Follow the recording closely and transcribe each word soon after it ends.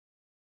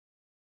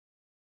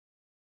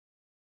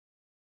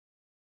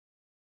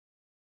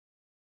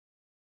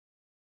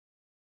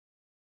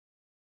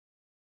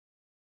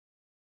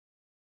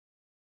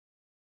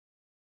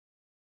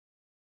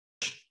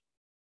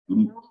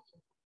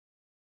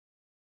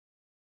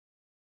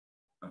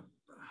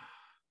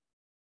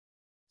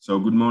So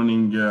good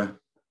morning,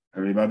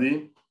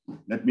 everybody.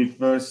 Let me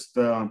first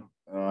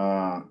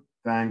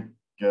thank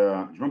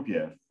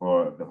Jean-Pierre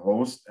for the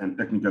host and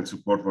technical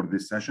support for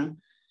this session.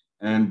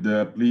 And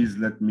please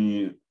let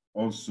me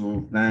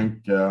also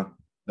thank the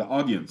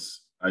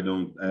audience. I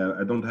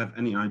don't have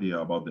any idea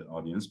about the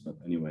audience, but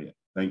anyway,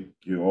 thank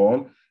you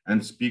all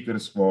and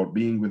speakers for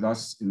being with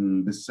us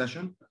in this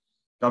session,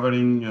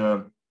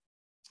 covering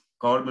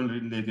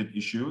carbon-related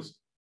issues.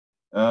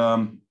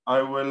 It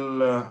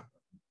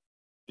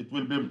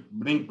will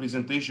bring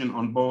presentation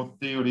on both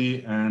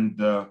theory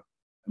and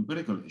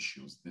empirical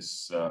issues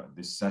this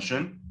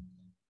session,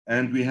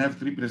 and we have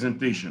 3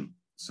 presentations.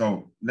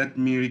 So let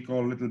me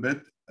recall a little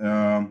bit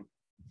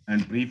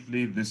and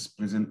briefly these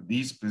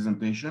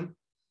presentation.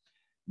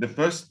 The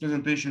first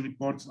presentation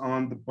reports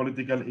on the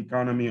political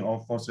economy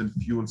of fossil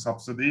fuel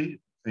subsidy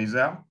phase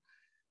out.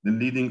 The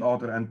leading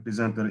author and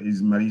presenter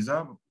is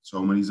Mariza.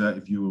 So Mariza,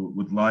 if you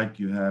would like,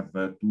 you have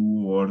 2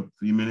 or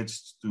 3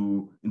 minutes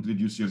to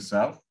introduce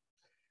yourself.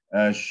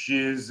 She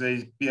is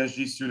a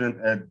PhD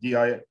student at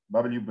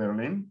DIW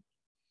Berlin.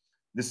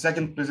 The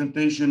second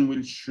presentation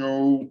will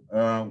show,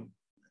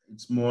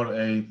 it's more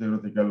a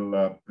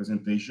theoretical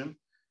presentation,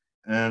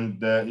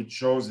 and it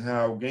shows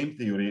how game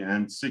theory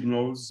and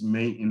signals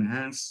may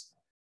enhance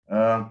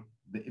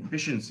the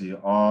efficiency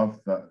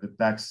of the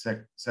tax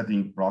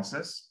setting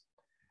process.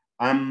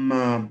 I'm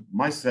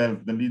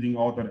myself the leading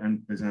author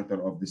and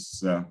presenter of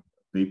this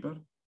paper,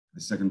 the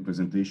second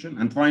presentation.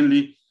 And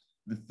finally,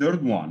 the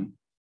third one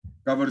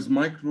covers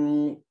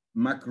macro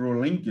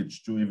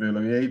linkage to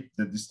evaluate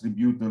the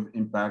distributive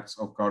impacts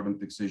of carbon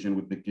taxation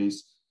with the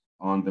case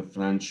on the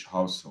French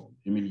household.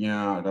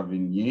 Emilien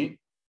Ravigné,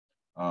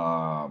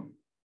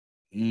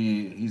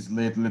 he's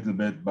late a little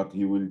bit, but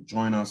he will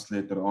join us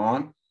later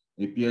on.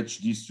 A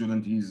PhD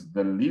student, he's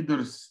the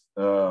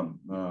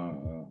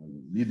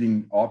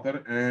leading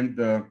author and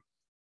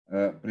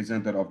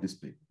presenter of this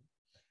paper.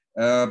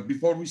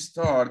 Before we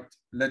start,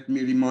 let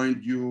me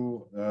remind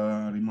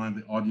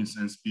the audience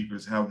and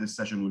speakers how this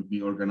session will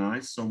be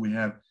organized. So we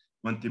have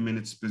 20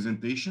 minutes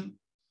presentation.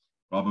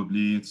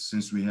 Probably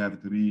since we have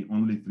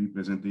only three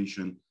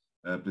presentation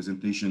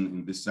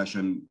in this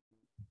session,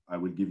 I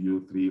will give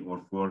you 3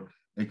 or 4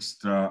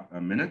 extra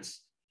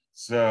minutes.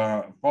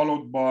 So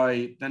followed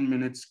by 10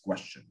 minutes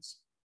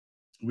questions.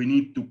 We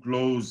need to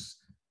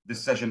close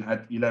this session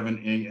at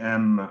 11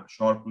 a.m.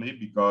 sharply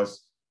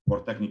because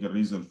for technical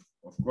reasons,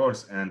 of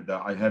course, and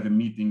I have a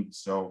meeting,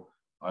 so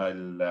I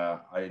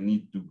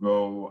need to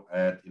go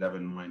at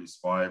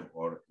 11:-5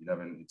 or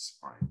 11. It's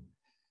fine.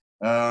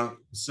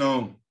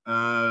 So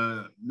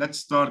let's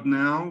start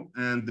now.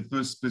 And the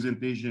first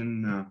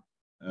presentation,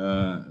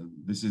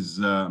 this is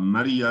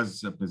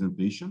Maria's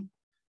presentation.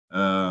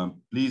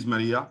 Please,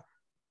 Maria,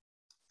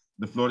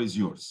 the floor is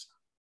yours.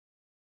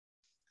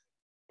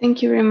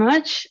 Thank you very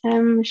much.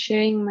 I'm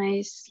sharing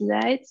my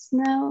slides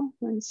now.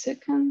 1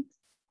 second.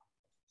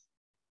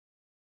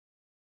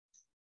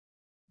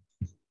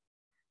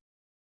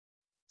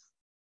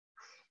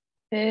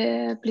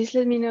 Please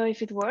let me know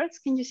if it works.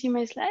 Can you see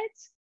my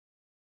slides?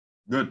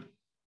 Good.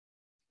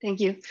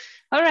 Thank you.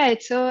 All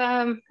right, so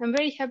I'm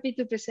very happy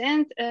to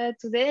present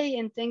today,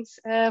 and thanks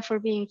for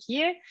being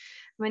here.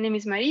 My name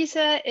is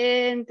Mariza,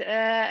 and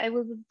I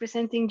will be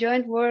presenting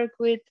joint work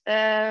with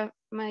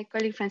my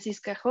colleague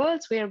Franziska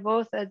Holz. We are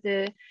both at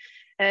the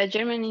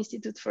German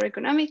Institute for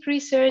Economic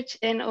Research,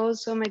 and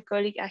also my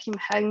colleague Achim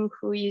Hagen,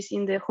 who is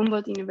in the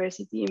Humboldt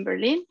University in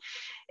Berlin.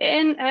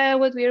 And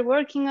what we are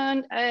working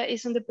on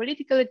is on the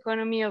political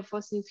economy of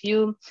fossil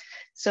fuel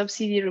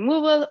subsidy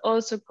removal,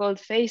 also called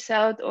phase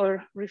out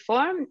or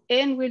reform.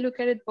 And we look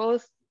at it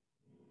both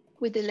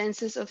with the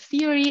lenses of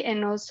theory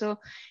and also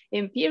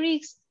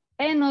empirics.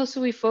 And also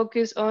we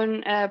focus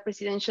on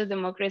presidential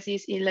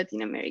democracies in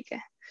Latin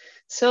America.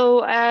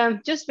 So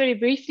just very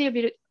briefly, a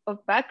bit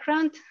of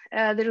background.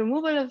 The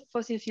removal of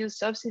fossil fuel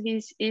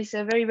subsidies is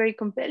a very, very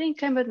compelling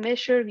climate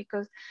measure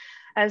because,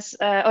 as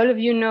all of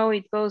you know,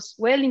 it goes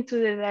well into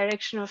the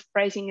direction of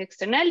pricing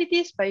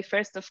externalities by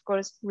first, of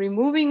course,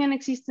 removing an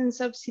existing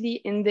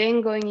subsidy and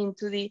then going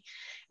into the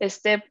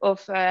step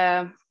of,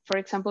 for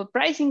example,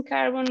 pricing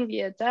carbon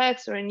via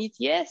tax or an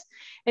ETS.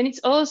 And it's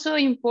also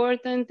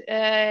important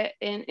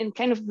and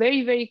kind of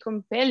very, very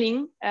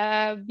compelling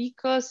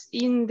because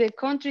in the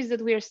countries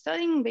that we are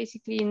studying,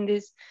 basically in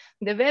this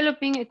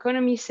developing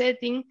economy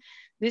setting,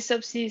 these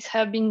subsidies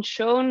have been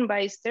shown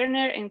by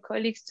Sterner and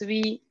colleagues to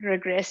be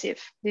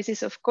regressive. This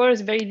is, of course,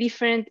 very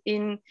different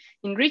in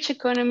rich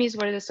economies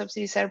where the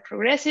subsidies are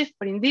progressive,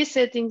 but in these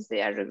settings,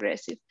 they are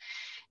regressive.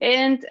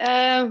 And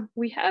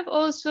we have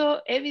also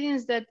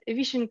evidence that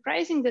efficient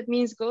pricing, that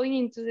means going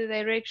into the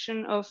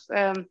direction of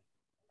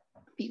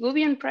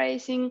Pigouvian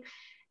pricing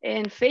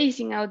and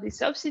phasing out the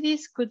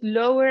subsidies, could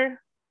lower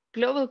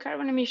global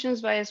carbon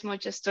emissions by as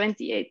much as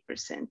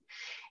 28%.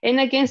 And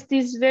against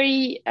this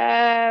very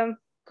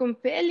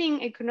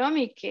compelling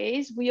economic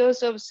case, we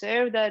also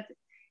observe that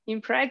in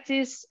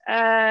practice,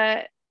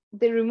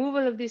 the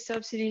removal of these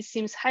subsidies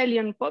seems highly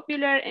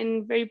unpopular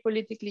and very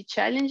politically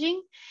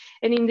challenging.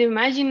 And in the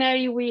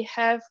imaginary, we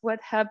have what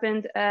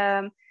happened,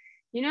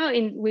 you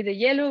know, with the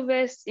yellow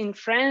vest in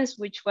France,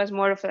 which was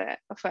more of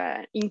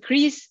an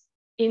increase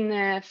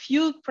in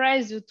fuel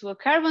price due to a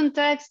carbon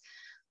tax,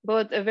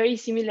 but a very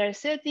similar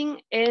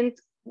setting. And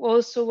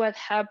also what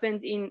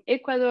happened in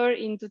Ecuador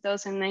in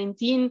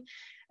 2019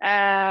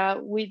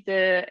 with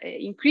the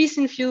increase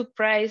in fuel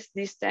price,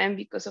 this time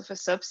because of a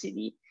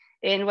subsidy.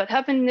 And what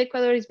happened in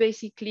Ecuador is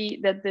basically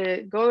that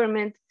the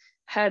government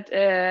had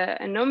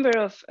a number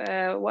of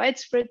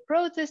widespread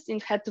protests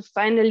and had to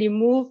finally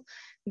move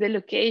the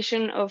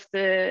location of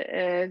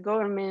the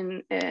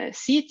government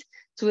seat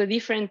to a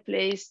different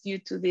place due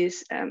to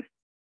this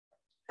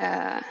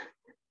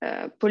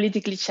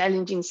politically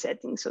challenging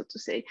setting, so to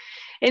say.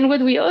 And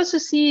what we also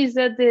see is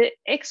that the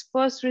ex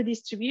post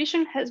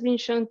redistribution has been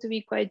shown to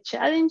be quite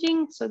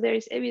challenging. So there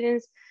is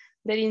evidence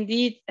that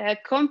indeed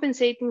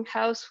compensating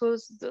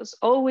households does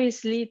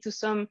always lead to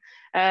some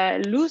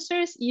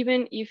losers,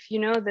 even if, you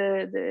know,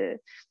 the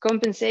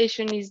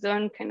compensation is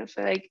done kind of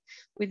like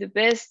with the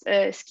best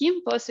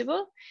scheme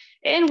possible.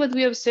 And what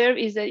we observe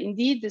is that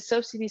indeed the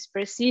subsidies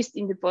persist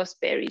in the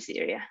post-Paris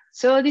area.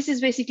 So this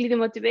is basically the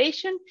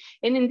motivation.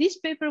 And in this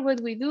paper,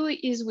 what we do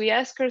is we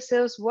ask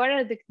ourselves, what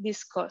are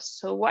these costs?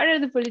 So what are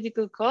the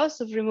political costs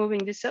of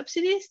removing the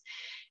subsidies?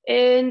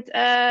 And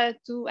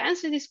to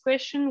answer this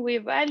question, we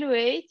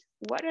evaluate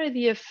what are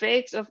the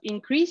effects of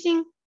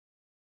increasing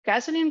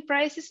gasoline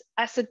prices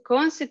as a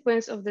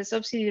consequence of the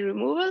subsidy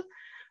removal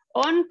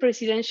on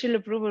presidential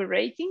approval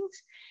ratings.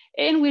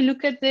 And we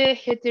look at the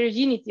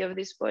heterogeneity of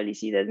this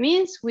policy. That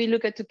means we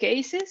look at two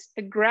cases,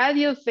 a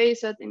gradual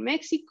phase out in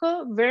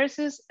Mexico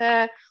versus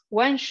a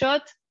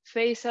one-shot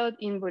phase out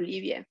in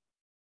Bolivia.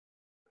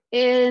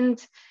 And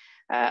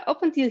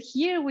up until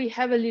here, we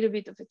have a little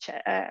bit of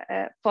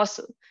a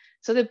puzzle.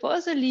 So the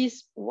puzzle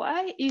is,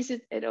 why is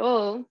it at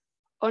all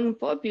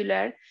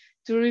unpopular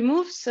to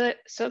remove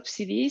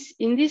subsidies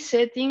in these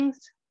settings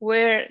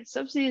where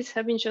subsidies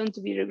have been shown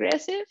to be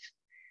regressive,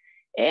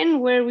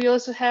 and where we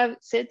also have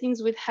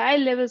settings with high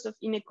levels of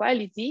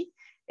inequality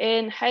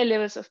and high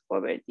levels of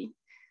poverty,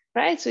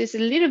 right? So it's a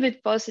little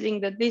bit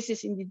puzzling that this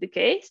is indeed the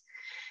case.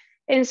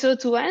 And so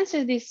to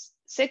answer this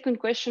second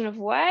question of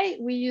why,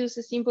 we use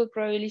a simple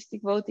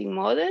probabilistic voting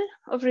model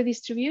of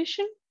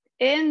redistribution,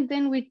 and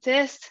then we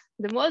test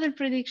the model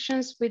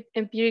predictions with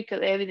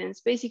empirical evidence.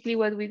 Basically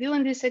what we do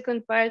in this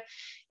second part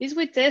is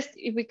we test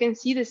if we can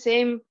see the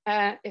same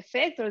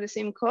effect or the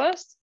same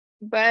cost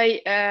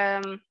by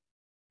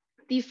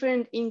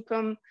different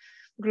income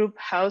group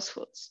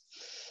households.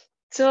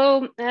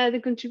 So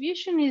the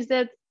contribution is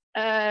that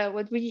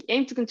what we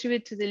aim to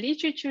contribute to the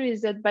literature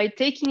is that by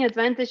taking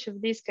advantage of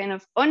this kind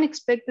of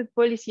unexpected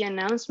policy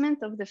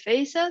announcement of the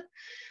phase out,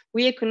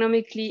 we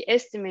economically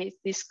estimate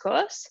this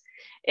cost.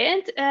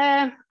 And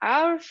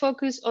our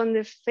focus on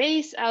the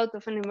phase out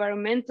of an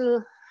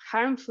environmental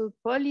harmful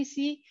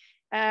policy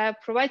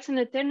provides an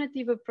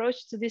alternative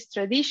approach to this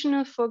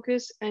traditional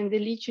focus in the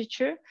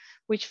literature,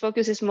 which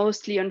focuses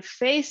mostly on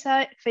phase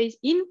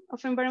in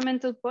of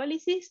environmental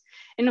policies.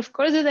 And of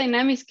course, the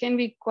dynamics can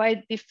be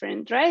quite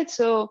different, right?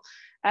 So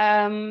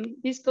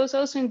this goes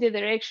also in the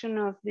direction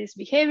of this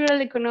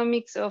behavioral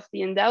economics of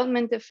the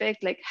endowment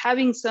effect, like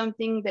having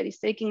something that is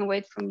taken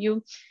away from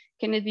you.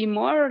 Can it be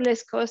more or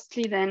less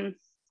costly than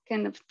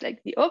kind of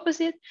like the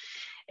opposite?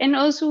 And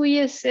also we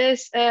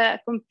assess a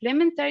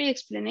complementary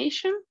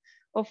explanation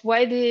of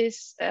why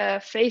this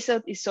phase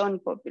out is so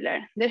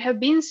unpopular. There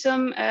have been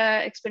some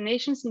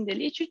explanations in the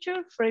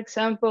literature. For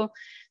example,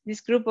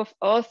 this group of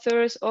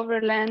authors,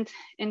 Overland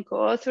and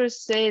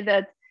co-authors, say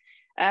that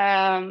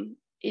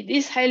it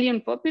is highly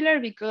unpopular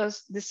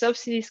because the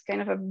subsidy is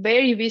kind of a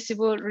very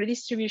visible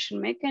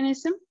redistribution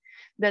mechanism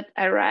that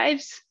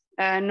arrives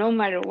no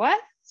matter what,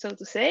 so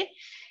to say.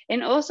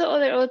 And also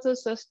other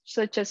authors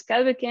such as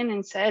Calveken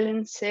and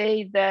Silent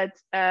say that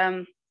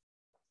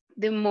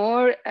the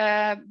more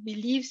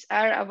beliefs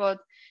are about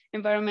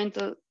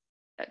environmental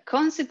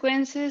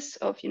consequences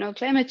of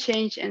climate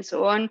change and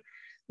so on,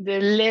 the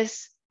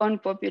less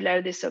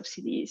unpopular the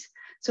subsidy is.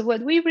 So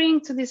what we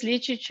bring to this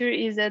literature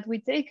is that we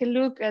take a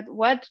look at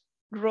what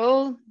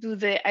role do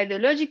the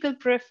ideological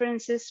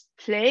preferences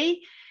play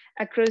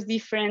across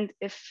different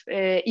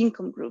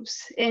income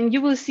groups. And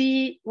you will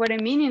see what I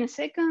mean in a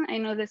second. I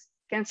know this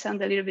can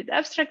sound a little bit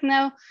abstract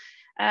now,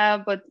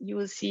 but you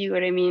will see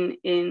what I mean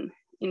in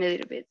a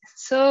little bit.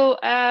 So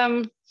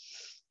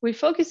we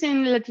focus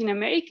in Latin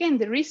America, and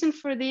the reason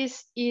for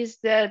this is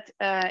that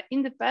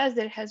in the past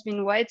there has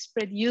been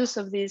widespread use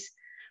of these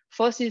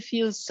fossil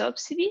fuel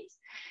subsidies.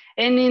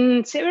 And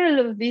in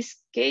several of these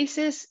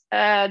cases,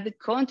 the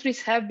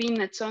countries have been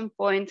at some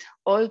point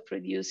oil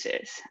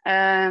producers.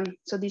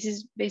 So this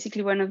is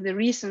basically one of the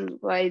reasons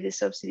why the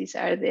subsidies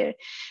are there.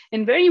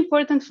 And very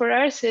important for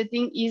our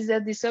setting is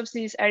that the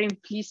subsidies are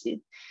implicit.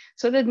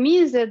 So that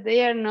means that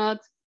they are not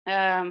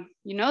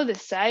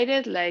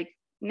decided like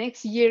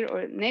next year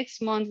or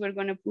next month, we're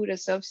going to put a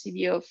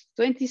subsidy of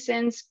 20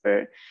 cents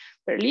per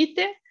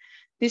liter.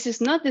 This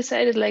is not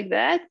decided like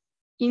that.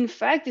 in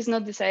fact is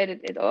not decided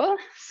at all.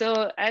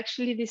 So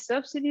actually the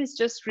subsidies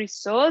just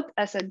result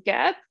as a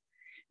gap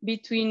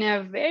between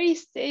a very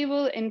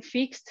stable and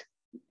fixed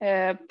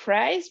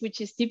price,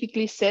 which is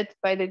typically set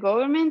by the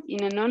government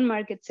in a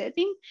non-market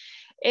setting,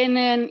 and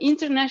an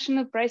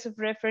international price of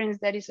reference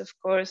that is, of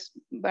course,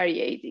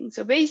 varying.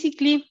 So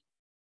basically,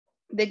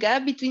 the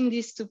gap between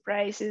these two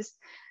prices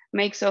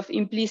makes of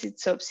implicit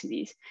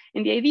subsidies.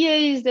 And the idea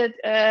is that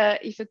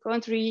if a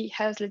country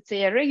has, let's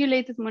say, a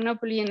regulated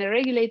monopoly and a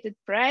regulated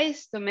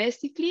price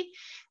domestically,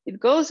 it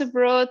goes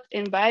abroad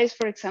and buys,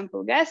 for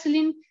example,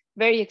 gasoline,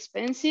 very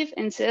expensive,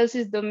 and sells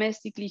it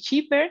domestically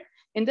cheaper.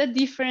 And that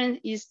difference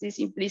is this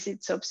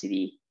implicit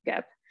subsidy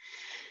gap.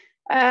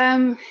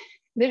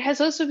 There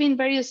has also been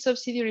various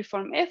subsidy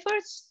reform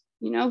efforts.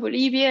 You know,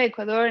 Bolivia,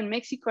 Ecuador, and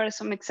Mexico are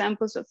some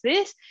examples of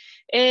this.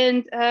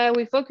 And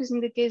we focus in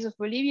the case of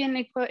Bolivia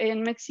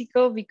and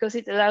Mexico because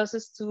it allows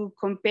us to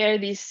compare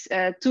these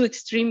two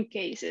extreme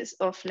cases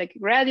of like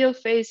gradual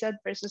phase out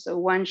versus a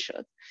one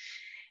shot.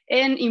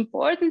 And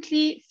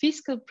importantly,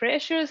 fiscal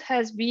pressures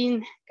has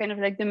been kind of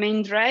like the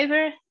main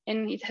driver,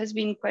 and it has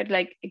been quite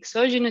like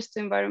exogenous to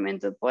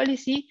environmental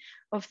policy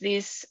of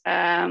this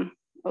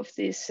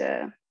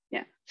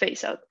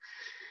phase out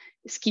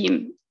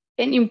scheme.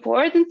 And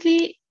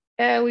importantly,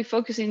 we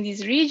focus in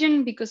this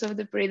region because of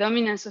the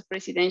predominance of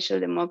presidential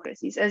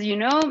democracies. As you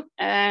know,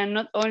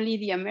 not only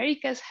the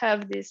Americas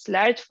have these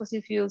large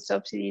fossil fuel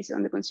subsidies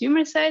on the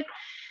consumer side,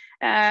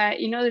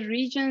 in other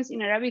regions,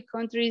 in Arabic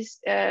countries,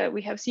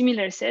 we have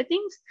similar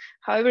settings.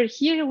 However,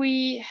 here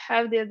we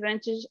have the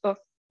advantage of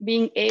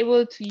being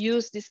able to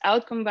use this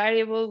outcome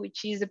variable,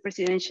 which is the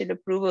presidential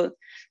approval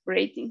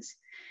ratings.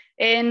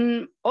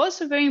 And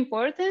also very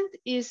important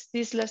is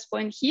this last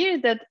point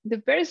here, that the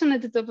person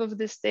at the top of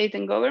the state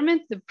and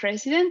government, the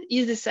president,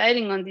 is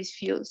deciding on these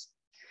fuels.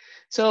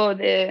 So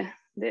the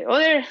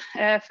other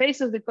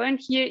face of the coin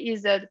here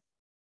is that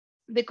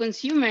the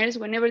consumers,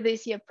 whenever they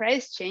see a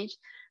price change,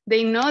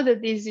 they know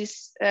that this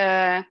is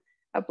a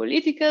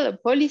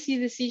policy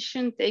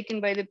decision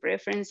taken by the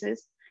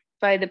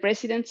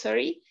president,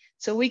 sorry.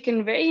 So we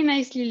can very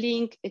nicely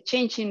link a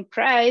change in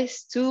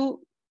price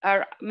to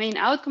our main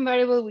outcome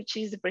variable, which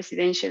is the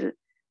presidential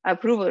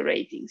approval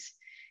ratings.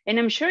 And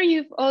I'm sure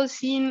you've all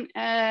seen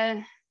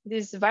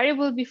this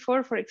variable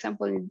before, for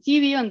example, in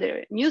TV, on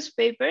the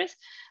newspapers.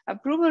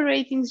 Approval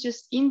ratings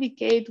just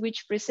indicate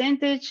which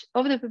percentage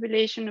of the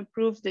population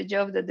approve the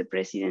job that the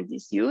president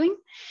is doing.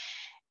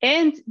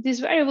 And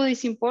this variable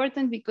is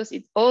important because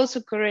it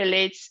also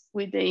correlates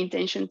with the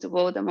intention to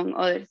vote, among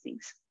other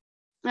things.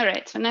 All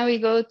right, so now we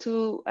go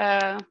to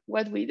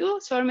what we do.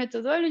 So our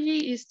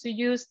methodology is to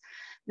use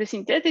the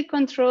synthetic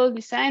control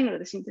design, or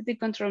the synthetic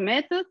control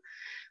method,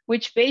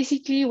 which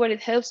basically what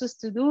it helps us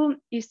to do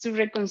is to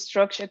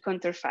reconstruct a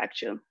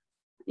counterfactual.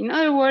 In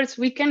other words,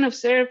 we can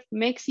observe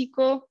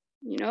Mexico,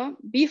 you know,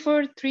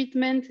 before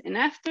treatment and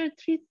after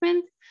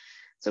treatment.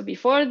 So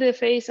before the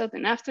phase out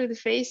and after the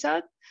phase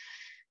out.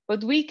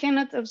 But we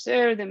cannot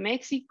observe the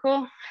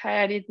Mexico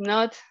had it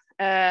not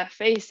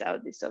phased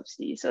out the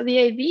subsidy. So the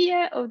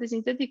idea of the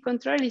synthetic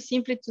control is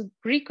simply to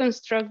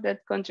reconstruct that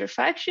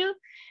counterfactual.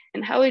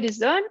 And how it is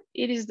done?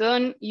 It is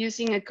done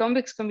using a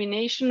convex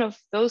combination of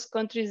those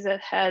countries that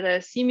had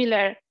a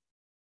similar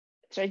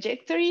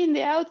trajectory in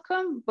the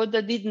outcome, but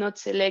that did not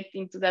select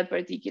into that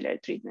particular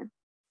treatment.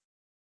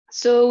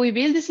 So we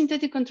build the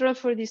synthetic control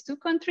for these two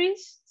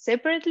countries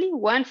separately,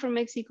 one for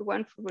Mexico,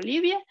 one for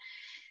Bolivia.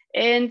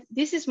 And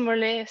this is more or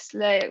less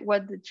like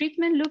what the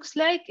treatment looks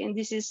like. And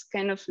this is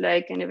kind of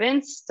like an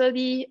event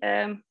study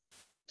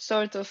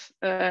sort of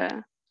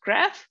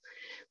graph.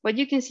 What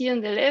you can see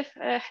on the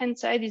left-hand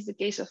side is the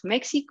case of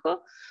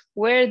Mexico,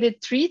 where the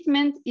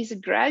treatment is a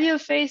gradual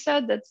phase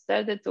out that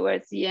started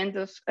towards the end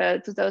of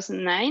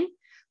 2009,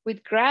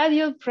 with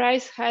gradual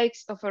price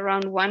hikes of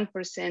around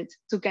 1%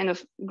 to kind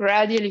of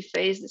gradually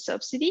phase the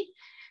subsidy.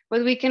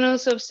 What we can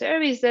also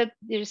observe is that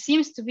there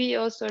seems to be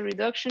also a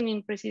reduction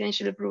in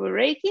presidential approval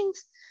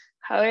ratings.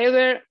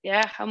 However,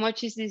 yeah, how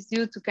much is this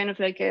due to kind of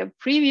like a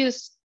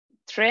previous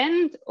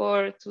trend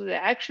or to the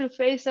actual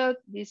phase out?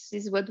 This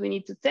is what we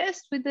need to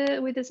test with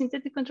the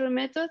synthetic control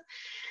method.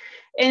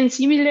 And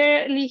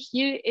similarly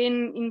here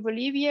in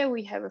Bolivia,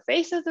 we have a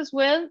phase out as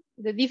well.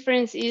 The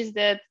difference is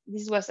that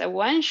this was a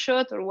one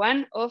shot or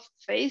one-off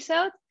phase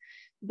out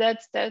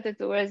that started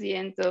towards the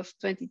end of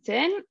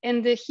 2010.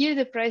 And here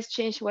the price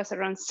change was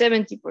around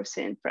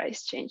 70%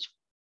 price change.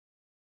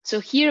 So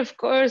here, of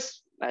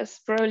course, as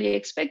probably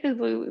expected,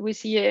 we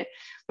see a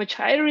much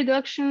higher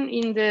reduction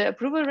in the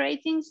approval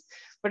ratings.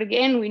 But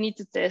again, we need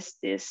to test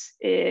this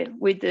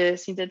with the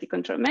synthetic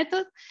control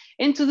method.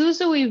 And to do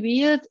so, we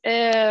built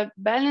a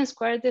balanced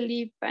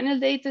quarterly panel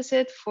data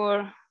set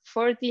for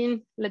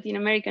 14 Latin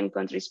American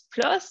countries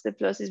plus. The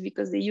plus is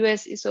because the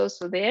US is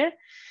also there.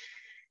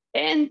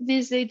 And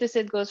this data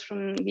set goes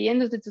from the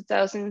end of the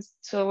 2000s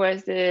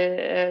towards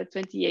the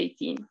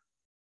 2018.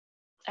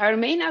 Our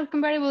main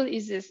outcome variable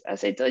is this,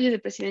 as I told you, the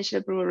presidential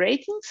approval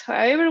ratings.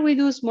 However, we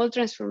do small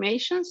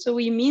transformations. So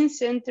we mean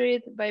center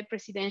it by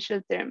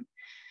presidential term.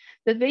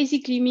 That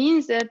basically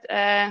means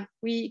that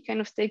we kind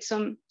of take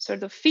some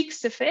sort of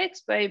fixed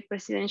effects by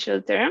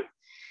presidential term.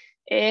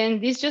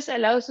 And this just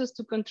allows us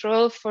to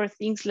control for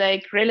things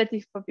like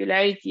relative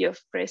popularity of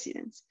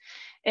presidents.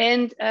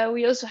 And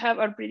we also have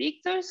our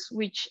predictors,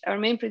 which our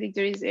main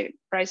predictor is the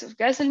price of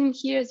gasoline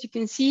here. As you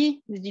can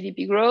see, the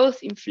GDP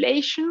growth,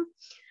 inflation,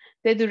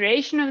 the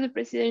duration of the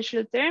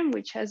presidential term,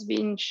 which has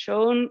been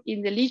shown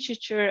in the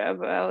literature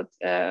about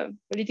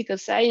political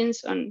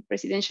science on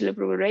presidential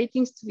approval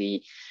ratings to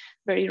be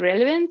very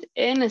relevant,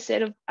 and a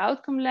set of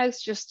outcome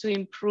lags just to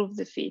improve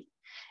the fit.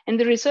 And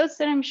the results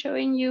that I'm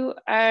showing you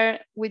are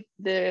with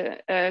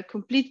the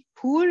complete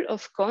pool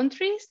of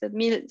countries. That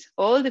means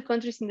all the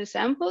countries in the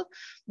sample,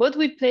 but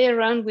we play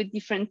around with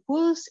different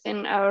pools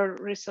and our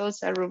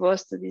results are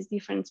robust to these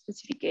different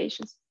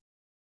specifications.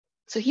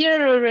 So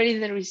here are already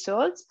the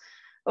results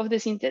of the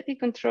synthetic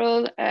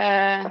control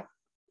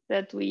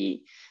that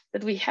we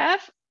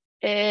have.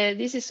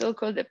 This is so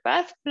called the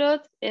path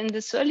plot, and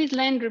the solid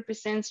line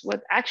represents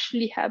what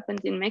actually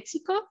happened in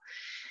Mexico,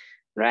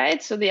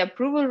 right? So the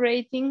approval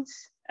ratings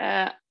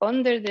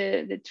under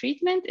the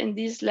treatment, and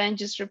this line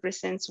just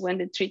represents when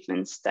the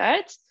treatment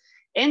starts,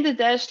 and the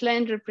dashed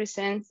line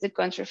represents the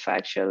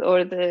counterfactual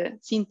or the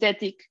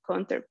synthetic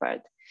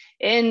counterpart.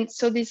 And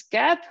so this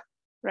gap,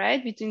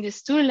 right, between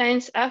these two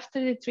lines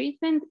after the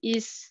treatment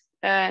is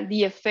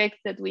the effect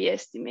that we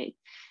estimate.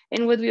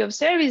 And what we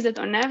observe is that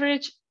on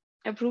average,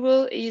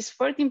 approval is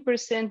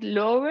 14%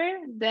 lower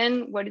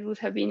than what it would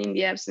have been in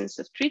the absence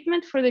of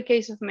treatment for the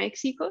case of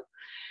Mexico.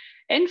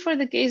 And for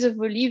the case of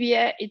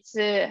Bolivia, it's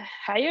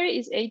higher,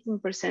 is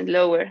 18%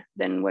 lower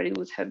than what it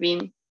would have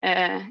been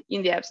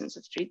in the absence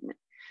of treatment.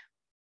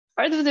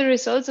 Part of the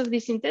results of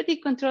this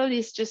synthetic control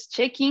is just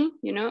checking,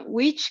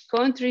 which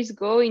countries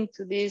go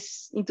into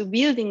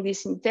building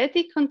this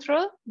synthetic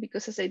control,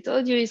 because as I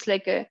told you, it's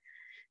like a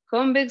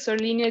convex or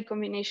linear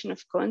combination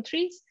of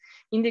countries.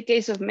 In the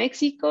case of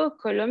Mexico,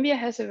 Colombia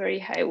has a very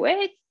high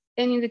weight.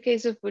 And in the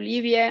case of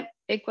Bolivia,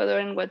 Ecuador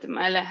and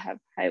Guatemala have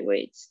high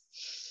weights.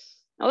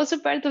 Also,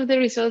 part of the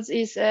results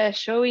is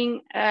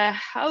showing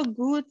how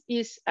good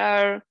is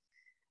our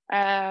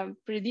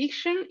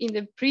prediction in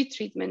the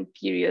pre-treatment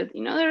period.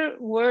 In other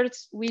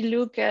words, we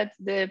look at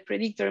the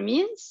predictor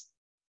means,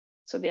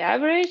 so the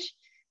average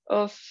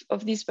of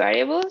these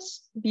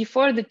variables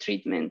before the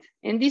treatment.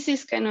 And this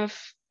is kind of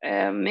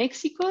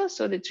Mexico,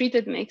 so the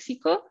treated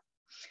Mexico.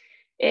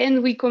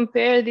 And we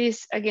compare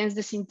this against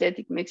the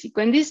synthetic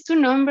Mexico. And these two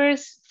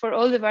numbers for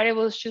all the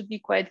variables should be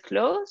quite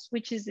close,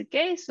 which is the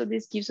case. So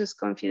this gives us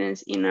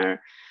confidence in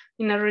our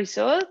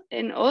result.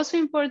 And also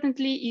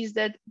importantly is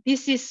that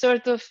this is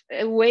sort of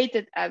a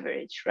weighted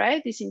average,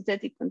 right? The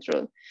synthetic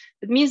control.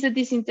 That means that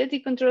the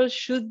synthetic control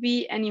should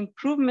be an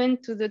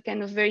improvement to the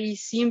kind of very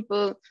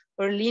simple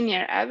or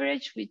linear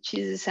average, which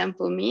is a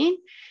sample mean.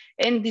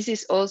 And this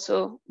is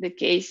also the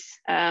case.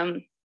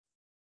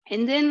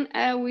 And then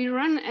we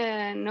run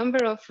a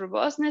number of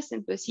robustness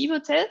and placebo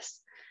tests,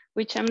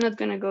 which I'm not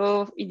going to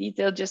go in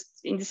detail just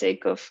in the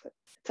sake of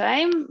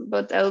time,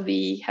 but I'll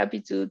be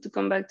happy to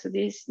come back to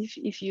this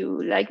if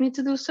you like me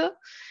to do so.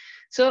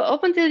 So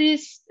up until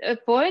this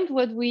point,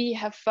 what we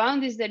have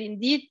found is that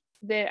indeed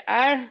there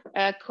are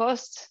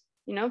costs,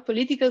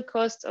 political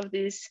costs of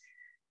this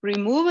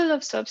removal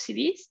of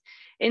subsidies.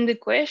 And the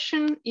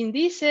question in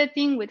this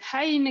setting with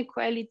high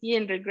inequality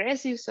and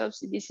regressive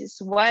subsidies is,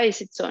 why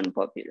is it so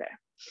unpopular?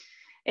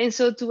 And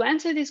so to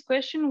answer this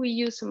question, we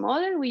use a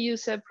model. We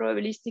use a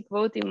probabilistic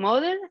voting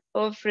model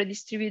of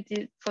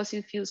redistributed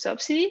fossil fuel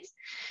subsidies.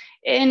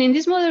 And in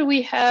this model,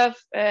 we have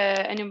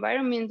an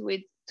environment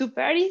with two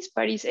parties,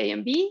 parties A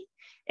and B,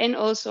 and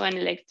also an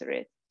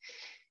electorate.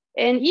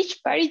 And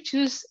each party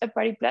chooses a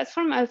party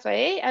platform, alpha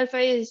A. Alpha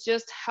A is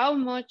just how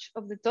much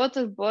of the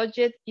total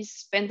budget is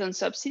spent on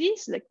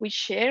subsidies, like which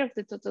share of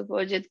the total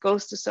budget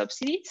goes to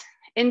subsidies.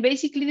 And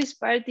basically these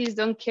parties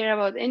don't care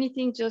about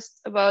anything,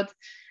 just about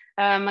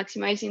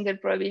maximizing their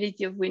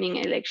probability of winning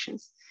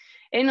elections.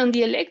 And on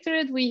the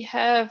electorate, we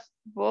have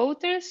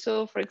voters.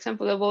 So for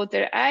example, a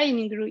voter I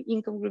in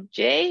income group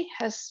J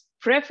has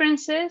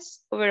preferences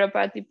over a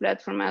party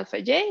platform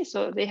alpha J.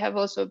 So they have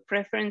also a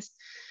preference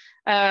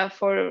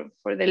for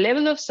the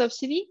level of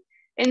subsidy.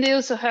 And they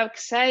also have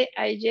Xi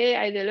IJ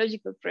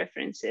ideological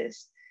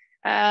preferences.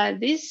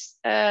 This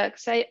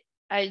Xi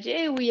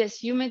IJ, we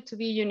assume it to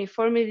be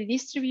uniformly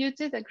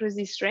distributed across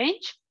this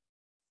range.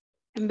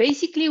 And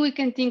basically, we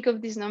can think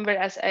of this number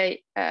as an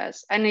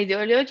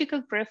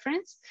ideological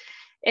preference.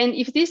 And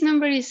if this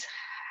number is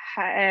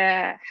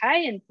high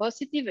and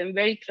positive and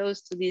very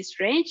close to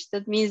this range,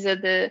 that means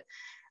that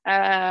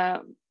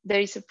there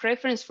is a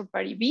preference for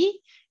party B.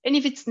 And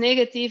if it's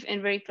negative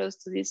and very close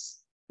to this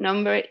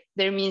number,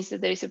 there means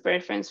that there is a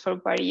preference for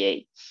party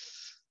A.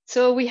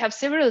 So we have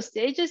several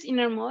stages in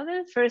our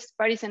model. First,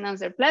 parties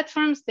announce their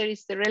platforms. There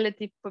is the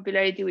relative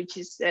popularity, which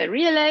is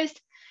realized.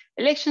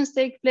 Elections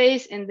take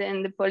place, and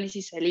then the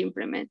policies are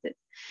implemented.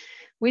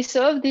 We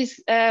solve this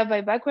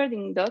by backward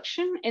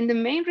induction, and the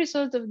main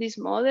result of this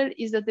model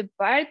is that the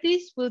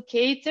parties will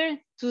cater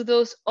to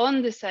those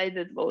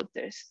undecided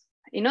voters.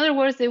 In other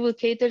words, they will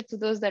cater to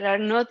those that are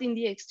not in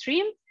the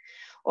extreme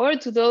or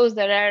to those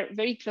that are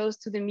very close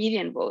to the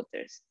median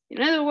voters.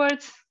 In other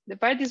words, the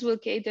parties will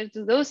cater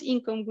to those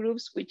income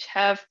groups which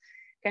have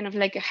kind of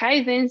like a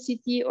high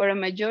density or a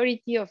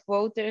majority of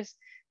voters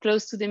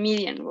close to the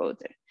median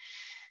voter.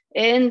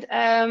 And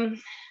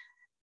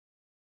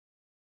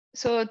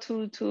so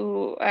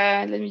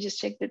let me just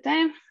check the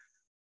time.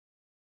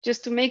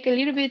 Just to make a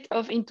little bit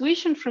of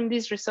intuition from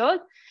this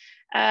result,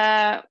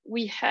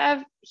 we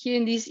have here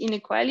in this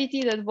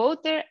inequality that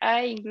voter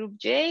I in group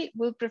J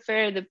will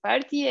prefer the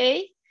party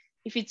A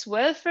if its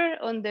welfare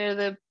under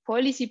the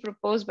policy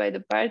proposed by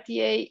the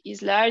party A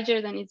is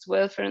larger than its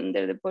welfare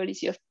under the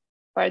policy of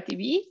party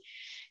B,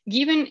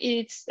 given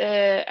its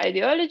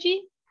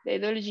ideology, the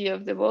ideology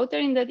of the voter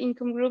in that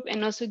income group,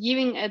 and also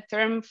giving a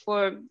term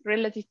for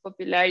relative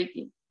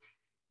popularity.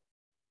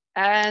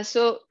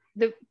 So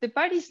the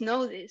parties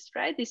know this,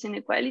 right? This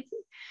inequality.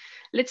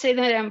 Let's say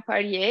that I'm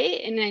party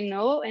A and I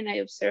know and I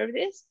observe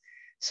this.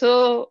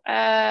 So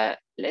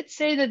let's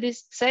say that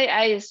this psi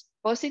I is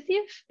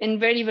positive and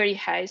very, very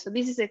high. So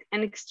this is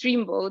an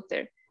extreme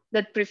voter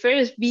that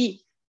prefers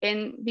B.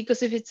 And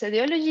because of its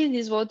ideology,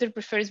 this voter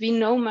prefers B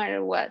no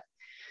matter what.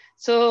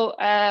 So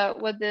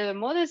what the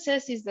model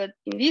says is that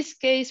in this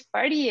case,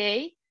 party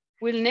A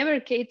will never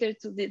cater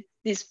to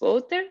this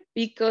voter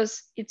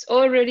because it's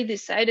already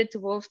decided to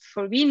vote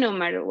for B no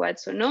matter what.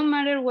 So no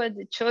matter what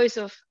the choice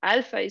of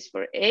alpha is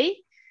for A,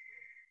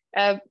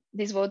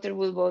 this voter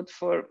will vote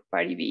for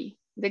party B.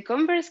 The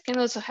converse can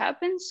also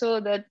happen so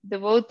that the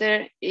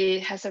voter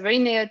has a very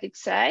negative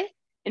psi,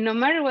 and no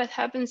matter what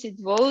happens, it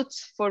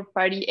votes for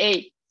party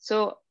A.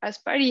 So as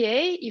party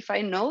A, if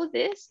I know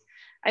this,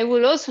 I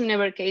will also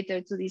never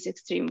cater to these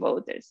extreme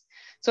voters.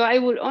 So I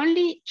will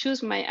only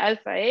choose my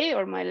alpha A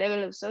or my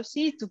level of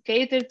subsidy to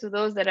cater to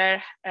those that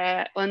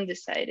are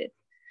undecided.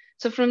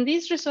 So from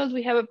this result,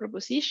 we have a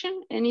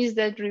proposition, and is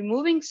that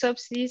removing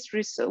subsidies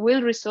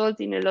will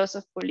result in a loss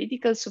of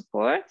political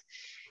support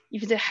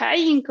if the high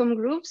income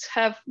groups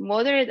have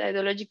moderate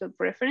ideological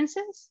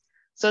preferences,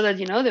 so that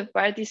the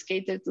parties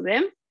cater to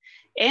them,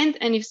 and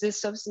if the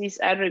subsidies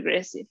are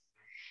regressive.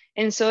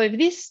 And so if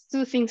these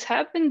two things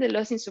happen, the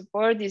loss in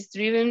support is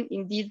driven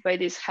indeed by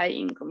these high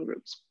income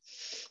groups.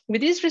 With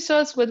these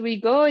results, what we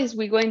go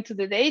into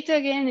the data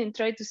again and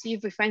try to see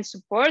if we find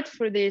support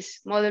for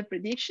these model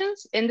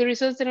predictions. And the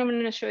results that I'm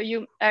going to show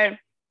you are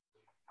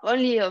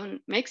only on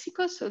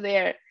Mexico, so they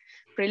are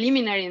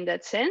preliminary in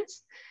that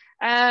sense.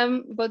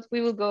 But we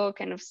will go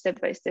kind of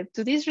step by step.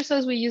 To these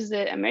results, we use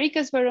the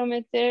Americas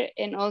Barometer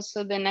and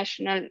also the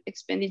National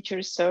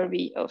Expenditure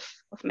Survey of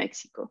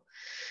Mexico.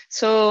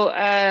 So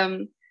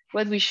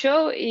what we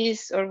show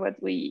is, or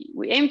what we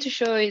aim to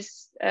show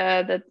is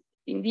that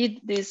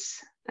indeed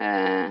this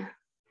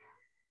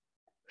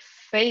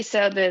phase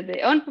out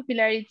the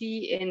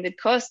unpopularity and the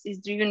cost is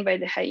driven by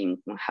the high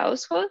income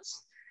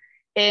households,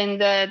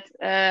 and that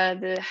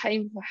the high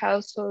income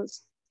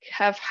households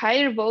have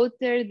higher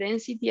voter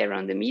density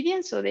around the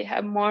median, so they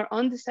have more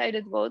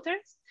undecided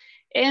voters,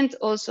 and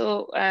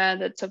also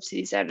that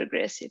subsidies are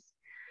regressive.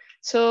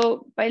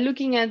 So by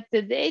looking at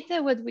the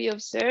data, what we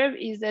observe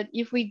is that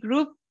if we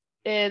group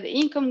the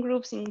income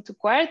groups into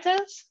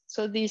quartiles,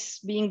 so this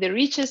being the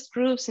richest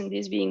groups and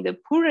this being the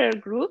poorer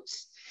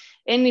groups,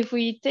 and if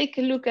we take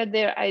a look at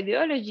their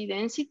ideology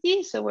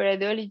density, so where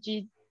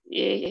ideology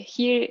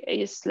here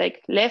is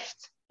like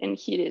left and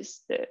here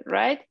is the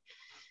right,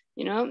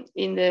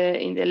 in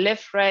the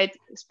left-right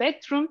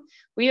spectrum,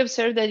 we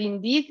observe that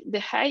indeed the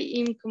high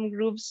income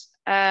groups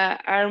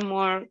are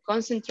more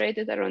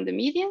concentrated around the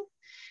median,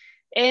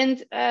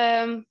 and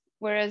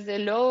whereas the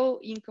low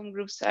income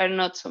groups are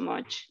not so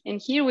much. And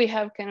here we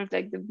have kind of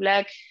like the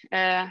black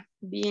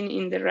being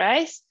in the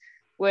rise,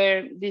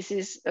 where this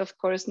is of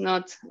course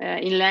not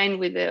in line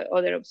with the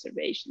other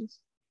observations.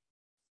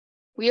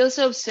 We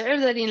also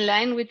observe that in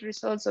line with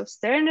results of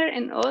Sterner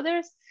and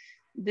others,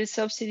 the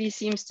subsidy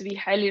seems to be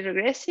highly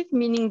regressive,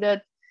 meaning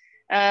that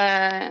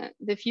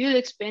the fuel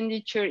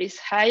expenditure is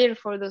higher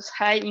for those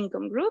high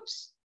income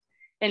groups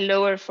and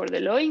lower for the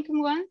low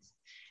income ones.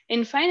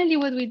 And finally,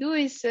 what we do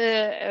is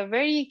a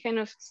very kind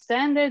of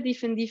standard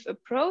if and if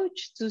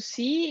approach to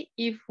see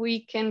if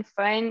we can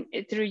find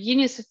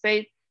heterogeneous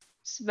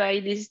effects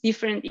by these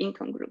different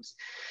income groups.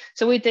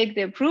 So we take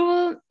the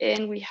approval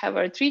and we have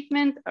our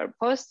treatment, our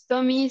post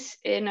dummies,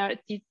 and our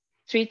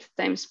treat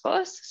times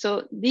post.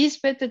 So this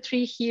beta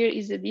 3 here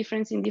is the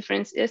difference in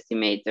difference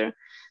estimator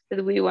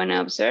that we want to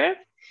observe.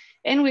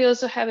 And we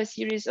also have a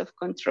series of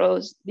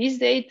controls. This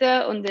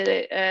data on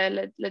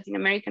the Latin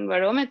American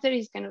barometer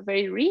is kind of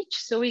very rich,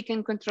 so we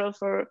can control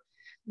for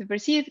the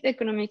perceived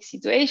economic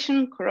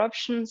situation,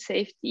 corruption,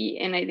 safety,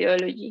 and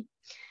ideology.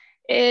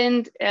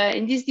 And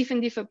in this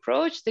diff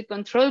approach, the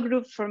control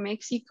group for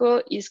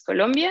Mexico is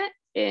Colombia,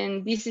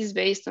 and this is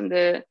based on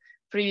the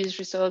previous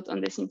result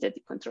on the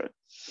synthetic control.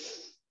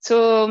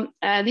 So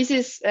this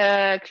is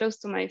close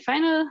to my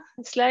final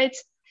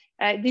slides.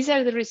 These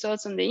are the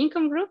results on the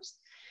income groups.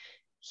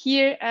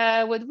 Here,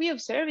 what we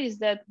observe is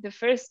that the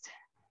first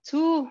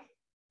two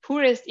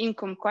poorest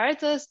income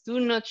quartiles do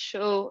not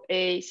show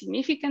a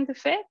significant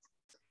effect.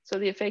 So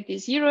the effect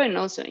is 0 and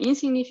also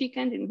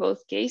insignificant in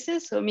both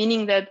cases. So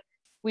meaning that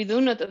we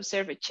do not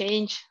observe a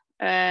change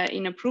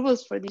in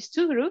approvals for these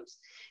two groups.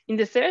 In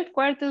the third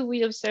quartile,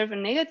 we observe a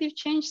negative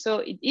change. So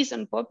it is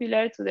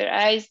unpopular to their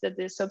eyes that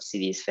the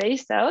subsidy is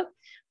phased out,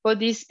 but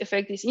this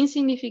effect is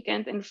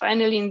insignificant. And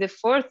finally, in the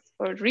fourth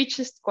or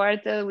richest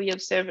quartile, we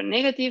observe a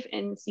negative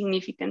and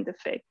significant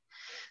effect.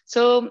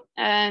 So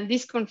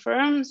this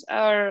confirms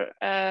our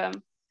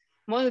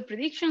model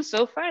prediction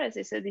so far. As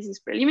I said, this is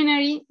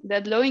preliminary,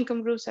 that low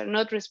income groups are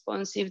not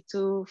responsive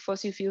to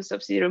fossil fuel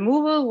subsidy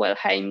removal, while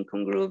high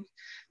income groups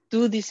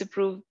do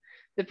disapprove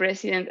the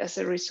president as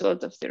a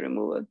result of the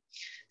removal.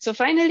 So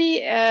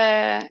finally,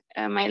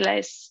 my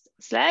last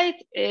slide,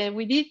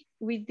 we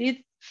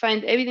did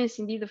find evidence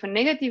indeed of a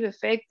negative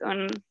effect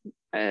on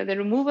the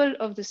removal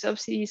of the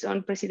subsidies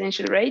on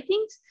presidential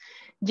ratings,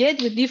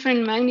 yet with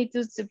different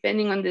magnitudes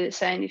depending on the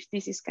design, if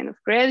this is kind of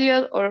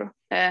gradual or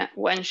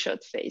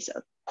one-shot phase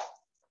out.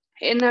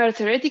 In our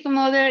theoretical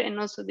model and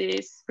also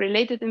this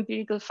related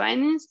empirical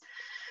findings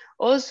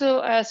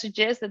also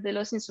suggest that the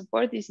loss in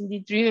support is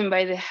indeed driven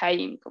by the high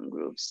income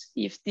groups.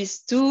 If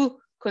these two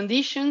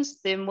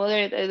conditions, the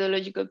moderate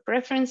ideological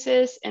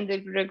preferences and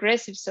the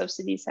regressive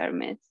subsidies are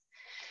met.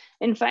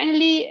 And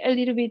finally, a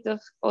little bit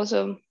of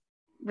also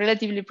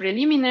relatively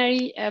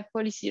preliminary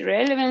policy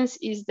relevance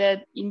is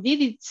that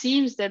indeed it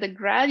seems that a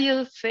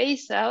gradual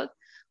phase out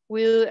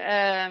will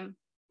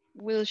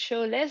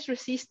show less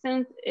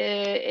resistance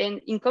and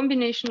in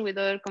combination with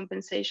other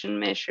compensation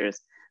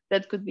measures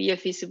that could be a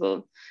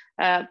feasible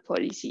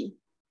policy.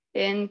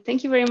 And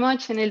thank you very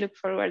much, and I look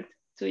forward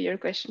to your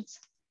questions.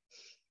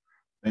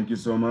 Thank you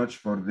so much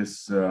for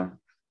this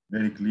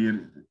very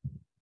clear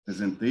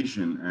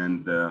presentation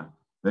and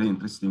very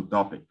interesting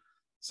topic.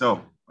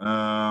 So,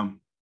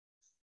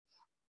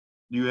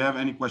 do you have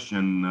any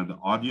question, the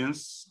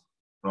audience?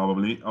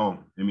 Probably. Oh,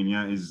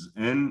 Emilien is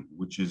in,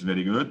 which is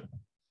very good.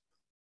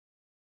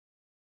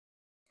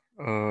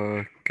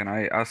 Can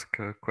I ask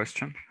a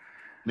question?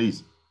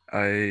 Please.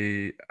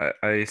 I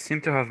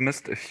seem to have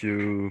missed if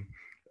you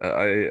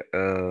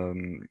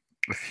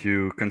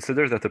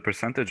consider that a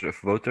percentage of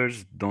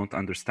voters don't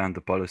understand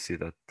the policy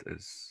that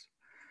is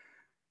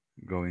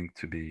going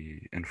to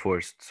be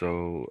enforced.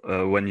 So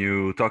when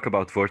you talk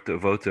about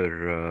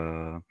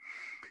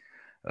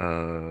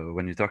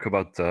when you talk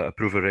about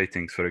approval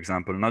ratings, for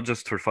example, not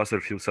just for fossil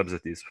fuel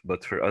subsidies,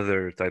 but for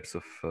other types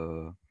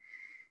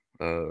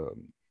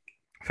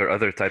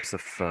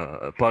of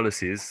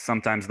policies,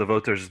 sometimes the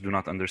voters do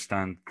not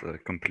understand the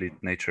complete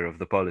nature of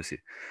the policy.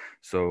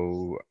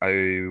 So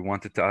I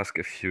wanted to ask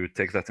if you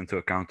take that into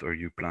account or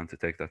you plan to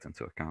take that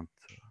into account.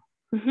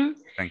 Mm-hmm.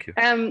 Thank you.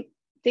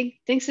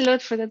 Thanks a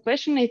lot for that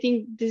question. I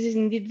think this is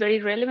indeed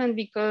very relevant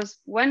because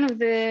one of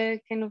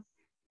the kind of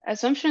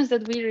assumptions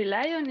that we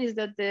rely on is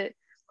that the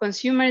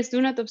consumers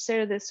do not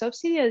observe the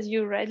subsidy, as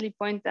you rightly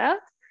point out,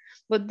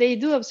 but they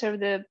do observe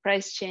the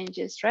price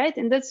changes, right?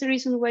 And that's the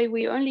reason why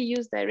we only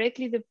use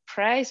directly the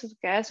price of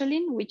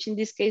gasoline, which in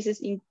this case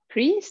is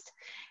increased,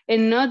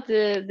 and not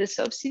the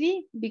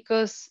subsidy,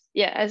 because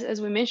yeah, as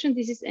we mentioned,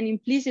 this is an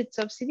implicit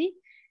subsidy.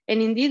 And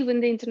indeed,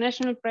 when the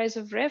international price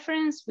of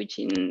reference, which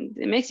in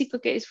the Mexico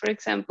case, for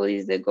example,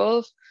 is the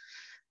Gulf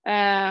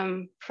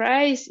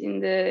price in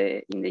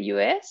the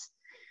US,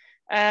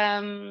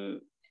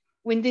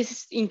 when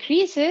this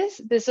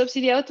increases, the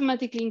subsidy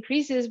automatically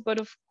increases,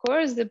 but of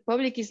course the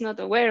public is not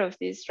aware of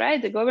this,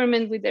 right? The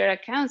government with their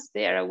accounts,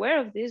 they are aware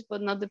of this,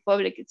 but not the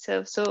public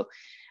itself. So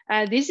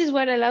this is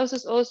what allows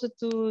us also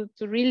to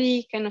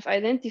really kind of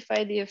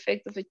identify the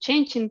effect of a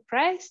change in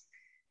price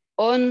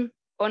on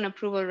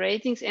approval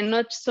ratings and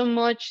not so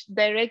much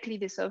directly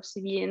the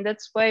subsidy. And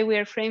that's why we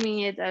are framing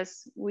it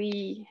as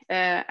we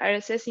are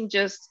assessing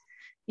just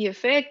the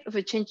effect of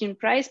a change in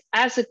price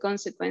as a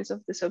consequence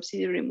of the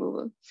subsidy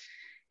removal.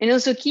 And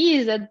also key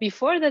is that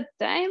before that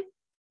time,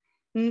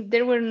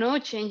 there were no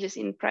changes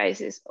in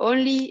prices,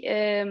 only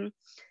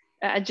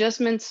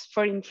adjustments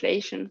for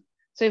inflation.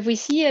 So if we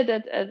see at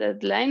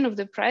that line of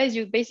the price,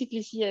 you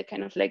basically see a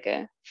kind of like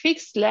a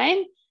fixed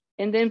line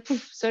and then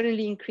poof,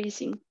 suddenly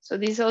increasing. So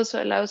this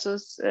also allows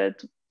us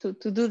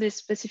to do this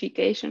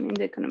specification in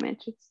the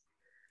econometrics.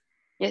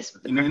 Yes.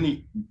 In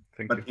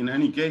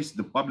any case,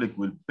 the public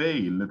will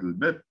pay a little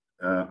bit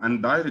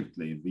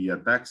indirectly via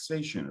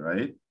taxation,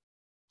 right?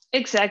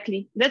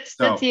 Exactly. That's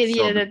the idea.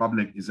 So the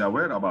public is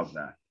aware about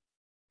that.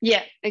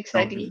 Yeah,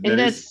 exactly. So and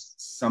that's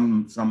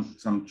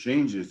some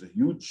changes,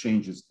 huge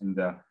changes in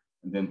the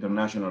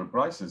international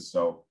prices.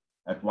 So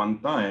at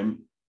one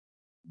time,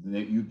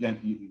 you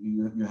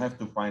have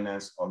to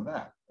finance all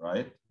that,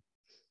 right?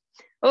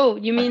 Oh,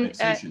 you mean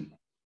taxation.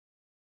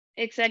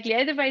 Exactly,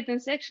 either by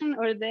transaction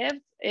or debt,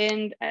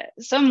 and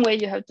some way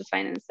you have to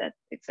finance that,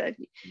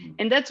 exactly.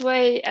 And that's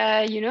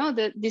why, you know,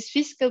 this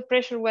fiscal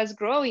pressure was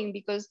growing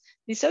because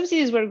the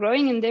subsidies were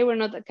growing and they were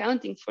not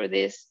accounting for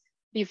this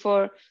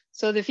before.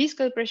 So the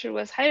fiscal pressure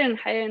was higher and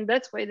higher, and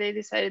that's why they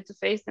decided to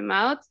phase them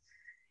out.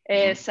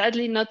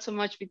 Sadly, not so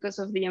much because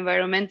of the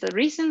environmental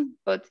reason,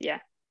 but yeah.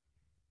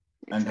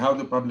 And how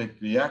the public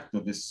react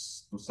to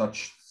this, to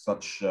such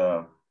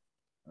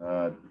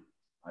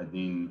I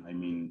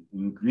mean,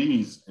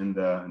 increase in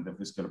the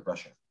fiscal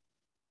pressure?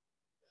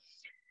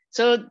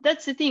 So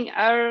that's the thing.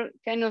 Our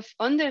kind of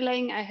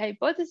underlying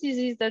hypothesis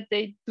is that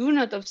they do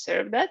not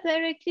observe that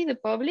directly, the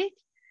public.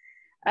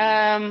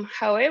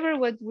 However,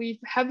 what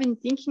we have been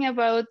thinking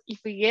about, if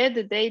we get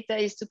the data,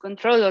 is to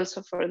control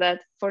also for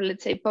that, for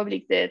let's say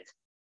public debt.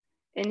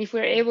 And if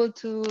we're able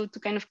to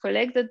kind of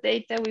collect the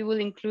data, we will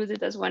include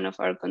it as one of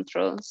our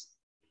controls.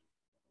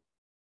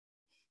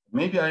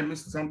 Maybe I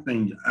missed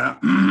something.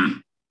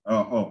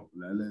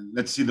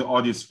 Let's see the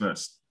audience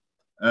first.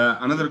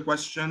 Another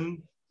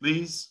question,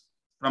 please,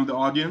 from the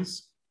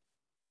audience.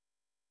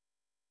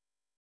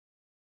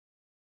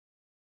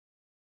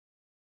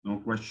 No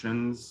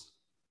questions.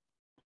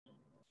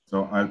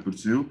 So I'll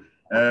pursue.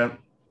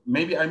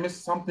 Maybe I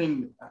missed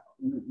something.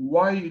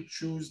 Why you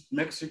choose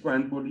Mexico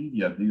and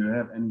Bolivia? Do you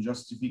have any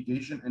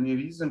justification, any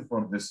reason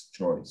for this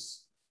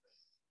choice?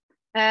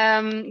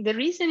 The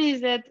reason is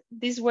that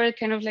these were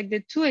kind of like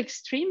the two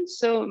extremes.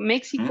 So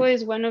Mexico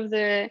is one of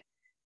the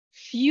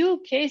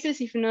few cases,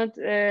 if not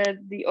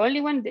the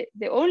only one,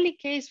 the only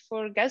case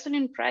for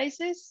gasoline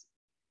prices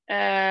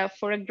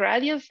for a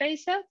gradual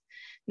phase out.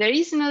 There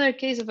is another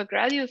case of a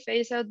gradual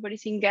phase out, but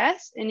it's in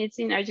gas and it's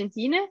in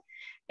Argentina.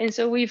 And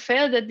so we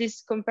felt that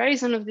this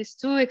comparison of these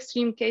two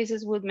extreme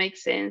cases would make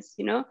sense,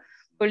 you know,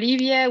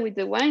 Bolivia with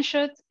the one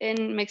shot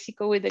and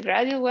Mexico with the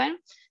gradual one.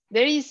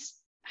 There is,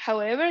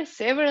 however,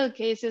 several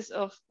cases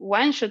of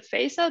one shot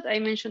phase out. I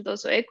mentioned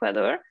also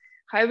Ecuador.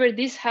 However,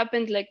 this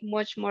happened like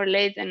much more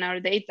late than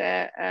our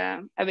data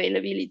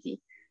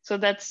availability. So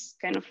that's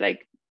kind of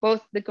like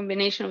both the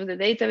combination of the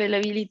data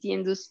availability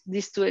and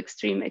these two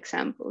extreme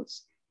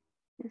examples.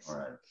 Yes.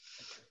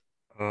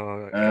 All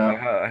right.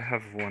 I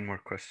have one more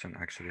question,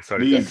 actually.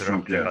 Sorry please, to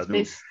interrupt you.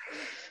 Please.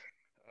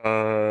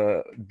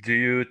 Do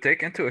you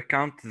take into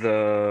account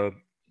the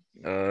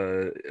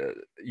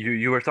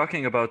you were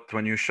talking about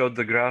when you showed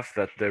the graph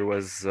that there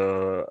was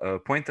a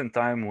point in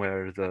time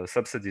where the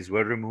subsidies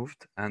were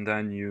removed, and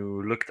then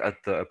you looked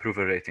at the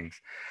approval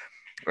ratings.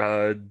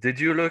 Did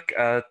you look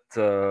at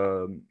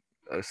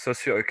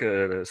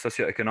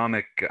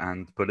socioeconomic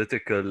and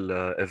political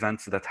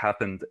events that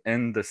happened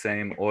in the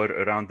same or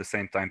around the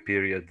same time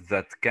period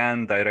that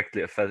can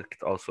directly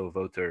affect also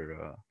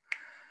voter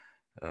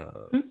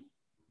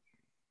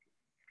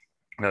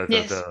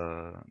yes.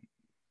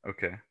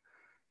 Okay.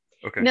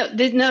 Okay. No,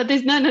 this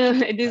was not.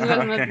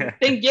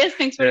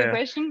 Thanks for the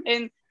question.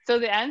 And so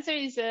the answer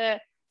is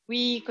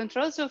we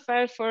control so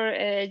far for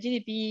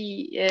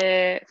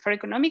GDP, for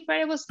economic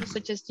variables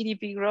such as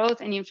GDP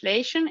growth and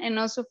inflation, and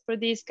also for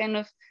this kind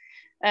of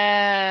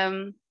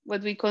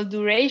what we call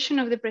duration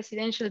of the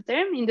presidential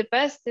term. In the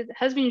past, it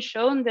has been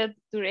shown that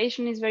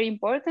duration is very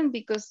important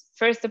because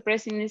first the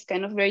president is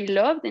kind of very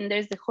loved and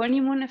there's the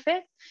honeymoon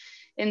effect,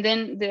 and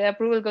then the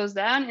approval goes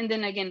down and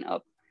then again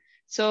up.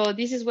 So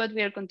this is what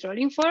we are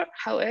controlling for.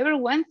 However,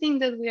 one thing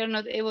that we are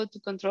not able to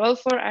control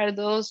for are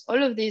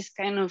all of these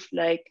kind of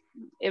like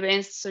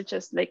events such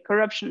as like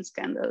corruption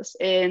scandals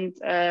and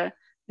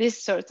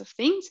these sorts of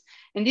things.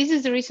 And this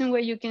is the reason why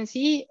you can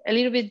see a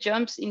little bit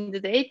jumps in the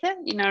data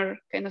in our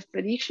kind of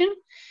prediction.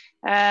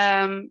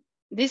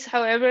 This,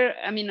 however,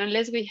 I mean,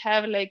 unless we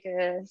have like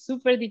a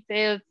super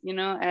detailed, you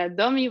know, a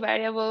dummy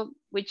variable,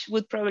 which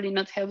would probably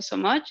not help so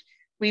much,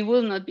 we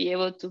will not be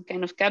able to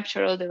kind of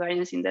capture all the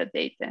variance in that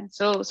data.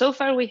 So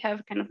far we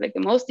have kind of like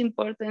the most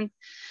important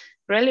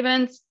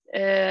relevant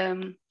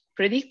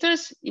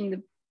predictors in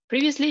the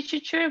previous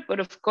literature, but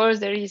of course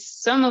there is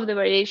some of the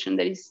variation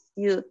that is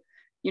still,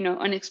 you know,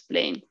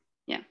 unexplained.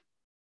 Yeah.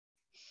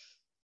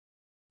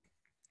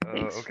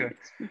 Okay.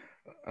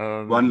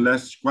 One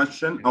last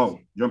question. Oh,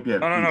 Jean-Pierre.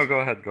 No,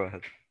 go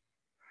ahead.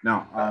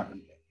 Now,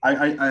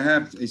 I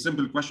have a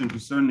simple question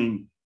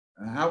concerning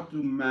how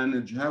you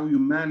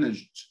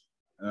managed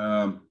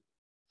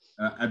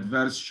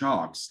adverse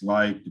shocks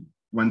like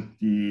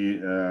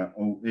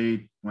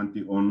 2008,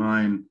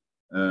 2009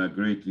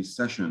 Great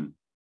Recession.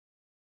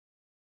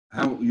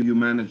 How you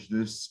manage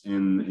this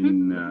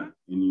in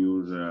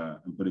your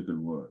empirical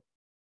work?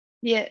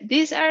 Yeah,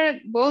 these are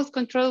both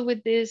controlled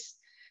with this,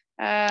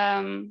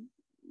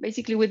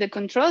 basically with the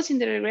controls in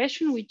the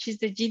regression, which is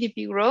the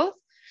GDP growth.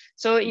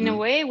 So in a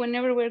way,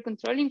 whenever we're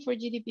controlling for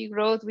GDP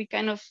growth, we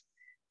kind of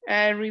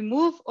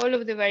remove all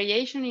of the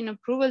variation in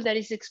approval that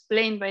is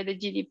explained by the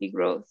GDP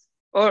growth,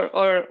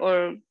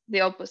 or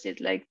the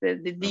opposite, like the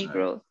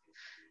degrowth.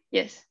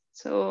 Yes,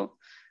 so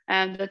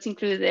that's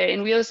included there.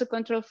 And we also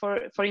control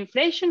for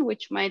inflation,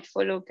 which might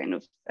follow kind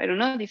of, I don't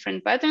know,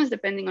 different patterns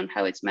depending on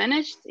how it's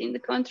managed in the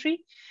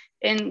country.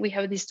 And we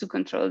have these two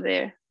controls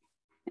there.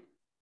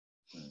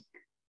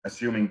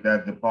 Assuming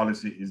that the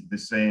policy is the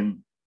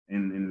same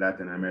in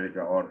Latin America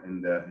or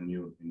in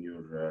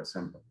your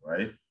sample,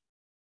 right?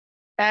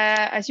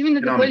 Assuming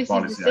that the policy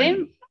is the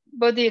same,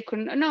 but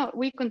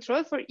we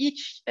control for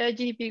each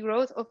GDP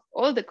growth of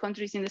all the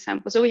countries in the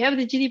sample. So we have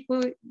the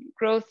GDP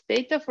growth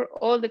data for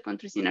all the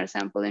countries in our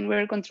sample, and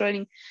we're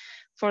controlling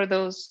for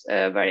those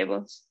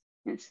variables.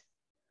 Yes.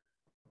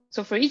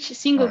 So for each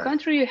single Right.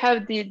 country, you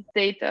have the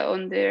data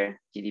on their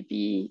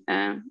GDP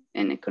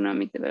and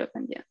economic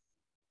development. Yeah.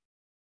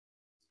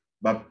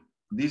 But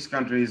these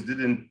countries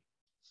didn't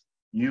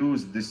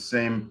use the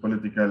same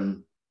political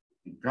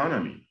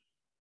economy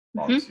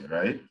policy,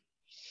 right?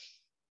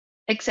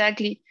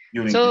 Exactly.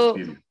 During So,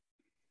 this period.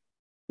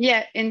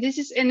 Yeah, and this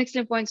is an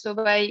excellent point. So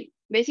by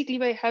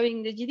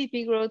having the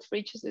GDP growth for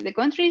each of the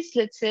countries,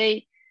 let's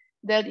say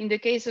that in the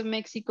case of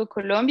Mexico,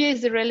 Colombia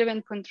is the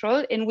relevant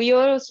control, and we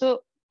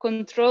also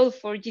control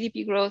for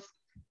GDP growth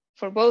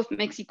for both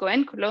Mexico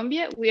and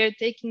Colombia. We are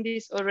taking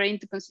this already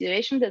into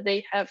consideration that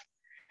they have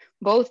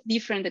both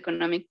different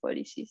economic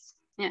policies.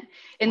 Yeah,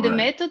 and the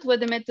method, what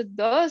the method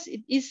does,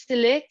 it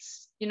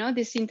selects,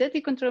 the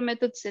synthetic control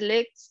method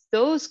selects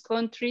those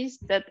countries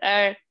that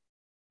are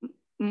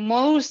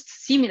most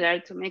similar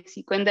to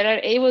Mexico and that are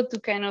able to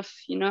kind of,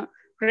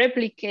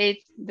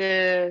 replicate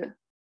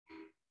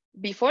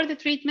before the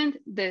treatment,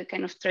 the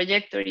kind of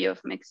trajectory of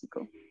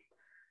Mexico.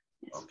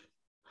 Yes. Okay.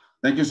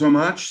 Thank you so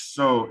much.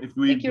 So if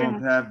we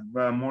don't have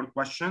more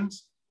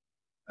questions,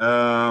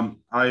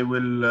 I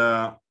will,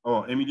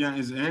 Emilien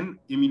is in.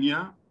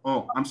 Emilien,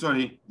 I'm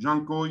sorry,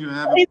 Junko, you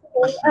have a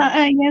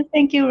question. Yes,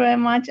 thank you very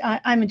much.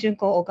 I'm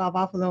Junko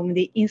Ogawa from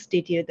the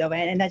Institute of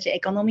Energy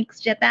Economics,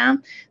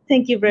 Japan.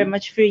 Thank you very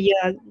much for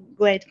your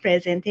great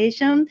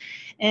presentation.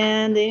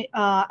 And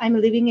I'm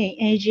living in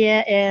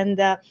Asia, and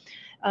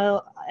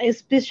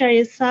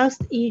especially South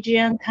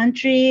Asian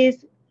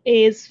countries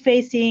is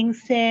facing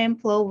same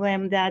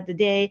problem that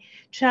they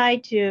try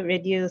to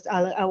reduce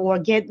or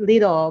get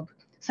rid of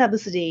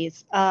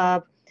subsidies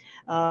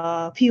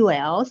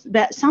fuels,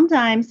 but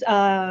sometimes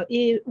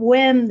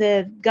when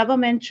the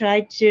government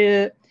tried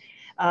to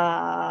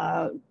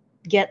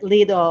get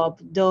rid of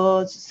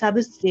those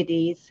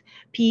subsidies,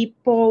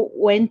 people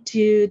went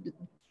to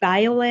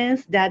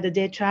violence that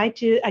they try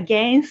to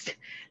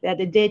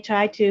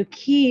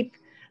keep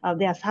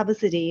their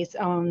subsidies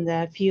on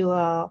the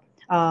fuel,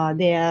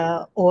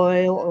 their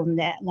oil, on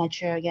the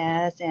natural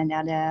gas and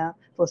other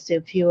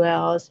fossil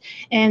fuels.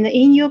 And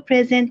in your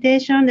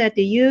presentation that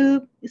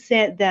you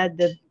said that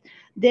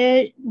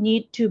there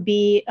need to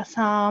be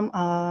some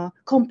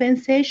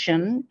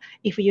compensation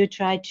if you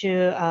try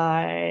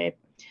to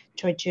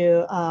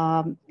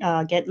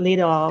get rid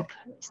of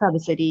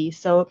subsidies.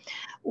 So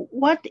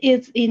what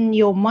is in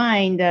your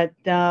mind that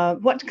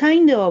what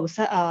kind of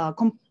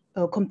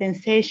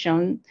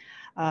compensation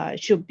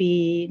should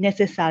be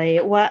necessary?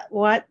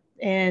 What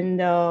and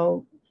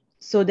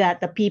so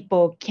that the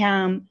people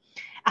can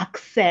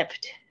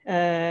accept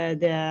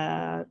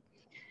the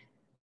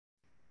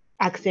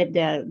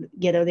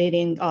get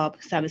rid of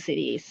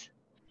subsidies.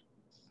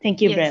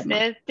 Thank you very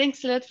much.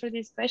 Thanks a lot for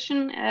this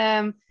question.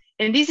 And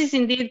this is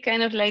indeed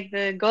kind of like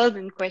the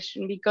golden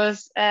question,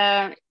 because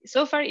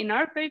so far in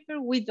our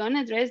paper, we don't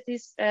address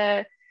this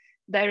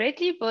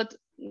directly, but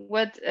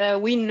what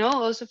we know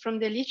also from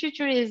the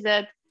literature is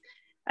that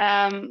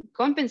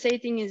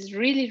compensating is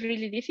really,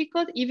 really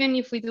difficult, even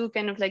if we do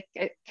kind of like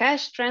a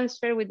cash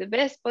transfer with the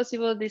best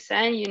possible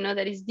design,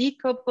 that is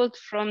decoupled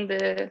from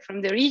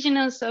the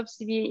regional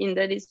subsidy and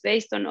that is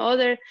based on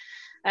other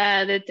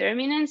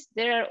determinants.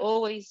 There are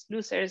always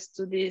losers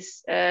to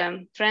these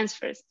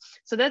transfers.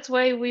 So that's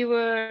why we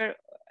were,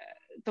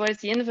 towards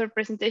the end of our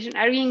presentation,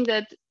 arguing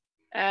that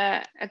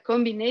a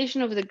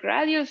combination of the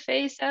gradual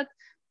phase out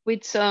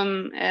with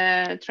some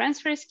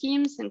transfer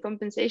schemes and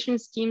compensation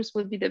schemes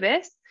would be the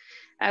best.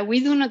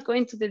 We do not go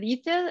into the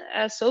detail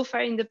so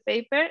far in the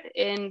paper,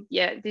 and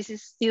this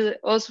is still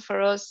also for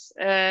us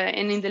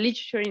and in the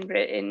literature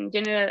in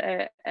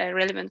general a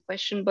relevant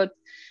question. But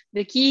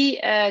the key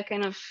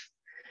kind of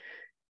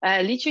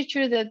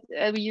literature that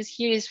we use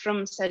here is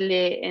from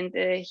Saleh, and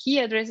he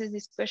addresses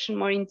this question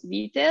more into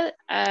detail.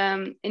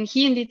 And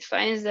he indeed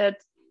finds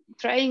that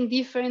trying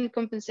different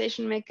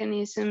compensation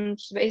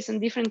mechanisms based on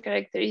different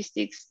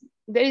characteristics,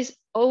 there is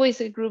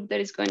always a group that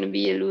is going to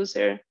be a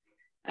loser.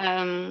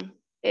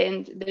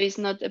 And there is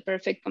not a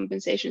perfect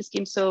compensation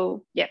scheme.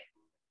 So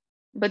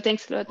but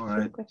thanks a lot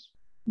for the question.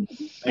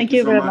 Thank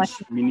you so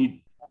much.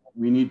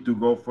 We need to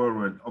go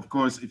forward. Of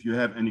course, if you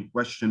have any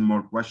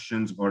more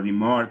questions or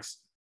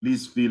remarks,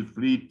 please feel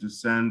free to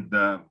send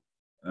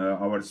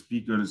our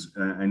speakers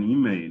an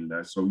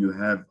email. So you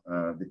have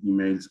the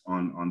emails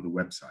on the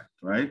website,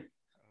 right?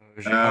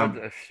 Jihad,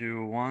 if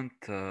you want,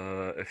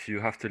 if you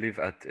have to leave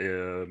at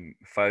 11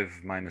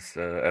 minus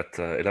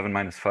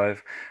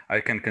 5,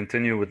 I can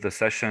continue with the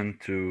session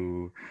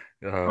to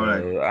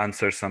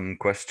answer some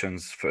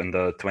questions in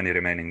the 20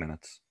 remaining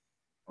minutes.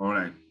 All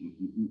right,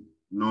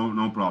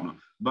 no problem.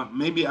 But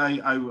maybe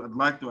I would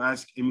like to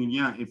ask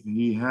Emilien if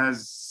he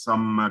has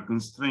some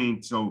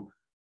constraints. So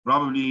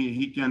probably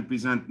he can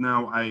present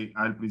now.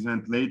 I'll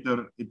present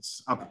later.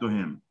 It's up to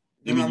him.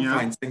 No, I'm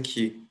fine, thank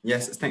you.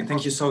 Yes,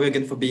 thank you. Sorry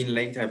again for being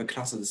late. I have a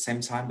class at the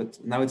same time, but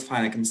now it's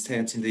fine. I can stay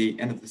until the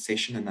end of the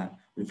session, and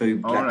we're very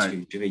glad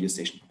to hear your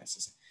session,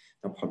 Professor.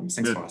 No problem.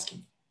 Thanks for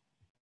asking.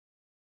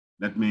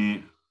 Let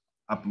me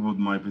upload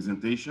my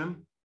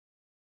presentation.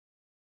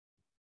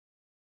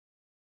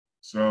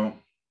 So,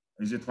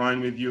 is it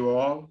fine with you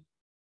all?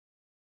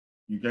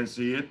 You can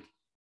see it?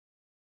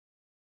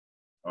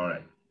 All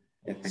right.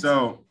 Yeah,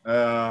 so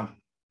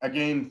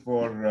again,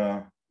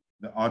 for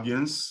the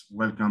audience,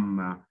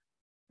 welcome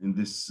in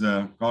this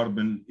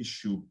carbon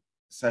issue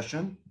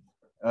session.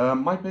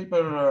 My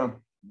paper,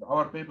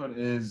 our paper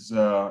is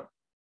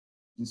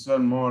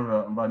concerned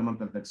more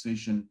environmental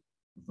taxation,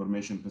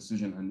 information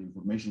precision, and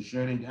information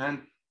sharing,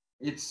 and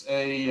it's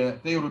a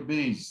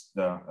theory-based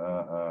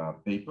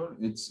paper.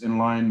 It's in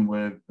line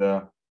with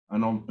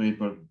an old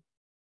paper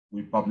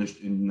we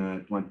published in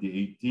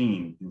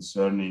 2018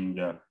 concerning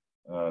the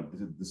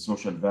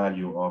social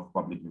value of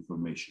public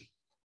information.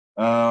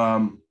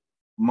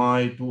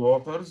 My two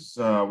authors,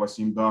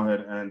 Wassim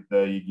and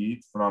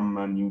Yigit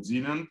from New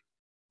Zealand,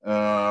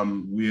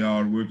 we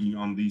are working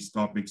on these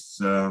topics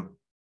 3-4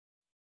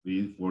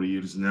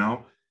 years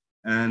now,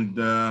 and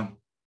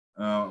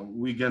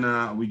we're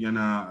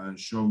gonna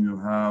show you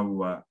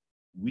how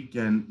we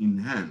can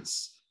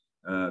enhance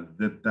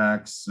the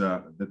tax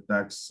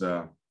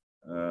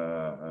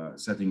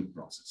setting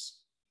process.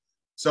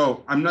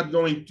 So I'm not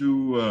going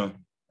to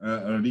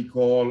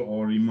recall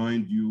or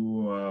remind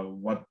you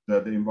what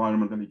the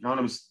environmental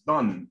economists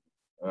done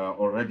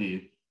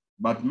already,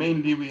 but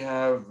mainly we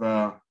have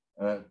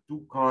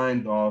two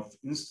kind of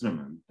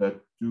instruments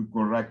to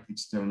correct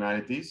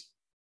externalities.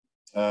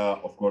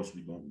 Of course,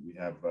 we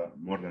have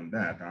more than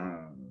that.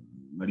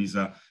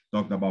 Mariza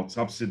talked about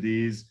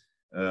subsidies.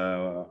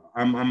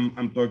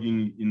 I'm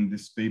talking in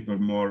this paper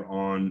more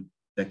on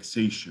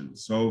taxation.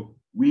 So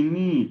we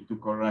need to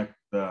correct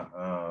the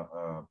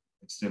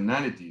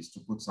externalities to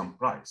put some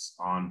price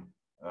on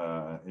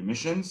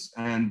emissions,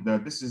 and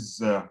this is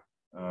the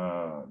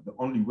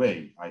only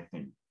way, I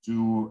think,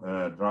 to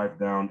drive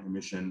down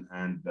emission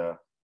and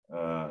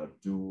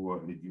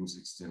to reduce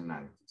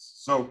externalities.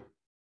 So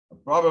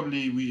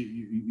probably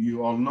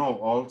you all know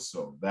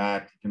also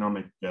that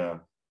economic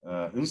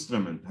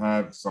instruments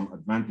have some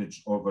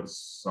advantage over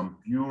some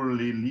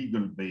purely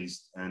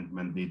legal-based and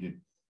mandated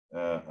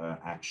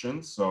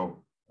actions.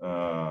 So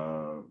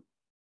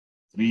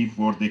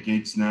 3-4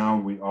 decades now,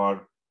 we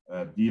are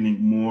dealing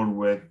more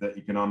with the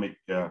economic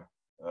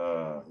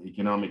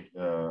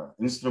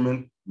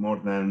instrument more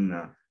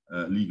than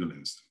legal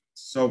instruments.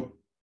 So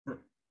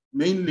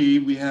mainly,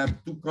 we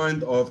have two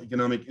kinds of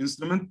economic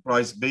instrument: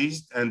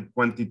 price-based and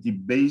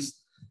quantity-based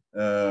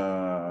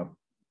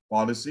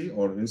policy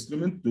or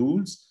instrument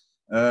tools.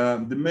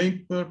 The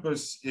main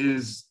purpose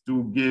is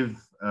to give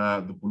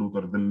the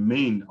polluter the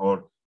main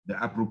or the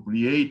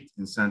appropriate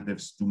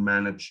incentives to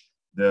manage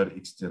their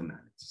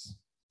externalities.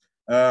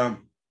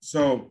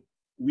 So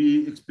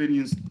we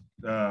experienced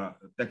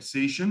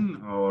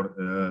taxation or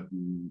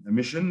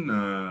emission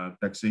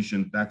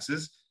taxation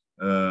taxes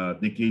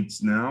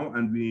decades now,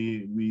 and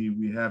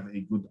we have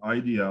a good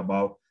idea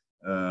about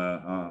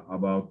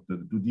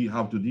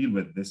how to deal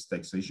with this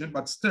taxation.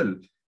 But still,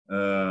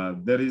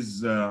 there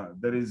is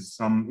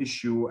some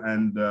issue,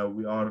 and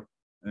we are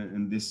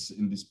in this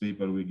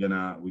paper we're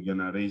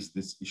gonna raise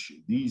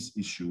these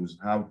issues,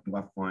 how to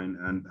define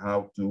and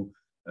how to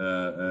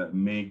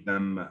make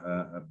them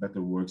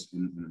better works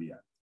in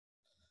reality.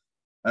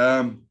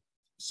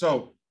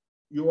 So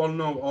you all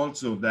know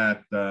also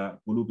that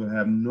polluters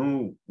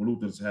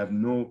have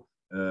no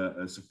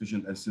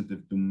sufficient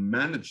incentive to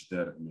manage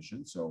their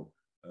emissions. So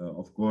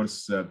of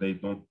course they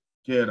don't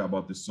care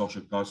about the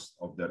social cost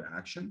of their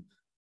action.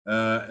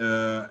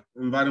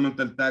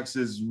 Environmental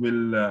taxes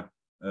will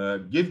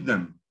give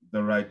them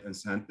the right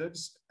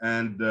incentives,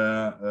 and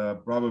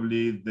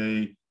probably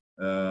the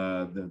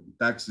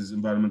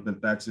environmental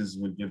taxes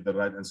will give the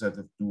right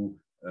incentive to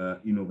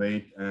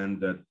innovate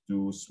and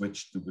to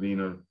switch to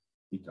greener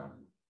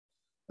economy.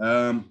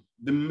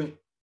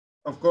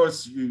 Of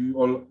course, you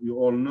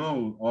all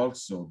know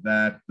also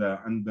that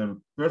under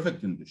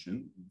perfect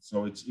condition,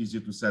 so it's easy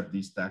to set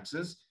these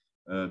taxes.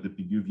 The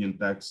Piguvian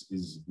tax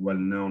is well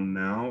known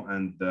now,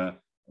 and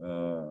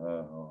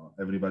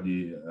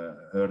everybody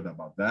heard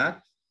about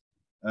that.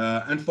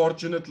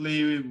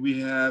 Unfortunately, we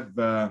have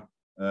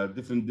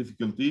different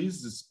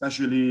difficulties,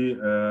 especially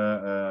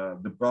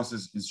the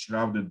process is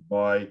shrouded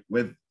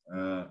with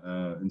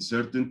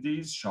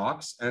uncertainties,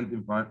 shocks, and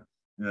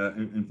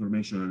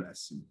informational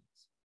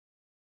estimates.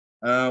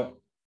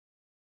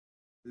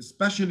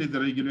 Especially the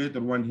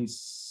regulator, when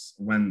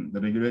the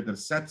regulator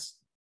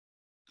sets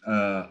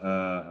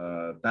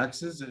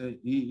taxes,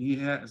 he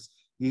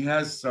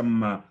has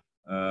some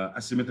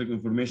asymmetric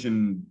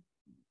information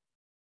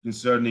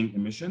concerning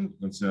emission,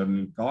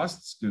 concerning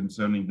costs,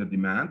 concerning the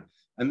demand.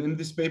 And in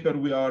this paper,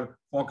 we are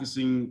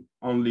focusing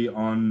only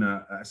on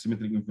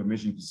asymmetric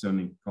information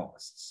concerning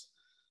costs.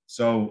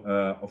 So,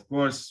 of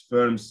course,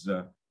 firms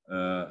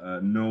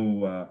know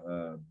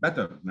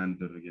better than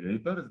the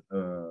regulator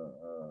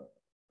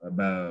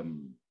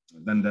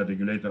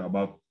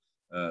about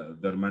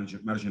their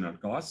marginal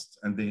costs,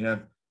 and they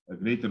have a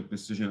greater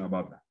precision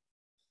about that.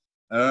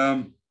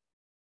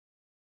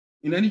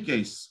 In any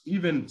case,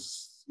 even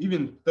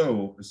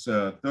though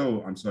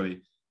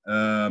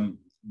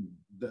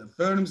the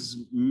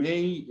firms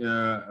may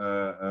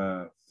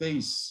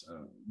face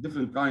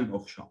different kind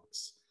of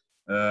shocks.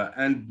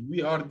 And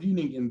we are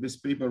dealing in this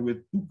paper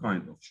with two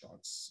kinds of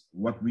shocks,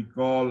 what we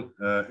call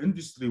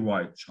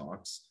industry-wide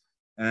shocks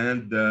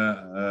and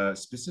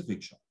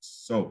specific shocks.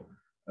 So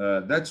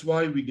that's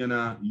why we're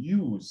gonna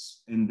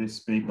use in this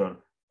paper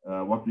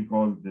what we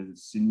call the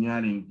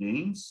signaling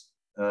gains.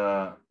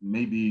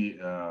 Maybe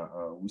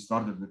we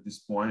started at this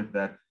point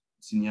that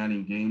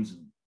signaling gains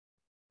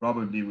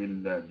probably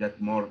will get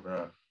more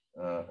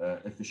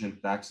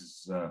efficient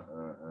taxes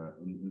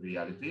in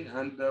reality,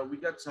 and we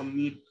get some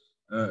neat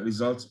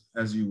results,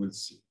 as you will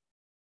see.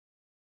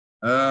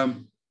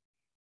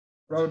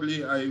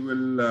 Probably I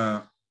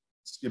will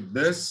skip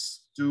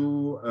this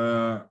to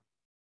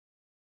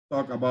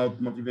talk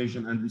about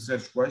motivation and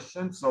research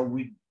questions. So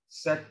we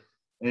set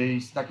a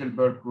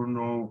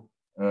Stackelberg-Cournot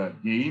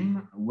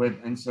game with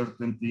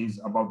uncertainties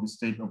about the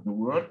state of the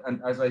world.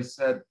 And as I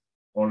said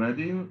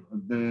already,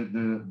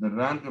 the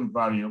random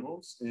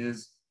variables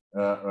is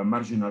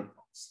marginal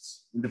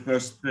costs. In the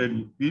first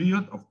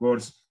period, of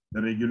course,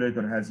 the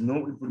regulator has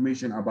no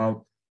information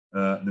about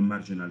the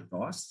marginal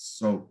costs.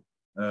 So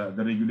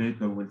the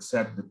regulator will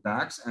set the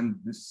tax, and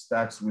this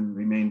tax will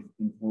remain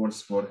in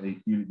force for a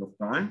period of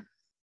time.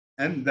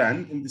 And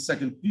then in the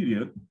second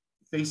period,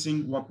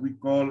 facing what we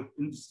call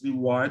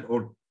industry-wide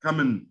or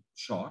common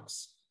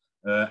shocks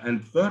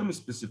and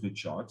firm-specific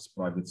shocks,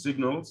 private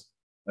signals,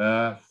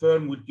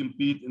 firm will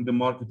compete in the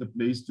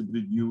marketplace to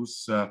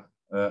produce the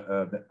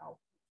output.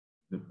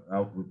 The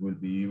output will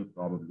be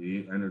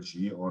probably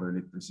energy or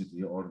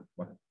electricity or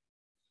whatever.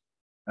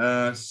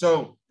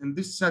 So in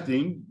this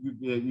setting, you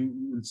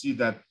will see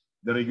that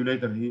the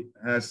regulator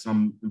has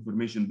some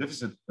information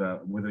deficit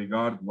with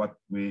regard what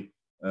we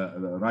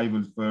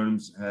rival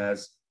firms have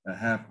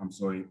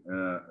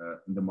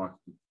in the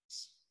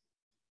marketplace.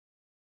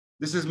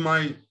 This is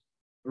my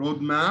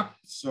roadmap.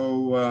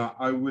 So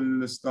I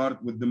will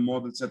start with the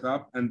model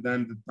setup and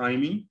then the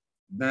timing.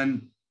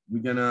 Then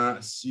we're gonna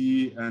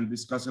see and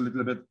discuss a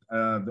little bit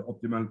the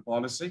optimal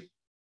policy.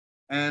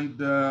 And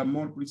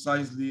more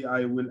precisely,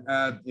 I will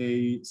add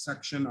a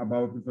section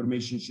about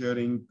information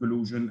sharing,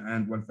 collusion,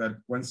 and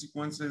welfare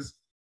consequences,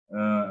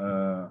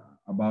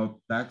 about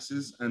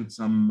taxes, and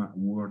some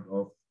word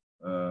of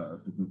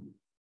to conclude.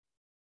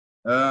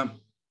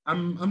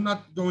 I'm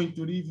not going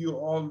to review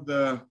all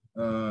the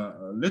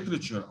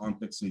literature on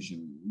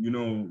taxation. You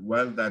know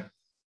well that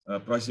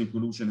pricing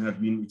collusion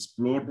have been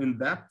explored in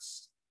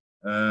depth.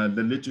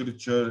 The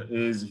literature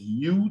is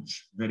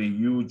huge, very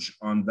huge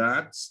on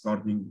that,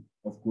 starting,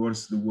 of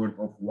course, the work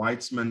of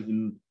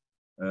Weitzman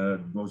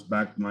goes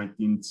back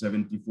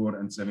 1974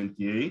 and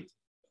 78.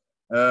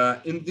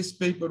 In this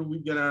paper, we're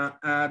gonna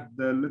add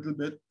a little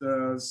bit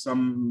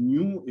some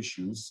new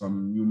issues,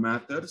 some new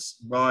matters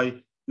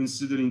by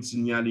considering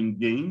signaling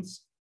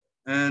gains.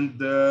 And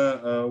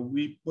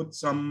we put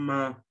some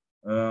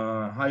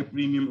high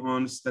premium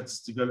on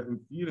statistical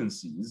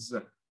inferences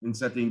in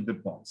setting the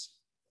policy.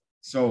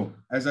 So,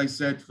 as I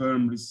said,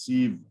 firms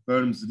receive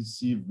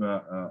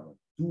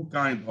two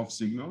kinds of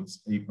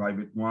signals, a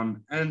private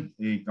one and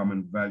a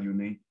common value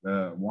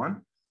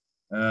one.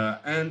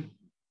 And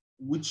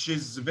which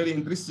is very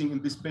interesting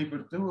in this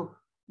paper too,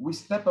 we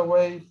step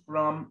away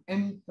from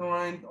any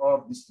kind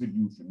of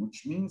distribution,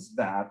 which means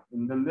that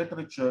in the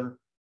literature,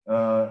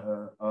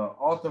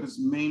 authors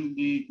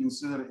mainly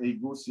consider a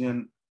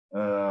Gaussian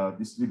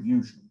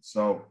distribution.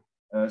 So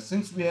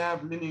since we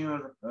have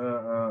linear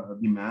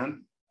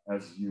demand,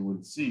 as you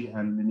will see,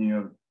 and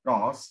linear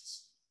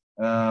costs,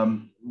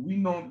 we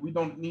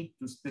don't need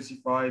to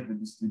specify the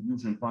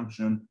distribution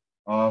function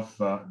of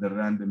the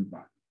random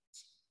values.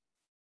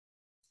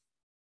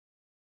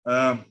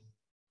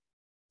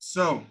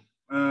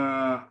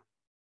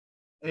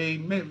 A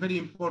very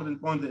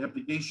important point, the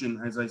application,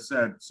 as I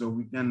said, so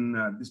we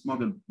can, this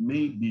model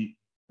may be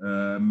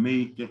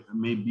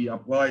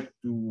applied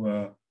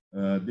to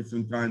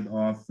different kind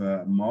of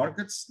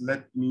markets.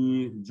 Let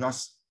me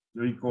just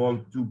recall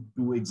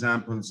two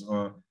examples.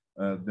 For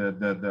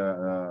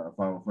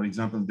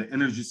example, the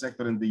energy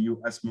sector in the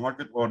US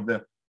market or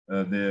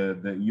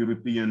the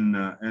European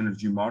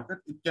energy market.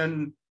 It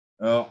can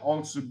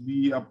also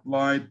be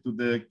applied to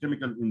the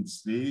chemical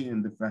industry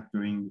in the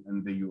factoring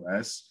in the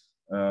US.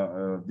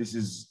 This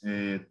is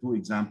two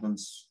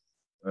examples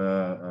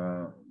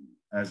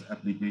as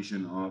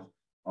application of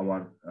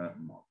our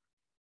model.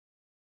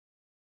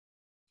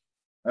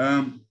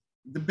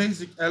 The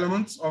basic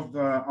elements of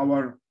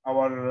our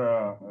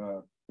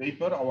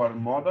paper, our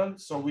model.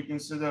 So we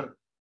consider,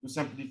 to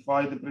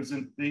simplify the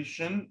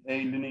presentation,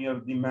 a linear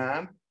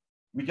demand.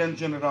 We can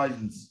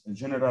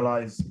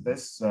generalize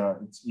this.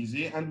 It's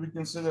easy, and we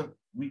consider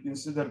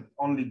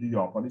only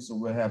duopoly. So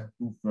we have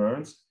two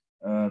firms.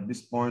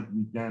 This point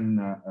we can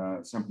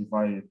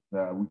simplify it.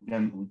 We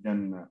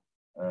can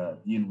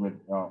deal with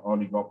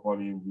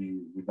oligopoly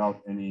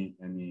without any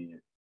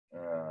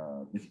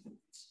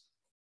difficulties.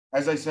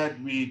 As I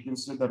said, we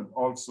considered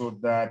also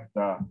that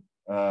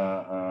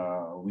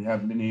we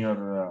have linear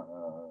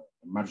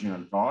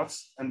marginal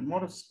costs, and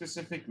more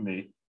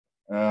specifically,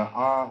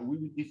 we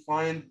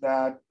defined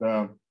that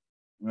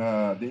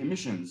the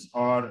emissions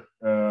are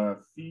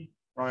feed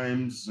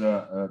times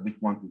the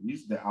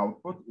quantities, the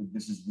output.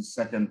 This is the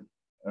second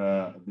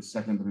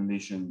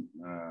relation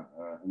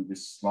in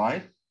this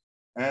slide.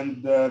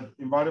 And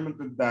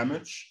environmental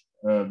damage,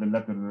 the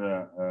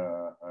letter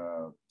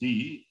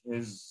T,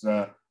 is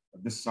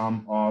the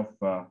sum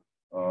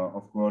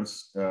of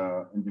course,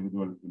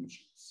 individual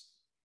emissions.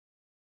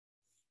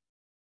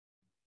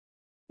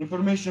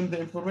 The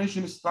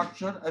information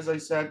structure, as I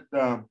said,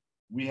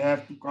 we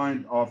have two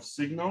kinds of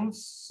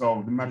signals.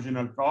 So the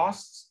marginal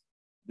costs,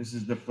 this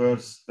is the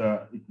first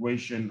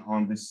equation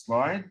on this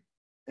slide,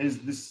 is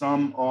the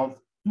sum of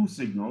two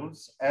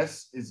signals.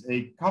 S is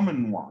a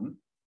common one.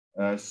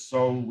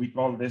 So we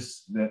call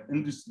this the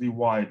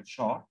industry-wide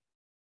chart.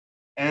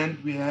 And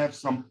we have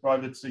some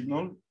private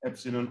signal,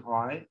 epsilon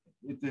I.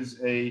 It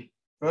is a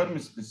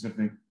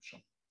firm-specific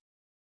chart.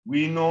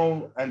 We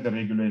know, and the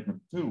regulator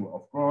too,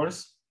 of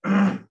course,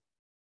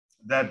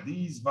 that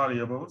these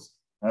variables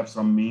have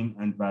some mean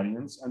and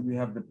variance, and we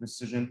have the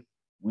precision,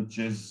 which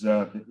is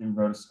the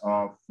inverse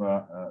of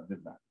the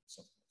variance,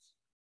 of course.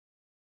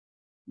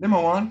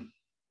 Lemma 1,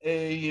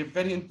 a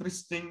very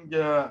interesting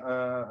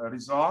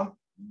result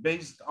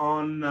based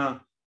on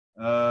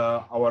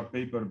our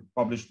paper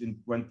published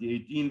in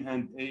 2018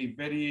 and a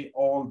very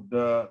old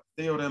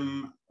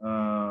theorem,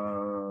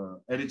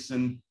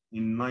 Ericsson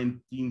in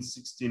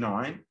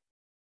 1969.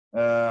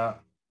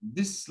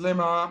 This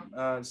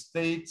lemma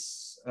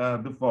states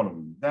the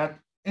following, that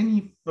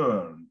any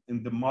firm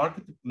in the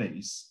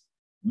marketplace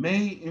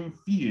may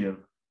infer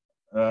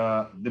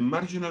the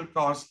marginal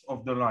cost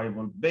of the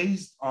rival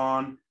based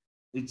on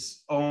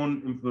its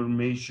own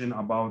information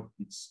about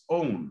its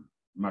own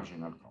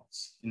marginal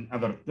costs. In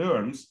other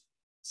terms,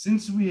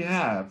 since we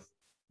have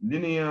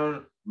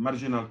linear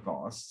marginal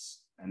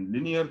costs and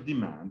linear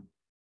demand,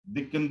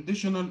 the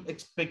conditional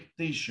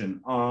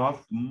expectation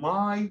of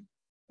my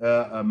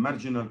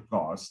marginal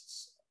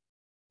costs,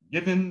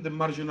 given the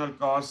marginal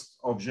cost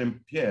of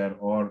Jean-Pierre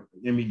or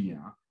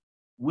Emilien,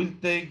 will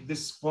take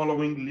this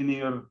following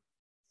linear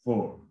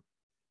form.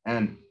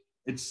 And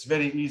it's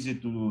very easy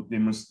to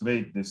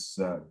demonstrate this,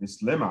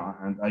 this lemma,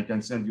 and I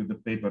can send you the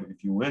paper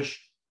if you wish.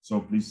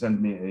 So please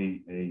send me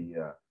an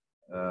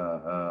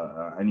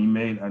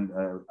email, and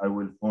I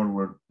will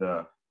forward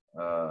the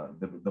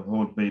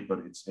whole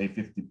paper. It's a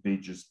 50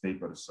 pages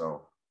paper,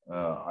 so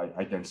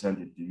I can send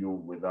it to you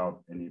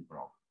without any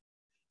problem.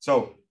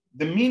 So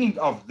the meaning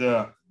of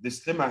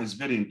this lemma is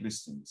very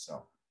interesting.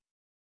 So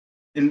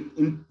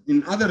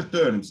in other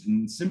terms,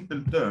 in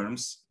simple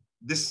terms,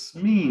 this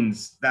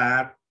means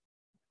that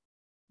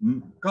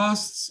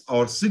costs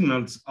or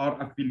signals are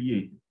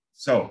affiliated.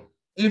 So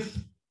if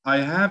I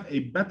have a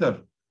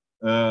better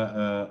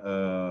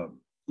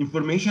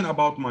information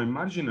about my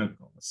marginal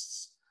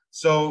costs,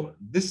 so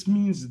this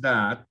means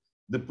that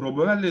the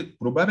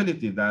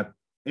probability that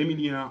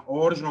Emilien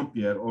or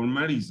Jean-Pierre or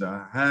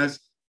Mariza has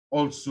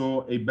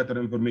also a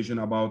better information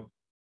about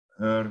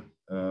her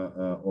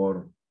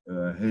or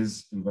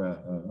his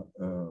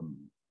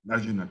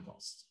marginal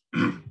costs.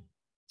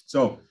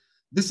 So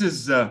this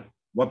is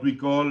what we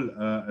call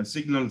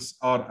signals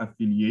are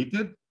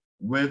affiliated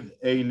with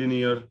a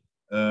linear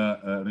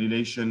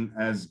relation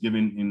as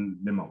given in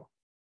lemma 1.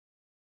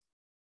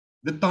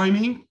 The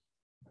timing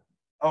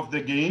of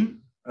the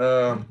game,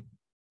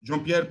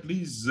 Jean-Pierre,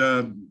 please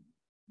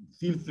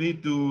feel free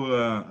to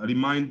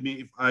remind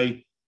me if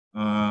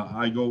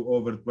I go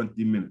over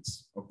 20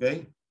 minutes,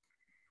 okay?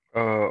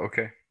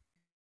 Okay.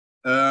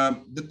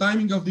 The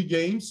timing of the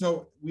game,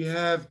 so we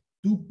have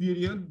two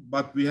periods,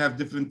 but we have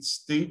different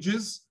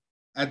stages.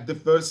 At the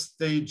first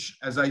stage,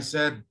 as I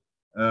said,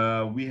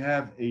 we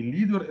have a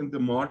leader in the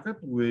market,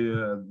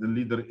 where the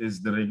leader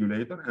is the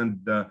regulator, and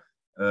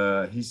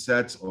he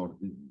sets, or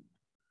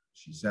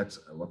she sets,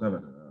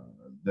 whatever,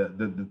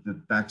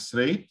 the tax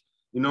rate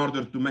in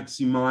order to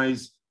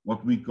maximize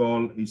what we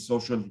call a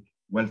social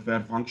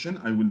welfare function.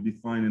 I will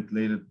define it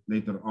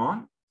later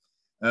on.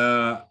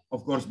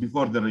 Of course,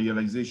 before the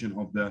realization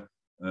of the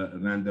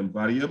random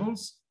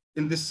variables.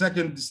 In the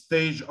second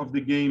stage of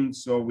the game,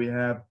 so we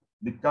have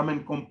the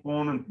common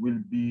component will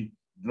be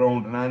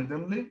drawn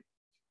randomly.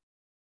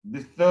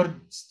 The third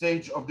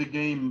stage of the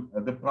game,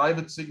 the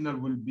private signal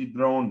will be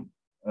drawn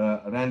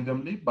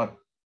randomly, but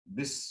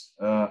this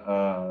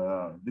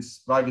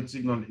private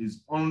signal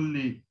is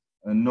only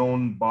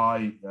known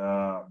by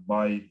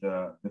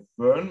the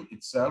firm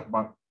itself,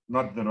 but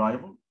not the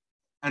rival.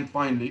 And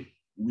finally,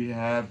 we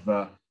have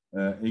a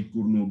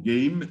Cournot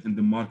game in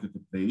the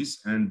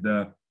marketplace, and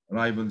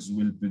rivals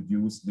will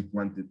produce the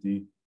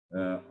quantity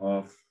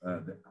of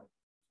the output.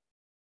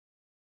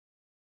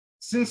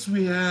 Since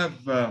we have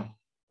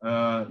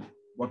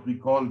what we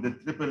call the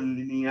triple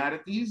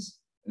linearity,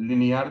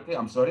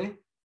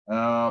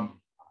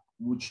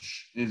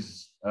 which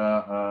is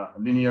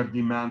linear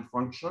demand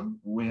function,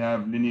 we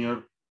have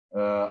linear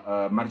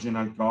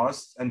marginal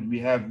costs, and we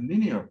have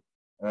linear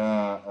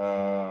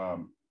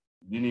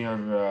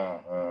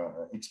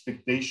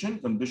expectation,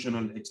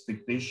 conditional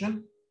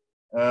expectation.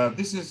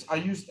 This is,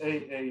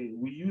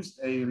 we used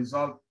a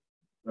result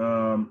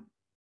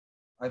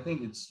I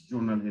think it's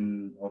Journal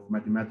of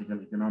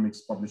Mathematical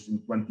Economics published in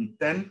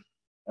 2010.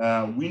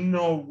 We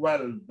know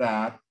well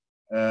that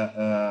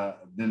the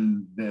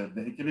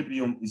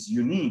equilibrium is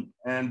unique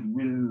and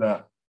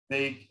will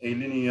take a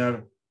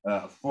linear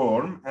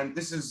form. And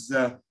this is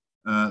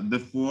the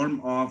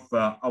form of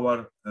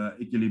our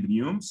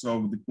equilibrium.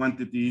 So the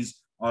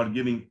quantities are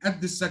given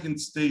at the second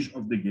stage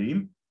of the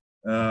game,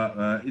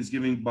 is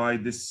given by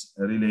this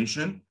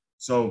relation.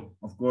 So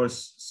of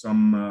course,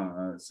 some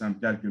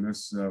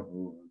calculus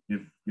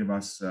give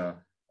us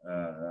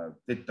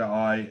theta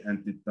I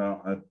and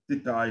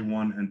theta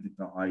I1 and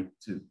theta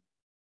I2.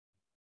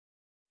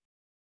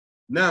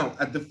 Now,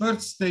 at the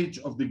first stage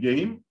of the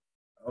game,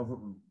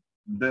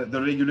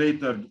 the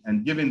regulator,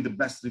 and given the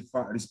best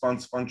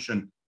response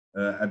function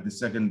at the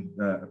second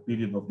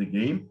period of the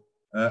game,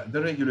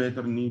 the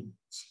regulator needs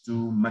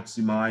to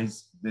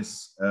maximize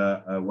this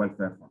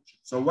welfare function.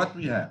 So what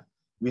we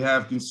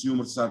have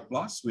consumer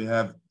surplus, we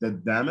have the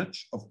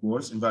damage, of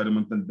course,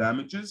 environmental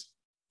damages.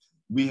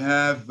 We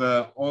have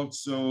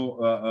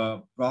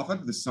also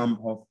profit, the sum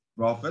of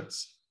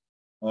profits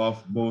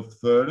of both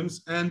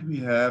firms, and we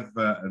have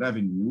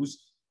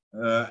revenues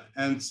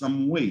and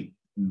some weight.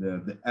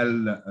 The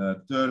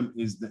L term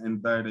is the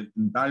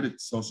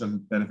indirect social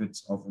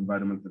benefits of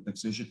environmental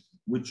taxation,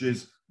 which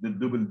is the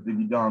double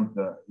dividend.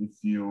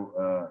 If you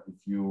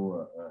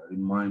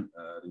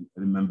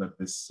remember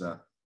this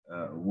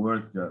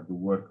work, the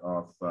work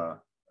of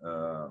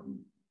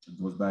it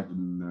was back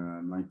in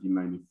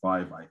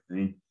 1995, I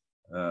think,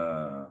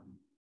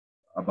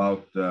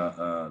 about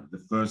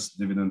the first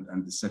dividend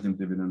and the second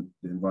dividend,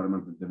 the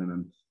environmental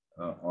dividend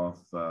of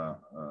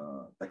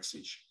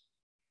taxation.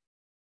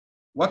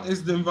 What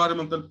is the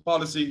environmental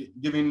policy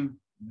given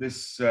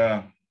this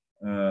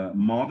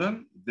model,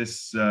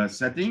 this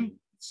setting?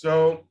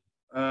 So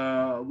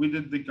we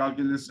did the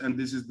calculus, and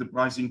this is the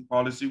pricing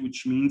policy,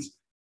 which means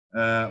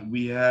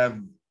we have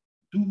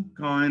two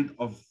kinds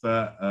of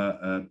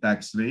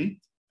tax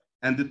rate,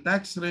 and the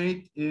tax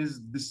rate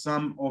is the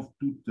sum of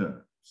two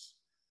terms.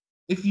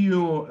 If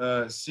you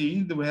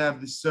see that we have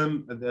the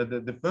sum,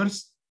 the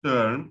first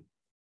term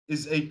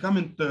is a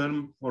common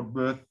term for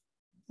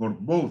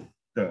both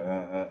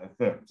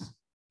firms,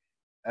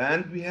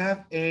 and we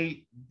have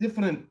a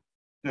different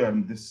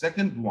term, the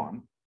second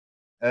one,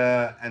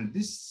 and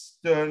this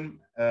term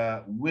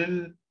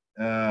will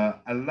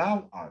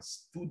allow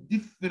us to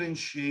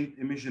differentiate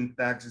emission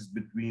taxes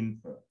between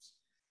firms.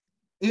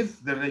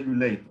 If the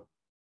regulator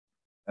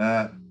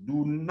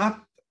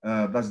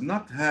does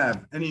not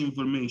have any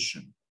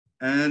information,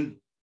 and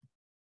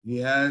he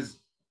has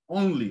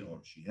only, or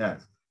she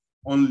has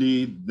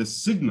only the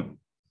signal,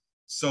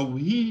 so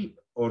he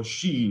or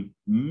she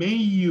may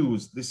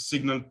use this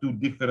signal to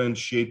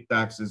differentiate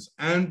taxes,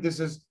 and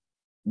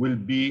will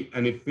be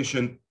an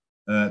efficient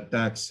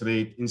tax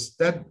rate,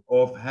 instead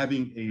of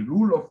having a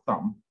rule of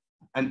thumb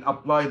and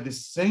apply the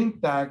same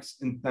tax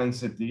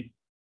intensity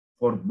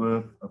for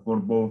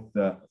both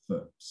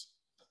firms.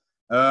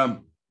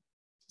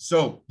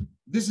 So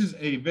this is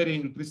a very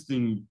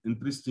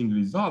interesting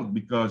result,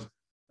 because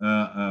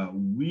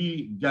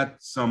we get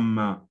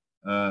some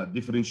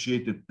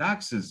differentiated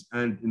taxes,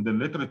 and in the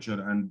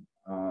literature, and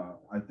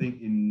I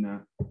think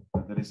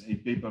there is a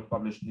paper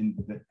published in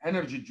the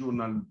Energy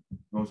Journal,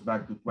 goes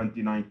back to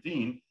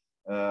 2019.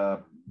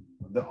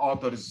 The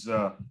authors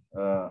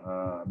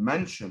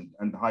mentioned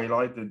and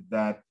highlighted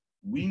that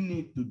we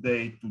need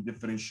today to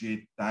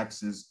differentiate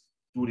taxes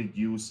to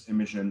reduce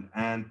emission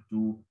and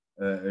to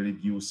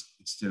reduce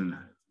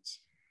externalities.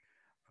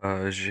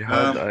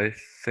 Jihad, I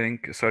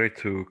think, sorry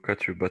to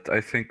cut you, but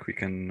I think we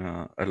can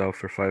allow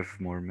for 5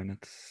 more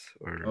minutes,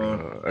 or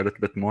a little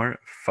bit more,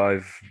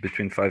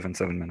 between 5 and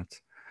 7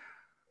 minutes.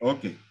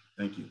 Okay,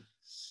 thank you.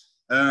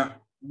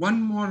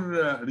 One more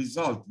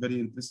result, very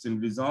interesting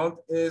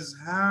result, is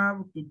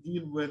how to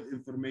deal with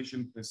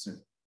information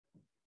precision.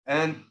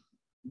 And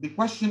the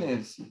question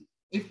is,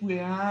 if we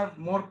have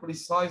more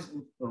precise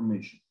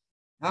information,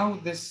 how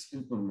this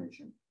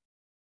information,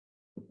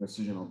 the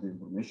precision of the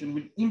information,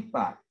 will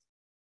impact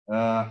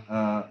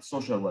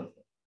social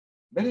welfare.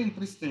 Very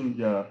interesting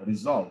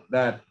result,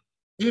 that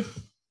if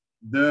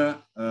the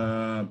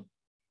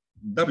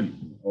W,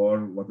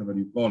 or whatever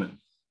you call it,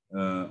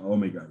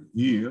 omega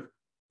here,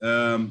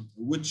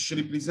 which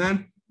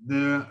represent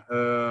the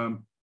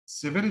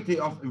severity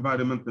of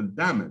environmental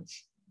damage,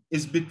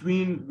 is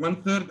between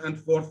 1/3 and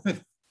 4/5.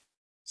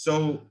 So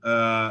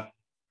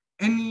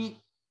any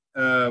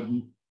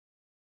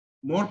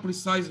more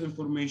precise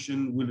information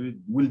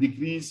will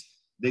decrease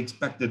the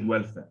expected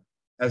welfare,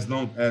 as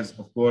long as,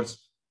 of course,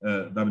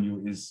 W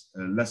is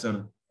lesser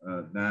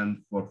than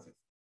 4/5.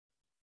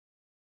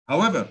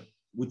 However,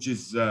 which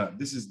is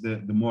this is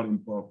the more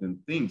important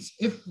things.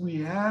 If we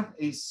have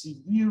a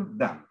severe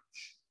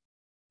damage,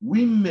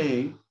 we may,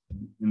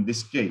 in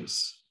this case,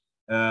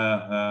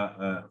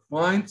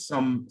 find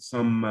some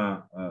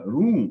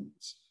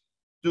rooms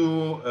to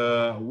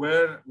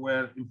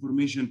where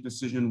information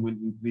precision will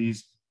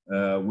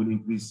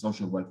increase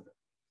social welfare.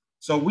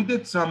 So we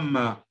did some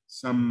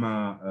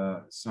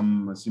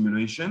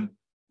simulation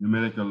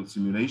numerical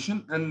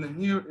simulation, and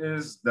here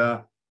is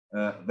the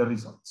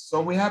results.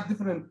 So we have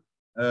different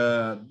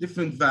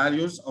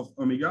values of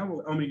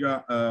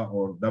omega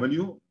or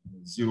W,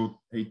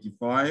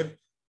 0.85,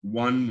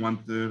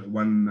 1.3,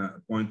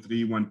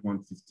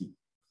 1.15.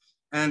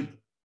 And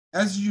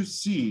as you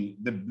see,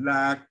 the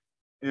black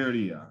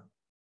area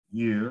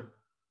here,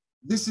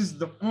 this is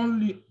the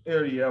only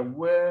area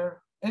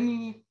where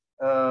any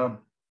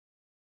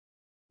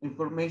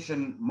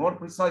information, more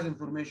precise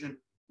information,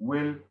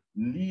 will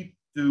lead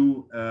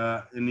to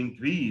an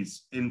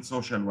increase in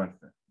social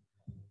welfare.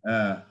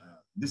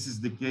 This is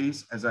the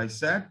case, as I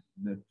said,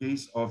 the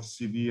case of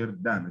severe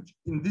damage.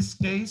 In this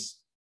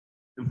case,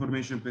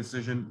 information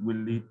precision will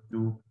lead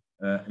to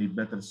a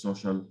better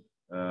social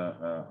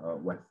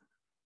welfare.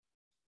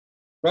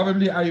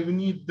 Probably I will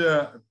need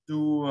to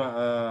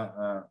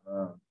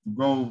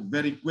go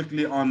very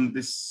quickly on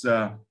this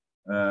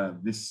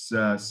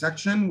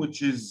section,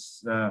 which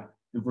is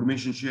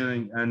information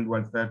sharing and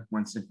welfare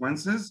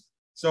consequences.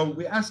 So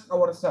we ask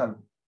ourselves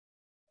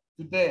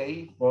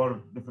today,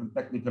 for different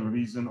technical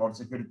reason or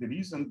security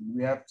reason,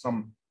 we have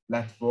some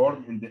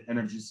platform in the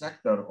energy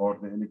sector or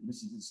the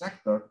electricity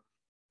sector,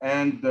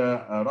 and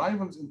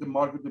rivals in the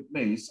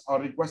marketplace are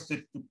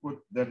requested to put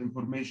their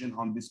information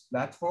on this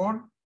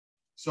platform.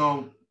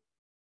 So,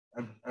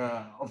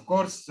 of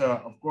course,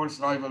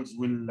 rivals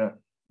will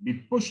be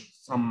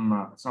pushed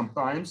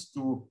sometimes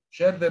to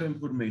share their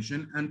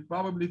information and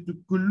probably to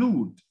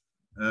collude,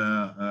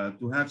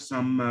 to have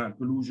some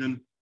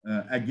collusion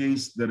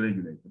against the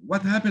regulator.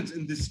 What happens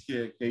in this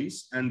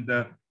case, and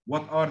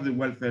what are the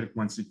welfare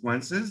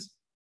consequences?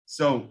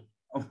 So,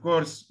 of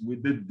course, we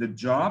did the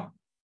job,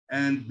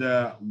 and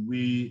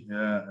we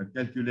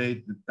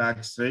calculate the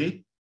tax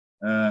rate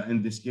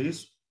in this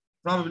case.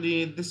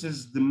 Probably this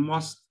is the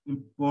most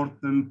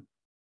important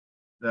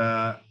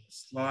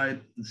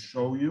slide to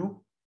show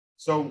you.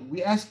 So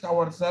we asked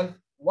ourselves,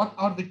 what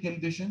are the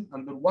conditions,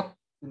 under what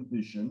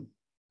condition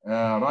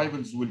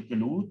rivals will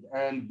collude,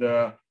 and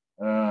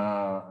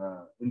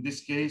in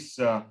this case,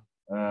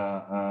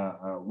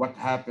 what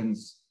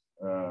happens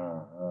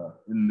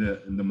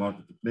in the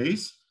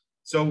marketplace?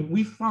 So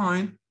we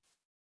found,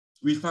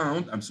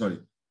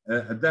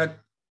 that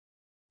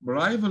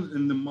rivals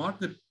in the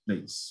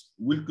marketplace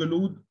will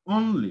collude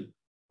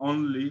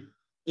only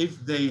if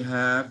they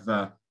have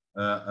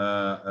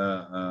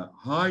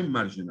high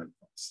marginal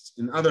costs.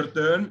 In other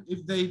terms,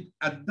 if they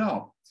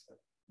adopt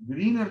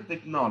greener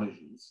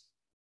technologies,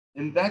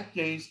 in that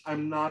case,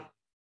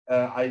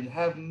 I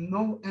have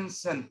no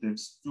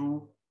incentives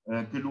to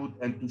collude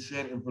and to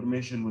share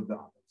information with the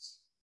others.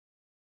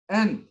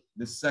 And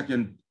the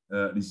second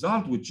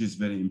result, which is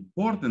very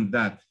important,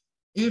 that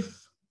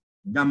if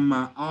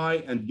gamma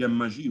I and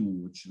gamma G,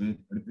 which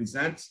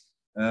represents,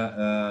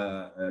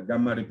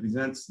 gamma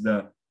represents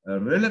the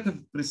relative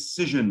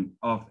precision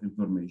of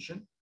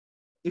information.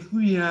 If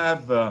we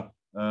have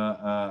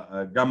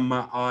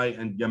gamma I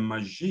and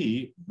gamma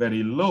G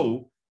very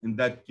low, in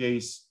that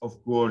case,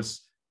 of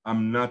course,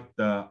 I'm not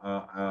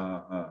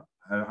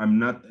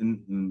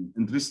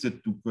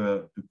interested to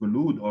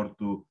collude or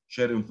to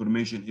share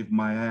information if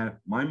my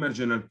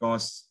marginal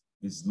cost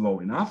is low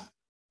enough.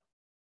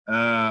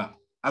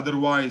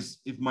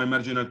 Otherwise, if my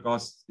marginal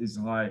cost is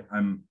high,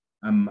 I'm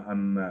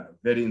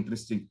very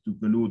interested to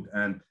collude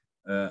and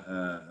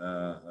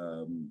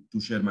to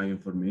share my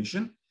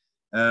information.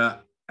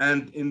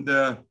 And in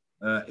the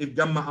if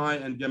gamma I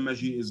and gamma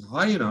G is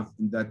high enough,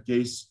 in that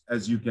case,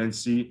 as you can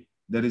see,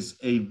 there is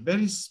a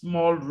very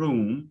small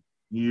room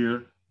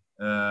here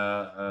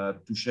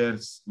to share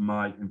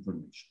my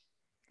information.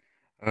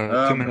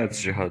 2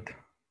 minutes, Jihad.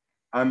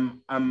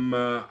 I'm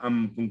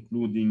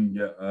concluding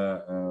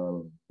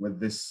with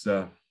this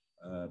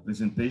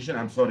presentation.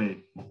 I'm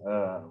sorry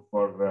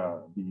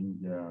for being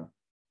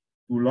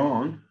too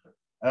long.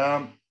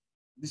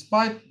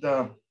 Despite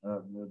the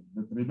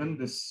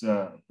tremendous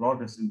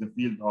progress in the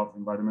field of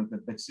environmental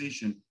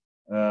taxation,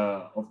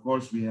 of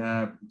course, we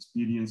have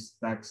experienced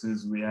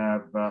taxes, we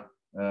have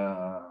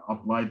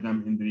applied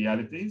them in the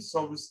reality.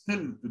 So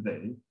still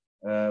today,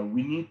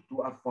 we need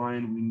to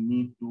affine, we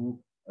need to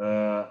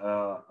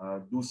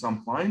do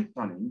some fine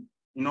tuning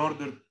in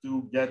order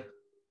to get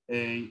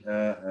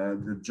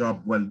the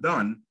job well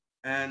done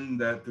and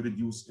to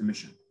reduce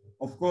emission.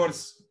 Of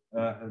course,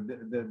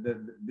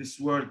 this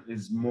work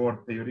is more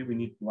theory. We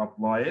need to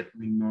apply it.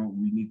 We know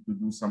we need to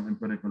do some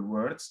empirical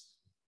works.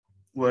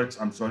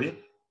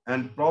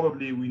 And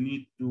probably we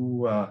need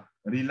to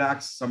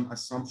relax some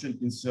assumption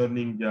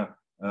concerning the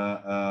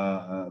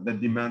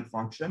demand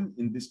function.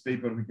 In this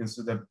paper, we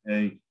consider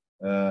a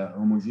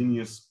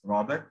homogeneous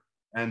product,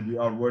 and we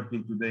are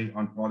working today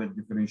on product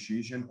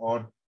differentiation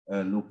or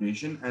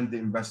location and the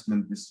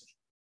investment decision.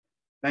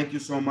 Thank you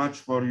so much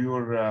for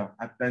your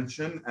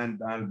attention,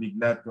 and I'll be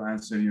glad to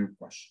answer your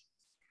questions.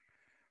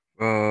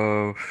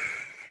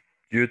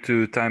 Due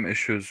to time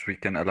issues, we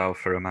can allow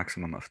for a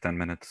maximum of 10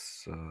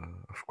 minutes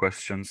of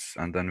questions,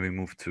 and then we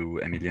move to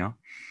Emilien.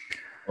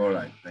 All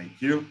right,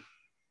 thank you.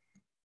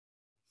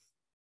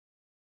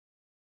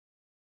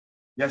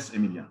 Yes,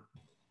 Emilien.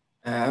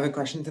 I have a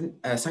question then.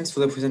 Thanks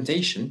for the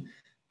presentation.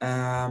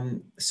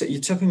 So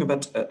you're talking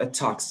about a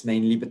tax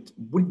mainly, but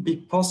would it be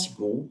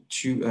possible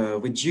to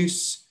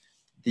reduce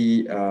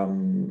the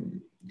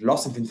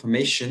loss of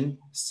information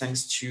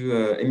thanks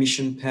to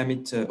emission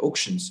permit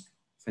auctions,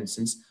 for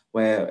instance,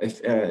 where if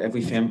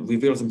every firm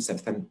reveals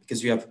themselves, and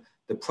because you have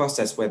the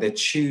process where they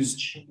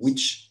choose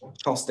which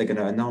cost they're going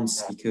to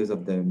announce because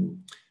of the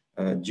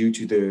due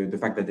to the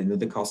fact that they know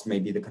the cost,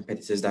 maybe the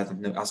competitors that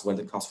don't know as well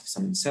the cost with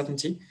some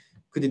uncertainty.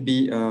 Could it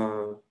be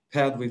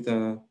paired with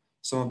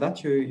some of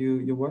that,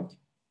 your work?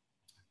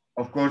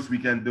 Of course, we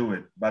can do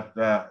it, but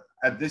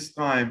at this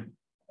time,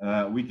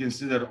 we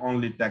consider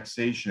only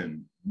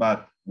taxation,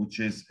 but which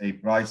is a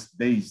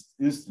price-based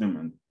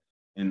instrument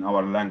in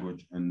our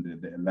language and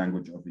the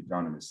language of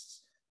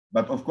economists.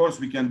 But of course,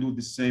 we can do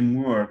the same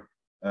work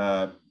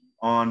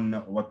on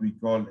what we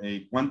call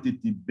a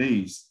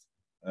quantity-based,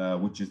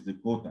 which is the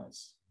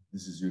quotas.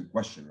 This is your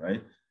question,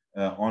 right?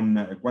 On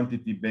a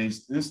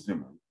quantity-based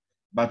instrument.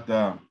 But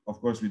of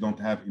course, we don't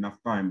have enough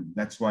time.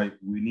 That's why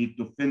we need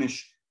to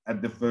finish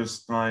at the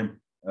first time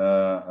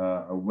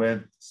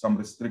with some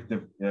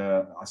restrictive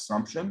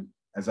assumption.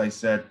 As I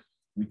said,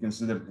 we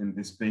considered in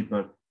this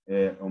paper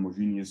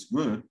homogeneous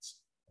goods.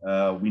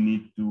 We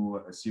need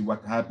to see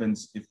what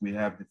happens if we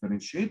have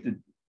differentiated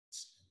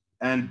goods.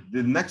 And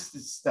the next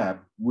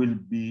step will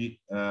be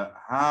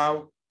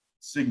how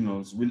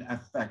signals will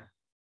affect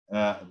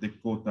the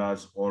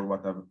quotas or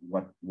whatever,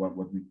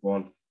 what we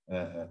call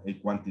a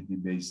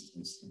quantity-based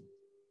instrument.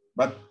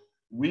 But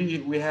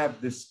we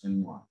have this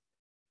in mind.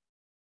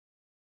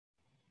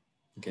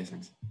 Okay,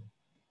 thanks.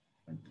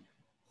 Thank you.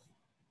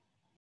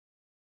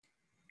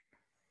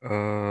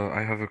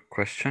 I have a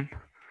question.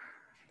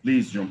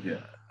 Please,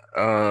 Jean-Pierre.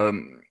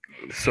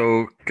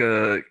 So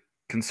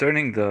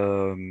concerning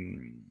the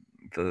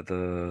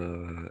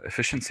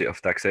efficiency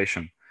of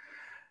taxation,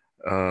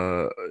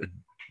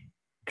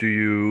 do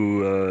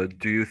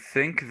you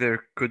think there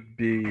could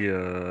be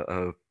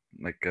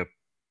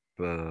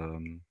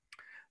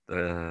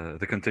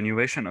the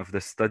continuation of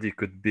the study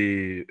could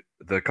be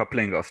the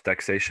coupling of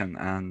taxation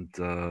and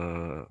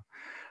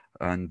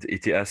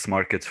ETS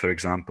markets, for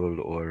example,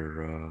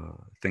 or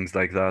things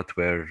like that,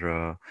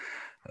 where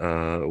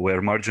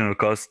marginal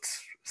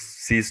costs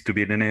cease to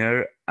be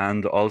linear,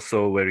 and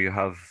also where you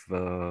have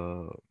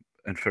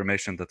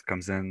information that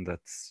comes in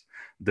that's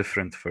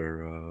different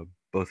for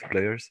both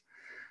players?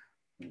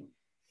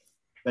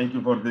 Thank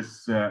you for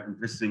this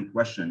interesting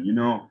question. You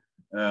know,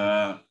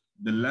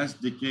 the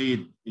last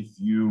decade, if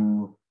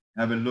you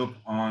have a look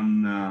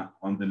on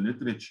the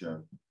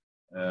literature,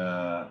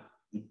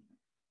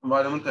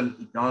 environmental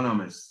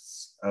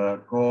economists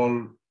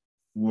call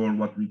for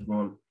what we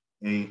call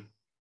a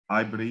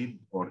hybrid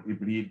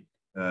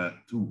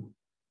tool,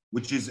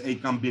 which is a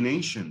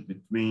combination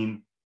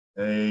between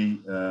a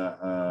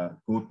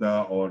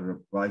quota or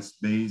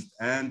price-based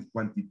and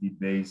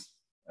quantity-based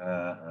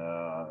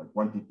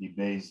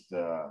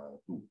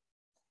tool.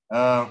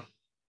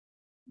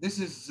 This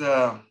is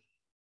a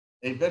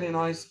very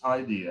nice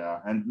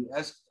idea, and we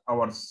asked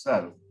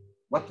ourselves,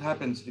 what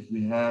happens if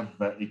we have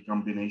a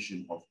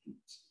combination of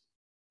tools?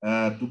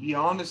 To be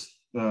honest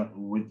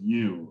with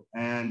you,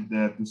 and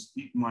to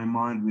speak my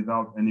mind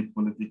without any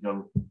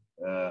political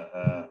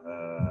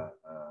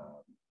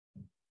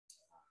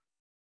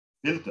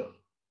filter,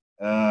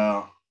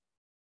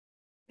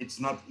 it's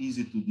not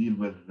easy to deal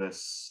with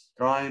this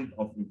kind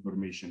of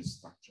information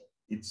structure.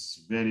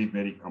 It's very,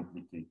 very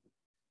complicated.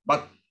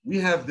 But we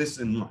have this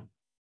in mind.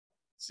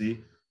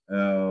 See,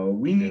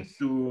 we need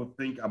to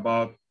think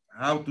about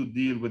how to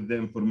deal with the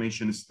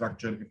information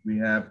structure if we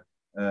have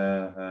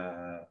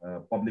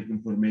public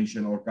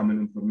information or common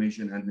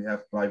information and we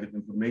have private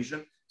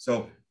information.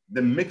 So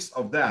the mix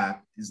of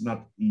that is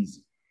not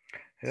easy.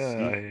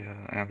 Yeah,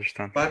 I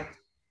understand. But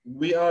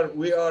we are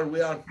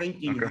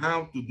thinking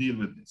how to deal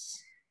with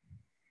this,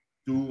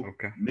 to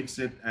mix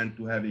it and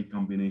to have a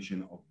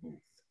combination of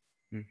both.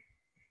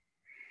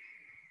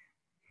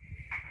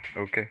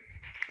 Okay,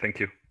 thank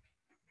you.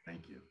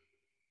 Thank you.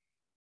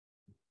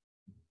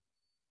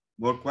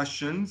 More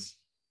questions?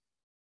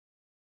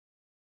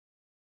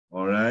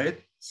 All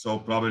right, so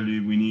probably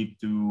we need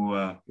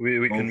to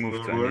we can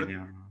move forward. To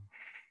Emilien.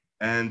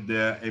 And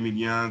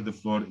Emilien, the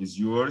floor is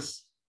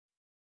yours.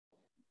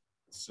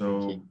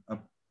 So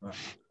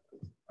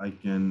I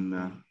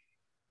can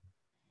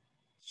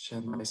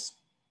share my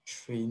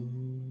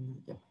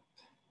screen. Yep.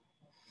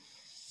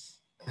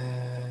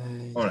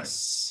 All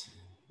yes.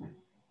 Right.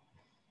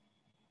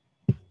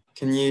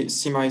 Can you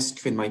see my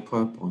screen, my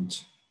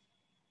PowerPoint?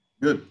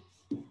 Good.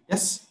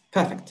 Yes,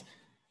 perfect.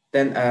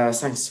 Then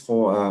thanks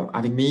for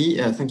having me.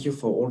 Thank you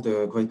for all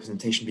the great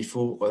presentation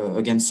before.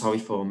 Again, sorry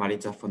for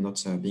Mariza for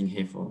not being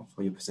here for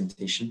your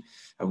presentation.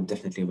 I will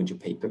definitely read your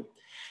paper.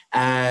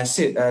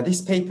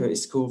 This paper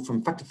is called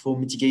From Factor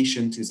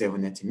Mitigation to Zero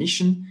Net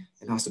Emission,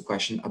 and asks a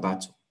question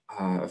about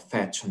a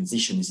fair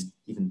transition. Is it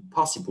even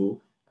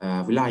possible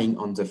relying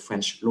on the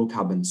French low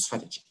carbon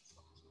strategy?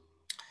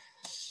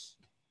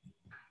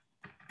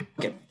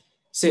 Okay.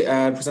 So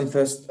present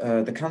first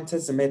the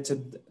context, the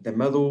method, the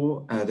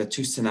model, the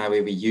two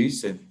scenarios we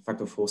use, the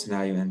factor 4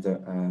 scenario and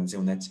the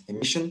zero net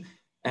emission,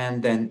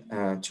 and then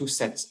two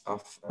sets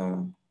of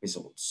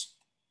results.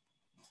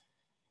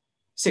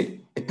 So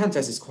the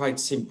context is quite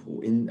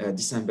simple. In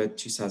December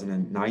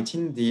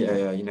 2019,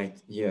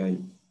 the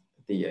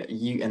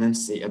EU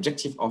announced the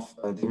objective of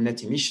the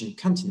net emission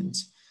continent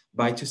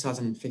by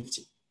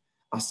 2050.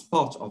 As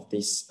part of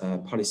this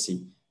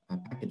policy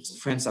package,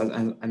 France has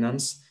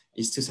announced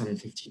its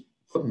 2050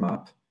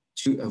 roadmap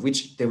to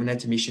reach the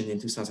net emission in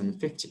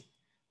 2050,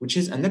 which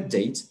is an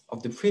update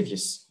of the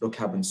previous low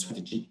carbon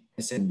strategy,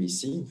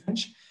 SNBC in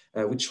French,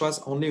 which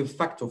was only a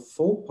factor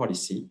 4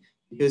 policy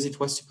because it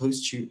was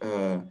supposed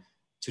to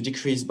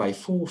decrease by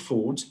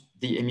fourfold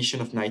the emission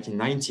of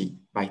 1990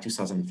 by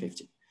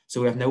 2050.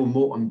 So we have now a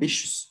more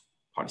ambitious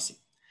policy.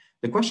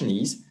 The question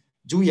is,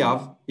 do we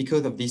have,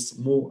 because of this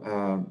more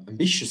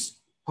ambitious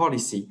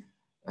policy,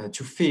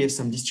 to fear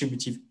some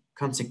distributive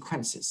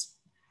consequences?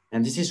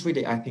 And this is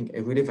really, I think,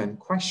 a relevant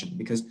question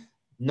because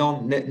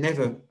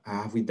never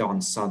have we done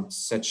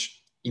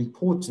such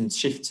important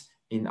shift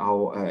in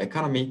our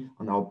economy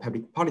and our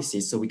public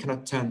policies. So we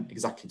cannot turn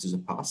exactly to the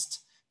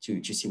past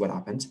to see what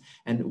happened.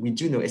 And we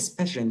do know,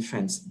 especially in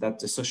France, that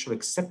the social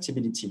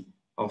acceptability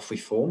of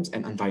reforms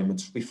and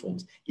environmental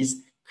reforms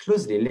is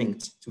closely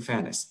linked to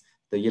fairness.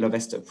 The Yellow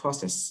Vest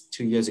process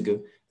 2 years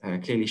ago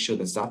clearly showed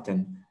us that,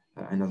 and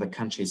in other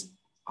countries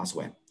as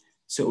well.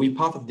 So we're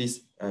part of this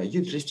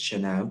huge literature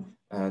now,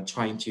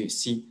 trying to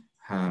see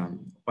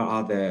what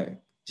are the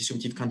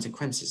distributive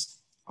consequences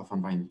of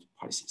environmental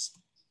policies.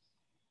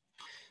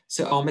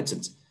 So our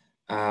method,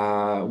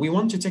 we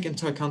want to take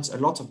into account a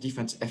lot of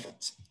different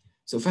effects.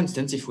 So for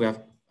instance, if we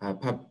have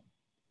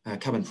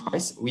carbon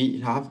price, we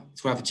have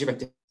to have a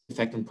direct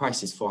effect on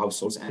prices for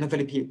households and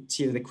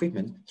availability of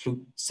equipment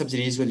through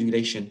subsidies,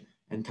 regulation,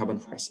 and carbon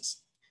prices.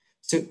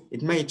 So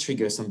it may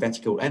trigger some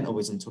vertical and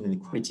horizontal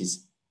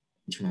inequalities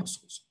between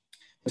households.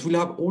 But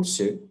we'll have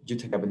also, due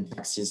to carbon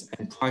taxes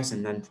and price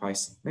and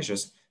non-price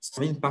measures,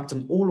 some impact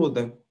on all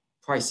other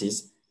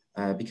prices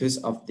because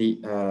of the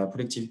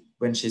productive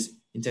branches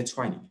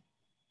intertwining.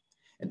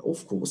 And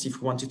of course, if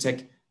we want to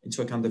take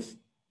into account the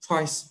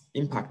price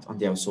impact on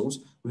the households,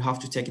 we have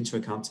to take into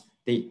account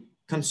the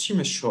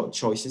consumer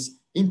choices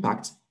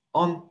impact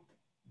on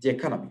the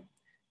economy.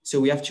 So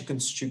we have to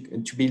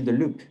build a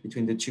loop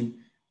between the two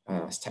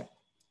steps.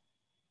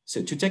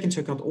 So to take into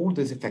account all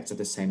those effects at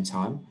the same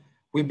time,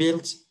 we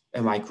built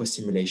a micro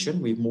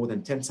simulation with more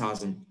than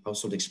 10,000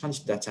 household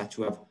expenditure data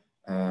to have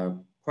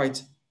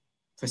quite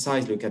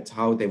precise look at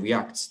how they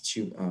react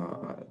to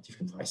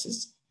different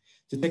prices.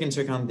 To take into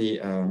account the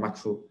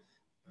macro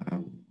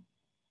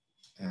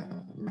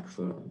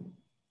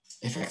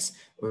effects,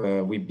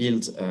 we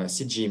build a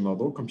CG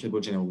model, computable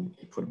general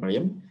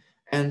equilibrium,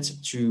 and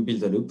to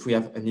build a loop, we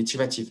have an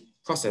iterative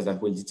process that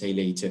we'll detail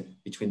later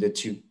between the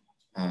two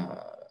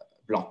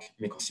block,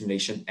 micro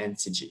simulation and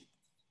CG.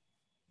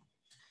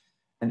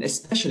 And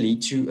especially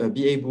to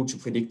be able to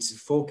predict,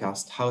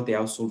 forecast how the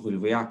household will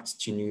react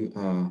to new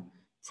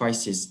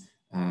prices,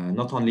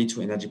 not only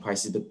to energy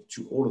prices, but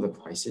to all of the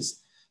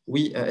prices.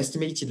 We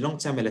estimated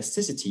long-term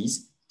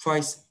elasticities,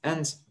 price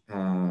and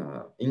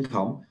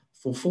income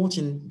for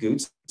 14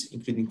 goods,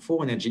 including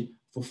 4 energy,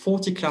 for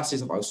 40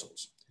 classes of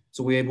households.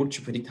 So we're able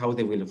to predict how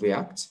they will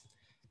react,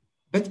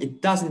 but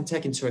it doesn't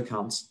take into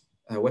account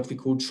what we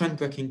call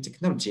trend-breaking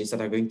technologies that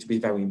are going to be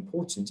very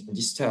important and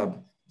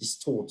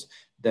distort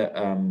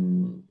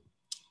the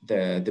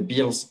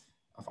bills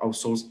of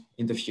households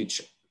in the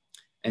future.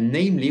 And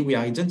namely, we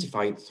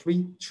identified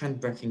 3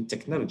 trend-breaking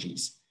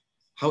technologies: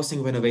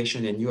 housing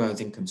renovation and new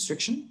housing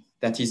construction,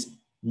 that is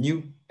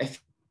new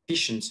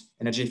efficient,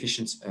 energy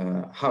efficient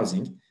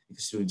housing,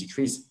 because it will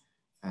decrease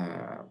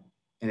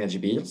energy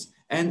bills,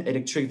 and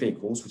electric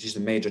vehicles, which is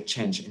a major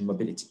change in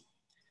mobility.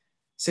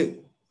 So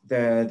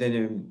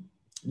the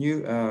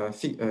new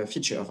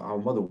feature of our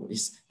model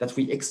is that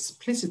we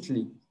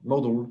explicitly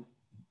model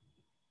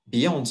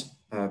beyond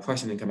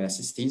price and income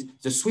elasticities,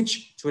 the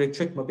switch to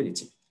electric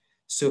mobility.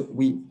 So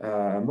we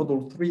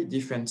model 3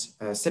 different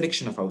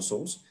selection of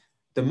households.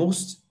 The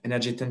most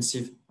energy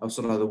intensive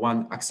households are the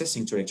one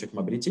accessing to electric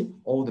mobility,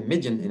 or the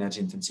medium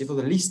energy intensive, or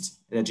the least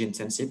energy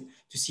intensive,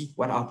 to see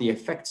what are the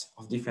effects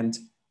of different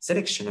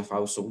selection of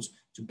households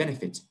to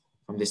benefit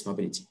from this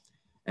mobility.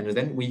 And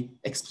then we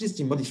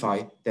explicitly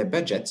modify their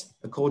budget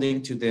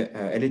according to the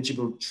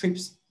eligible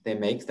trips they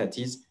make, that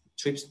is,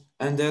 trips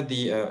under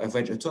the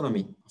average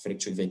autonomy of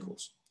electric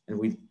vehicles, and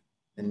we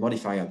then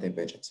modify their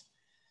budget.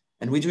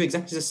 And we do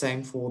exactly the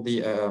same for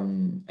the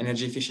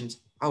energy efficient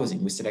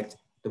housing. We select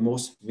the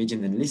most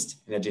medium and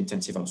least energy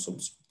intensive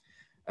households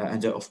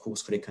under, of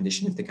course, credit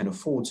condition, if they can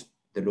afford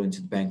the loan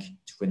to the bank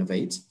to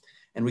renovate.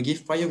 And we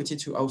give priority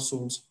to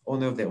households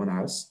owner of their own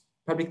house,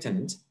 public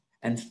tenant,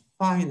 and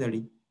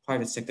finally,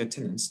 private sector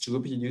tenants to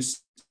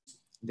reproduce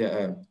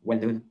the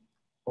well-known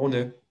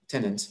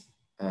owner-tenant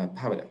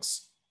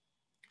paradox.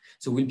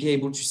 So we'll be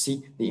able to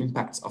see the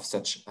impacts of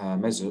such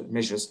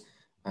measures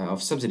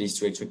of subsidies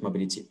to electric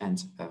mobility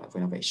and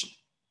renovation.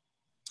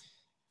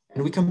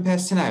 And we compare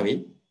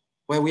scenario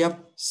where we have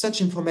such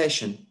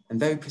information and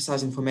very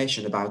precise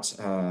information about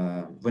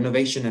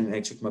renovation and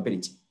electric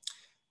mobility.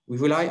 We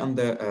rely on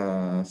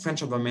the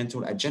French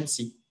Environmental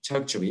Agency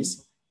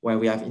trajectories, where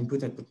we have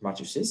input-output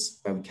matrices,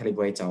 where we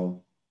calibrate our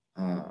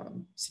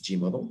CG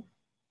model,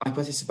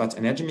 hypothesis about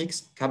energy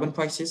mix, carbon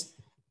prices,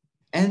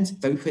 and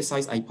very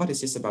precise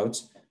hypothesis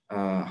about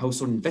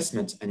household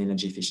investment and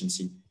energy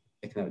efficiency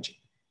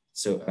technology.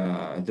 So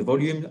the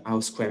volume,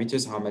 how square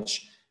meters, how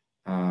much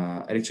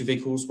electric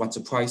vehicles, what's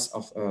the price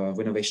of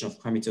renovation of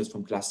square meters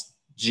from class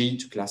G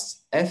to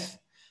class F,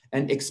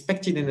 and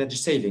expected energy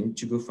saving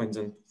to go, for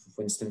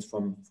instance,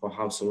 for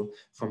household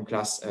from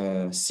class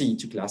C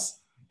to class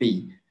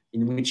B,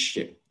 in which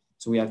year.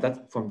 So we have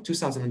that from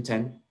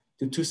 2010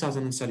 to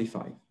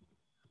 2035.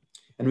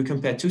 And we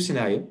compare two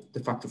scenarios, the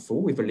factor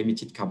 4 with a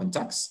limited carbon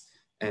tax,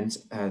 and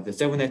the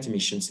zero net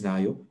emission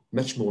scenario,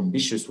 much more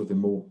ambitious with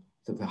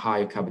the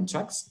higher carbon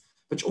tax,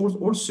 but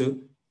also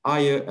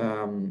higher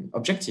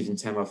objective in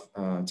terms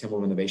of thermal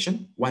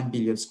renovation, 1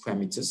 billion square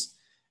meters,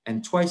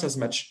 and twice as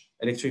much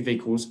electric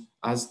vehicles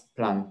as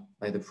planned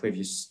by the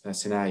previous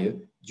scenario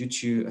due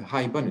to a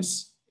high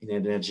bonus in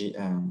energy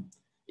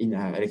in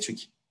electric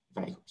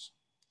vehicles.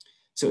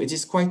 So it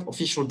is quite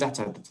official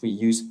data that we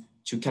use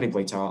to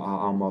calibrate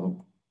our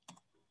model.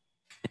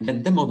 And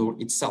then the model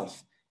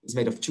itself is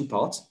made of two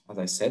parts, as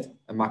I said,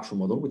 a macro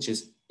model, which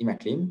is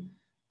IMACLIM,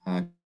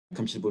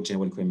 computable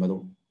general equilibrium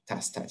model,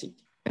 static,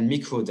 and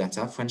micro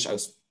data, French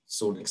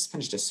household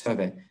expenditure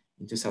survey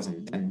in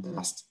 2010, the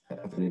last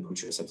available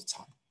to us at the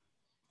time.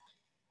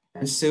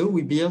 And so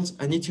we built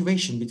an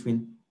iteration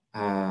between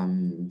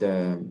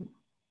the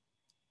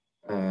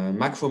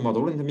macro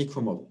model and the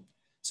micro model.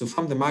 So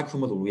from the macro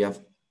model, we have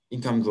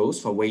income growth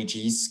for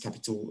wages,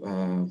 capital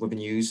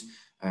revenues,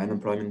 and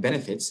employment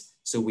benefits.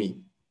 So we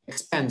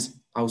expand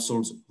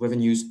households'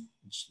 revenues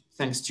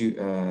thanks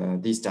to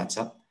this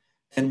data.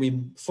 And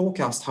we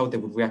forecast how they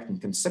would react in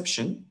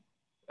consumption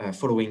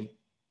following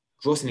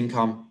growth in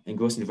income and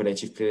growth in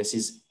relative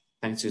places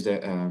thanks to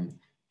the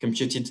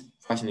computed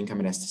price and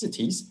income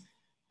elasticities.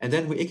 And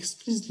then we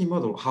explicitly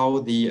model how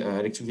the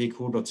electric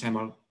vehicle or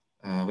thermal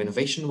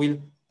renovation will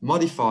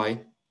modify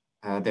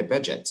their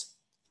budget.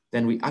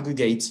 Then we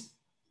aggregate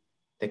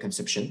their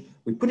consumption.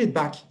 We put it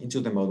back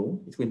into the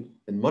model. It will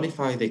then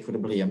modify the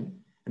equilibrium.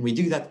 And we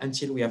do that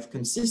until we have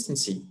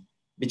consistency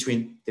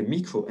between the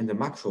micro and the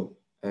macro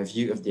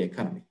view of the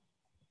economy.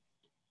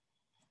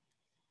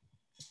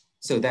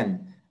 So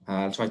then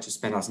I'll try to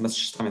spend as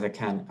much time as I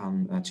can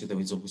on to the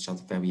results, which are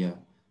very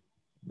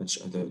much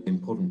the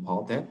important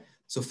part there.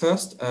 So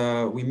first,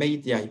 we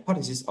made the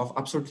hypothesis of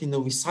absolutely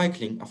no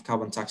recycling of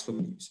carbon tax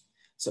revenues.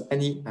 So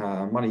any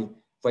money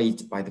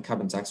raised by the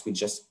carbon tax will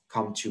just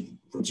come to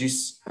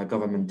reduce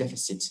government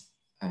deficit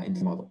in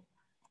the model.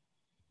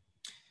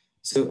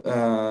 So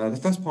the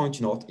first point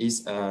to note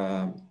is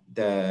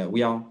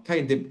we are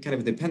kind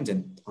of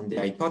dependent on the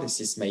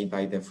hypothesis made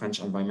by the French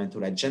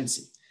Environmental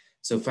Agency.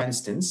 So for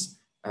instance,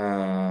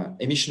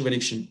 emission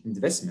reduction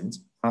investment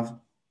have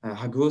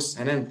growth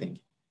and anything.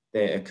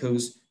 They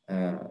cause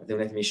the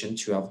net emission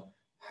to have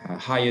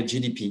higher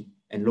GDP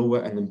and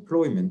lower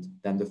unemployment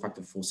than the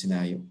factor 4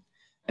 scenario.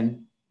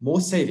 And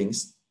more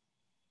savings,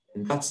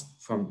 and that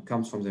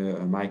comes from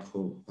the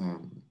micro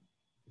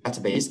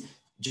database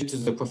due to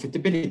the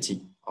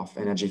profitability of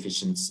energy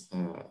efficient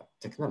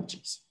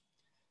technologies.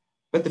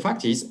 But the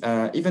fact is,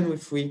 even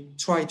if we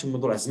try to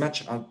model as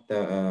much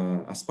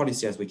as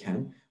policy as we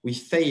can, we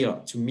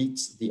fail to meet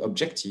the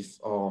objective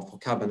for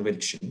carbon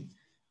reduction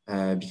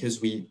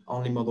because we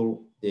only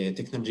model the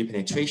technology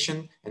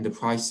penetration and the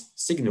price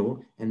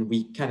signal, and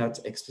we cannot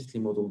explicitly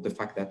model the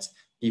fact that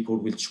people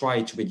will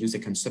try to reduce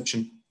their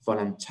consumption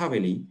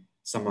voluntarily,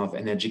 some of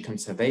energy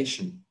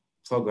conservation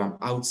program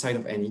outside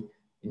of any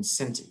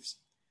incentives.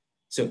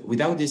 So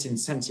without this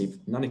incentive,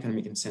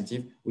 non-economic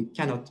incentive, we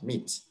cannot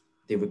meet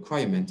the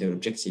requirement, the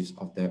objectives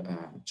of the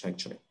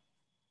trajectory.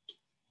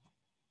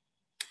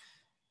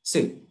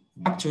 So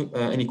back to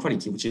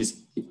inequality, which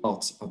is the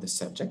heart of the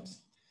subject.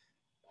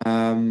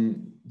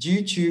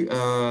 Due to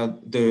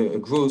the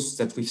growth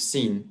that we've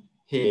seen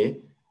here,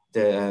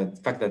 the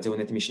fact that the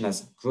net emission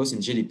has growth in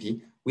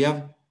GDP, we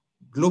have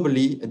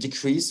globally a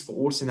decrease for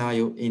all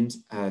scenarios in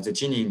the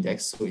Gini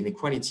index, so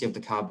inequality of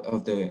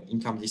the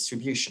income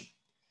distribution.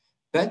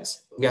 But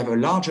we have a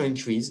larger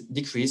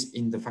decrease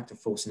in the factor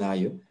 4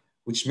 scenario,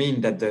 which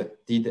means that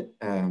the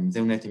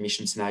zero net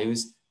emission scenario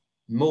is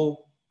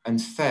more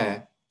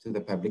unfair to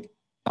the public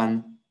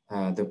than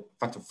the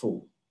factor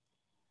 4.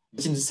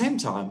 But in the same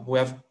time, we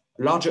have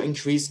a larger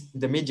increase in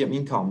the median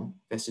income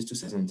versus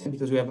 2010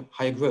 because we have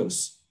higher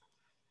growth.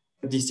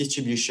 But this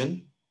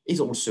distribution is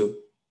also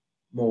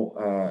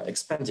more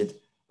expanded,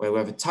 where we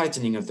have a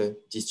tightening of the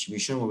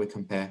distribution where we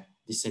compare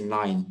this in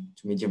line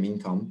to medium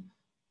income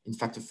in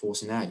factor 4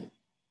 scenario.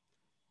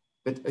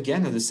 But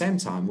again, at the same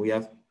time, we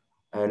have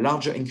a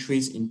larger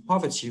increase in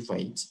poverty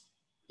rate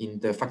in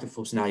the factor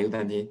 4 scenario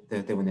than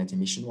the net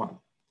emission one.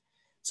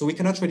 So we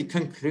cannot really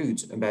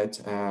conclude about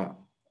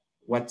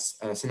which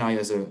scenario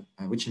has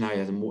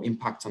a more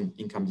impact on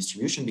income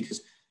distribution,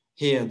 because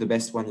Here, the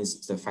best one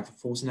is the factor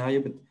 4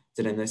 scenario, but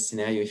the less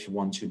scenario if you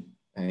want to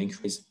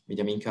increase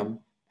medium income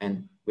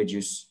and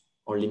reduce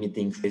or limit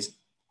the increase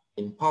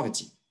in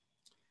poverty.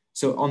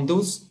 So on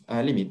those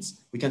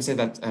limits, we can say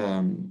that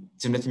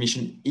the net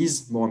emission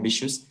is more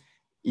ambitious.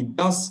 It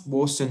does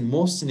worsen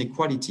most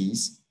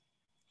inequalities,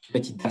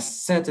 but it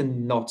does certainly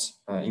not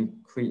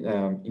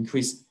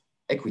increase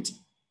equity.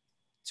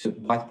 So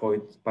bad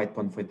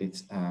point for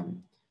this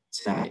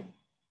scenario.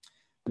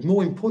 But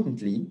more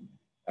importantly,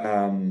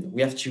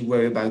 we have to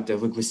worry about the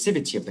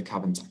regressivity of the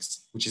carbon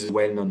tax, which is a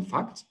well-known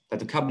fact that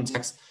the carbon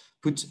tax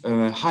represent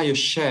a higher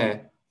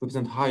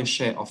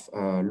share of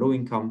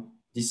low-income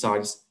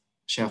deciles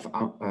share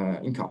of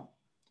income.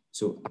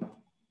 So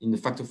in the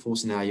factor 4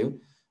 scenario,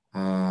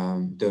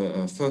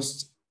 the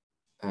first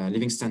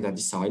living standard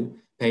decile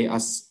pay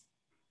as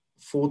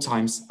 4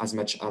 times as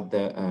much as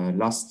the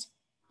last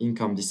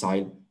income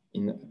decile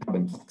in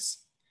carbon tax.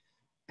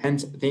 And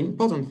the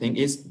important thing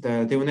is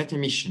their net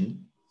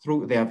emission,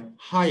 through their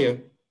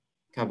higher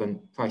carbon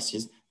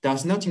prices,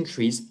 does not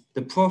increase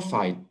the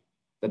profile,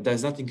 that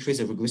does not increase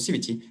the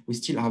regressivity. We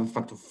still have a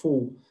factor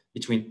 4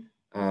 between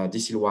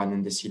decile 1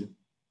 and decile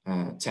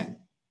 10.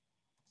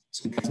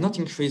 So it does not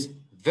increase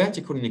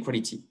vertical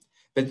inequality,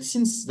 but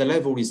since the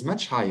level is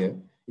much higher,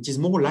 it is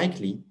more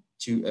likely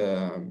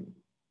to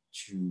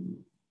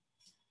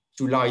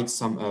light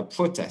some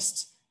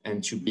protests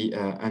and to be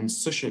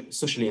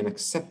socially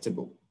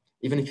unacceptable.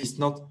 Even if it's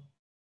not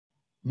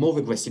more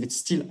regressive, it's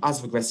still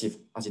as regressive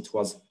as it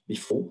was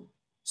before.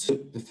 So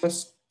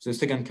the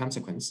second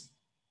consequence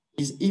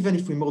is, even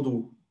if we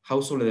model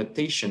household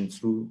adaptation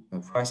through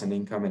price and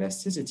income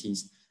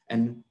elasticities,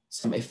 and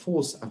some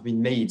efforts have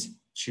been made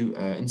to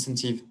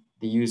incentive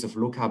the use of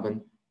low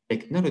carbon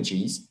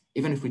technologies,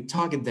 even if we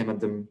target them at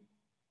the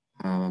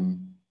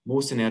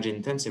most energy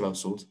intensive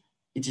households,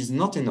 it is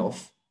not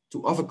enough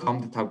to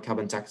overcome the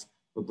carbon tax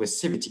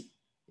regressivity.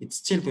 It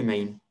still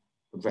remains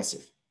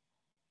regressive.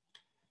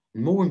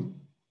 On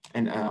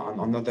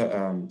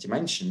another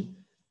dimension,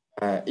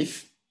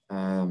 if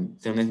the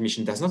net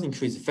emission does not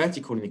increase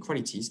vertical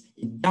inequalities,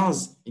 it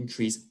does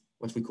increase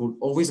what we call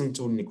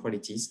horizontal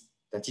inequalities,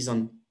 that is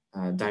on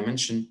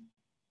dimension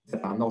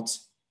that are not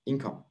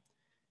income.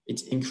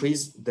 It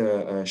increased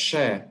the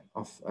share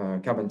of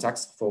carbon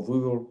tax for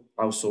rural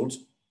households,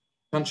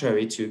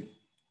 contrary to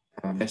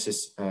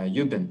versus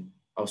urban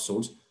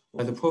households,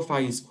 where the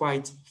profile is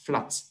quite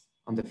flat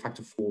on the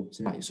factor 4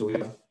 scenario. So we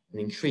have an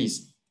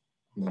increase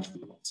on that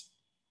report.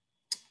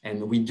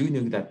 And we do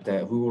know that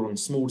the rural and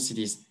small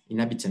cities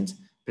inhabitants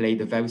played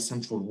a very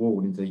central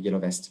role in the Yellow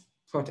Vest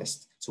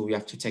protest. So we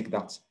have to take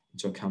that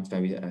into account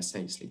very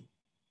seriously.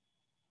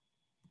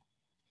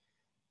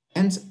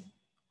 And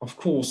of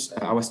course,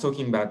 I was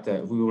talking about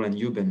the rural and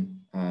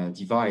urban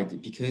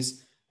divide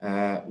because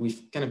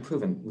we've kind of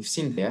proven, we've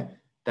seen there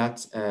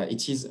that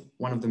it is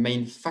one of the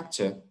main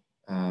factors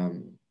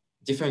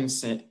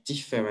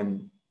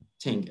differentiating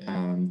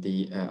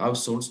the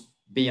households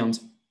beyond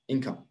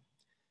income.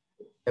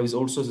 There is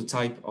also the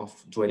type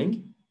of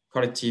dwelling,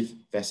 collective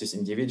versus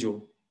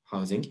individual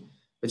housing,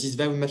 but it's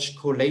very much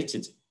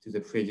correlated to the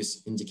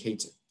previous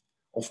indicator.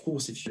 Of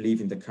course, if you live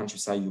in the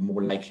countryside, you're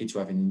more likely to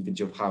have an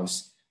individual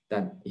house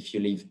than if you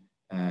live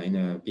in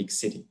a big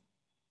city.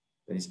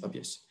 That is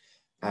obvious.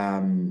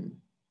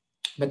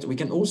 But we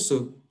can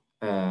also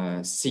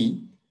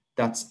see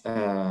that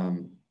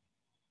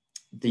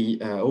the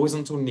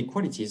horizontal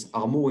inequalities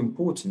are more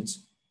important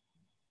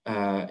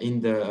in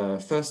the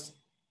first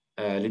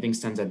living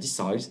standard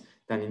deciles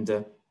than in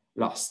the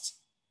last.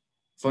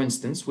 For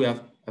instance, we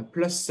have a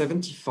plus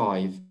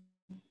 75%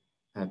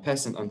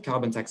 on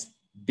carbon tax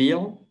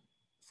bill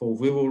for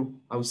rural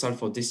household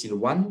for decile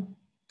 1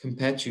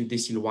 compared to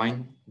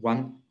decile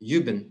 1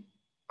 urban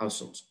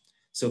households.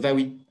 So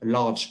very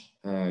large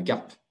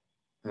gap,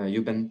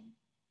 urban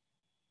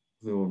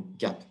rural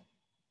gap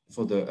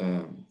for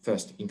the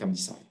first income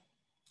decile.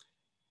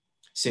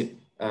 So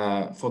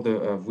for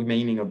the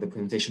remaining of the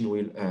presentation,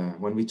 we'll,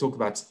 when we talk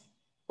about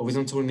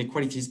horizontal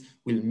inequalities,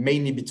 we'll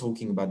mainly be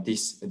talking about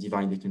this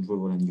divide between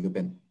rural and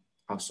urban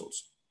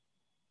households.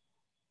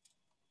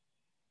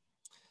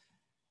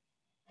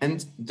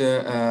 And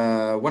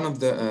the one of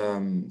the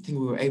things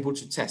we were able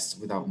to test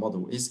with our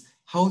model is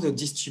how the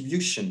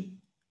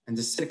distribution and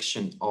the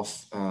selection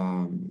of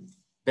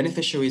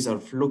beneficiaries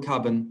of low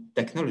carbon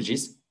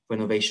technologies,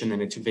 renovation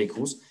and electric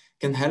vehicles,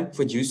 can help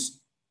reduce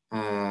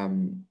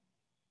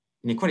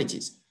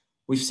inequalities.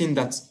 We've seen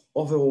that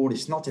overall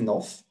it's not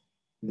enough.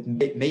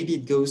 Maybe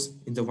it goes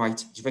in the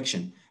right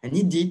direction. And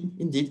indeed,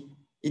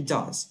 it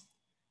does.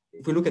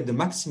 If we look at the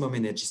maximum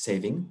energy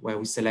saving, where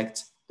we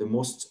select the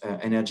most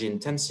energy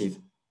intensive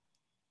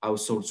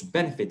households to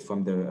benefit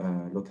from the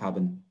low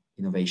carbon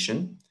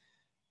innovation,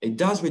 it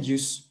does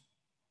reduce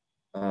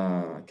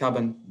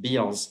carbon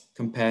bills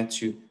compared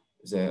to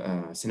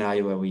the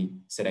scenario where we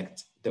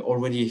select the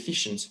already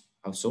efficient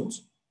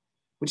households,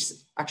 which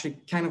is actually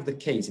kind of the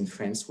case in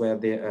France, where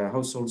the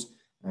households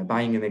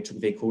buying electric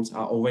vehicles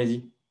are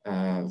already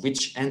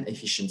rich and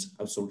efficient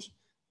households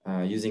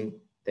using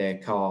their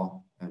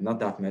car not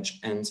that much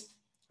and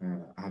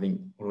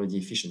having already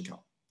efficient car.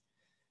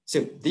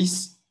 So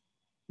this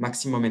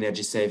maximum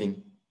energy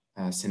saving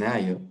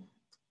scenario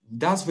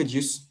does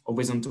reduce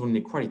horizontal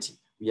inequality.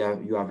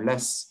 You have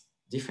less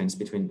difference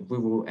between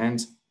rural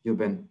and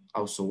urban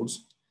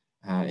households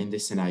in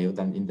this scenario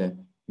than in the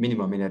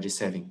minimum energy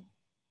saving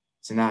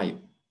scenario.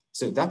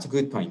 So that's a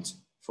good point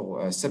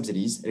for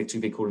subsidies,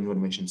 electric vehicle and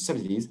renovation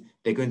subsidies.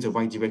 They go in the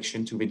right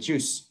direction to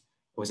reduce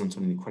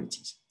horizontal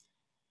inequalities.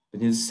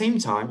 But at the same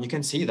time, you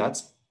can see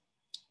that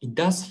it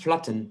does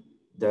flatten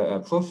the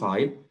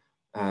profile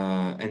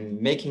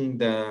and making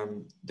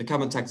the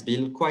carbon tax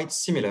bill quite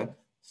similar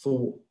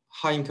for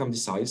high income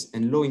deciles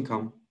and low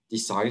income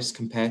deciles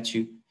compared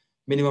to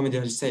minimum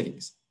energy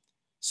savings.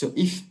 So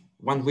if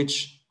one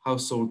rich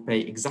household pay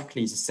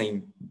exactly the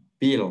same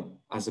bill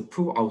as a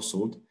poor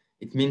household,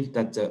 it means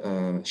that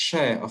the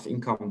share of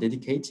income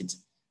dedicated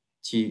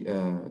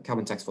to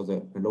carbon tax for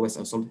the lowest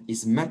household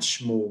is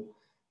much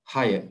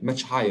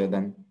higher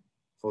than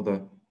for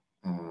the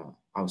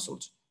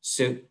household.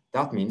 So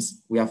that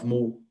means we have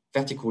more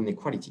vertical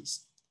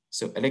inequalities.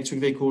 So electric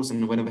vehicles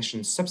and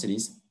renovation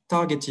subsidies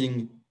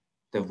targeting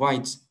the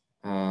right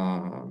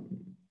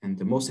and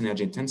the most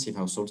energy intensive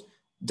households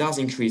does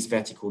increase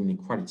vertical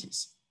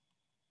inequalities.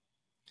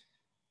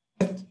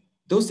 But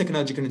those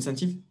technological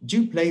incentives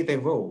do play their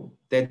role.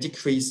 They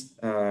decrease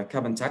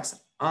carbon tax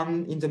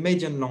in the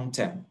medium long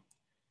term.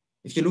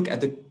 If you look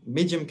at the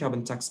medium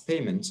carbon tax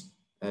payment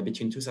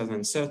between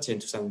 2030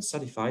 and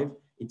 2035,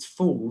 it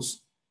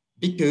falls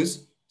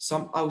because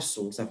some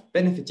households have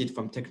benefited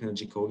from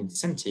technological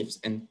incentives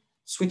and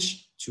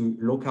switched to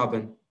low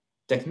carbon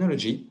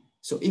technology.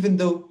 So even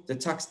though the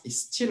tax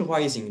is still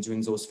rising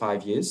during those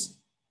 5 years,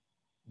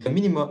 the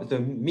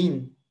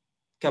mean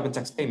carbon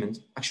tax payment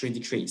actually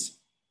decrease.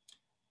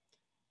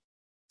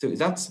 So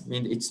that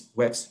means it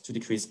works to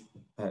decrease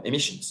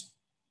emissions.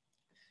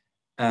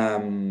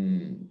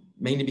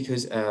 Mainly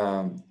because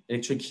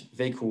electric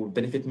vehicles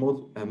benefit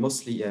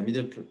mostly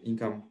middle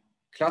income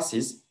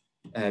classes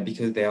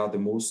because they are the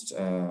most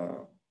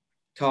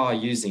car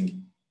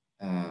using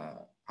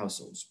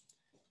households.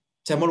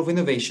 Thermal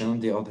renovation on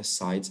the other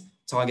side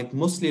target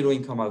mostly low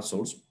income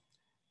households,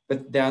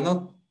 but they are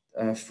not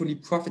fully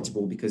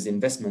profitable because the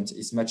investment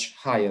is much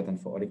higher than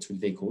for electric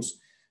vehicles.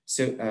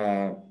 So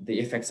the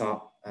effects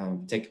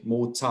take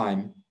more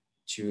time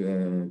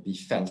to be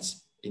felt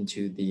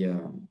into the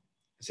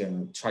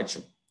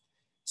trajectory.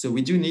 So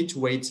we do need to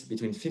wait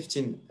between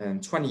 15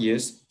 and 20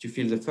 years to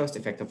feel the first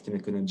effect of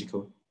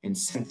technological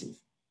incentive.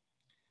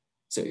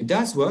 So it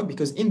does work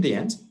because in the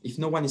end, if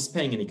no one is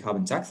paying any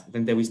carbon tax,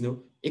 then there is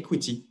no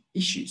equity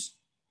issues.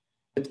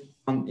 But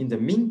in the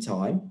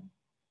meantime,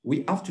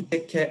 we have to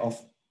take care of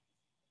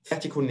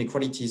vertical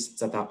inequalities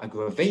that are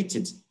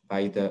aggravated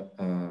by the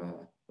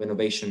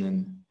renovation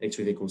and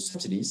electric vehicle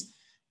subsidies,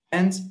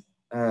 and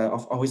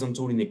of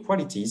horizontal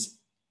inequalities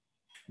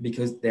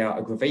because they are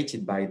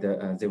aggravated by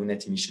the zero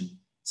net emission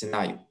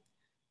scenario.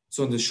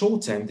 So in the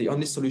short term, the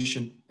only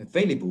solution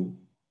available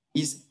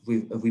is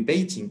with a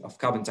rebating of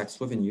carbon tax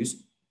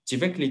revenues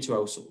directly to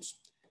households.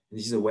 And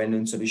this is a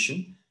well-known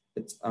solution,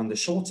 but on the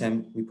short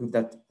term, we prove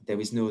that there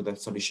is no other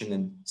solution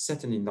and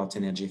certainly not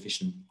energy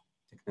efficient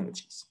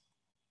technologies.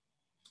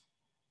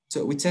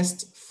 So we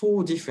test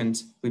 4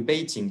 different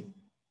rebating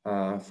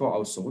for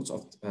households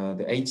of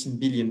the 18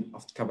 billion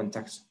of carbon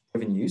tax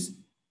revenues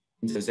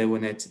in the zero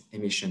net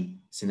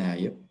emission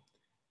scenario.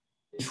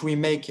 If we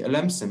make a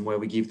lump sum where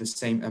we give the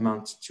same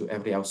amount to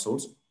every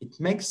household, it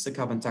makes the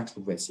carbon tax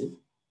progressive,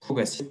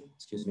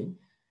 excuse me.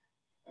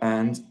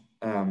 And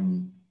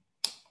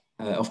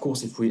of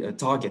course, if we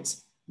target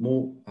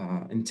more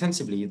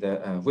intensively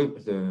the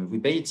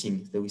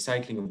rebating, the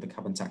recycling of the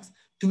carbon tax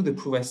to the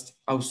poorest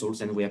households,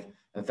 then we have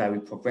a very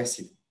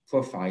progressive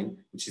profile,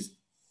 which is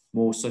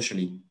more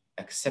socially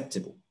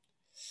acceptable.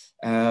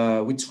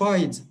 We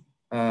tried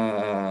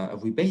a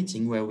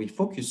rebating where we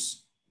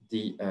focus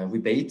the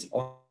rebate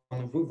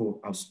on rural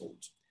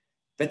households,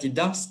 but it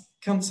does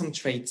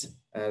concentrate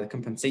the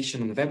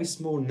compensation on a very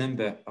small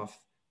number of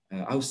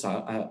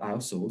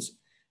households,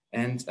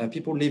 and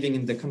people living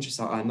in the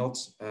countryside are not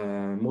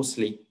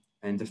mostly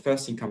in the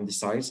first income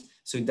deciles,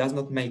 so it does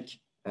not make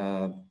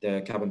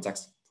the carbon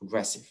tax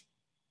progressive.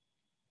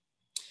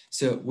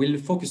 So we'll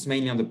focus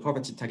mainly on the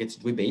poverty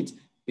targeted rebate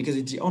because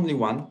it's the only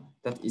one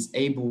that is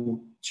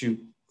able to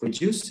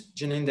reduce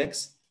Gini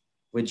index,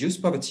 reduce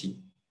poverty,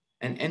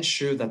 and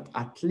ensure that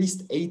at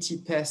least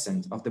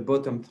 80% of the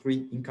bottom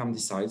 3 income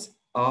deciles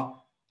are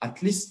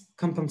at least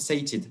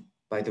compensated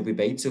by the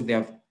rebate. So they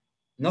have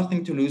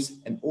nothing to lose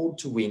and all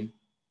to win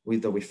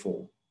with the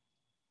reform.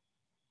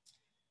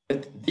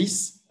 But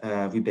this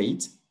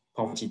rebate,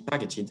 poverty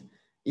targeted,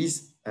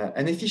 is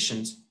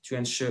inefficient to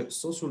ensure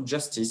social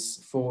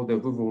justice for the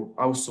rural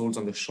households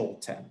on the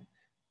short term.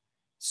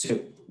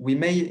 So we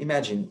may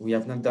imagine, we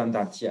have not done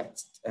that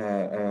yet,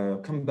 a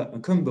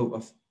combo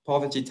of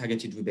poverty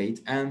targeted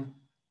rebate and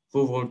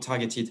rural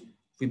targeted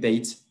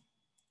rebate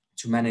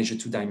to manage a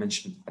 2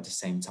 dimensions at the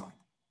same time.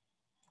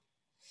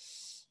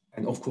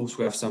 And of course,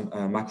 we have some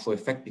macro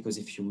effect because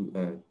if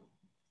you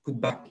put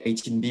back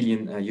 18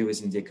 billion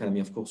euros in the economy,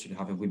 of course, you'll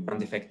have a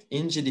rebound effect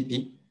in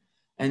GDP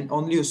and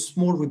only a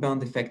small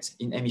rebound effect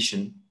in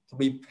emission,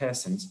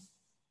 3%,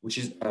 which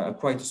is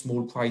quite a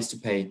small price to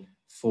pay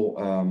for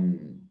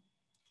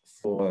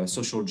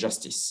social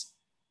justice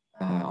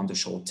on the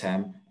short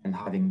term and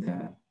having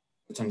the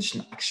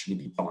transition actually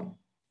be done,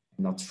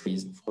 not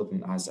frozen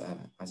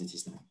as it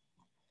is now.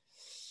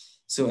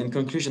 So in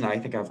conclusion, I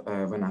think I've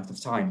run out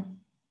of time.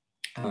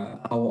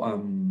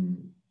 Our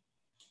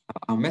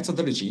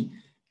methodology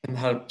can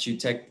help to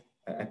take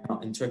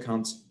into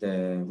account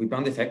the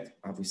rebound effect,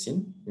 as we've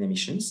seen in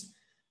emissions,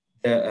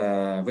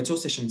 the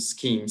retrocession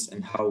schemes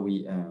and how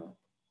we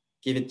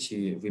give it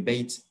to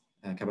rebate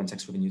carbon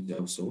tax revenue to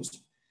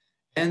households,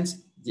 and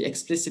the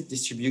explicit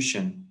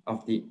distribution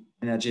of the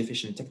energy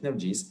efficient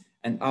technologies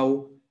and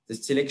how the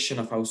selection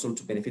of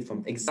households to benefit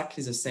from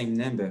exactly the same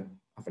number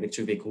of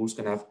electric vehicles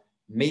can have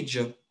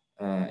major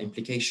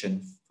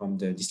implication from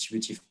the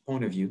distributive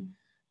point of view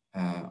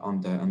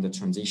on the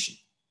transition.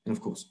 And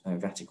of course,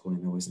 vertical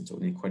and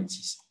horizontal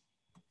inequalities.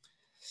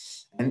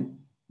 And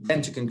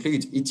then to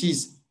conclude, it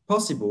is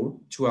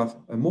possible to have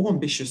a more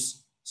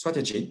ambitious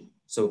strategy,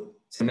 so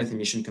net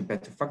emission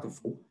compared to factor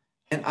 4,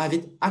 and have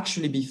it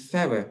actually be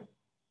fairer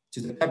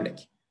to the public.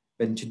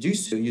 But to do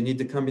so, you need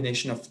the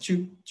combination of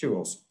two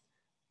tools.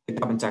 The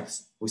carbon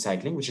tax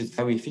recycling, which is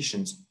very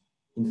efficient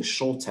in the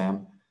short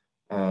term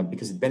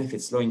because it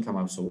benefits low-income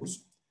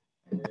households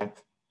and help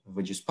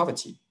reduce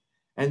poverty,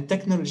 and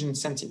technology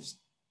incentives,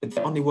 but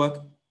they only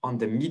work on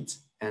the mid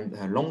and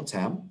long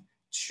term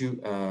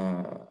to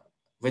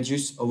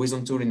reduce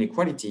horizontal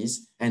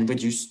inequalities and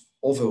reduce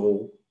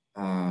overall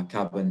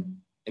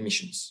carbon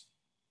emissions.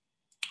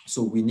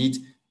 So we need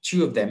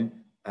two of them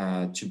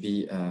to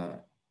be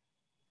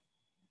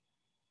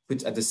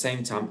put at the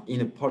same time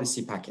in a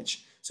policy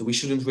package. So we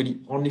shouldn't really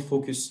only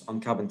focus on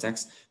carbon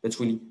tax, but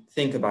really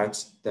think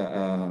about the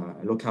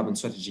low carbon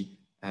strategy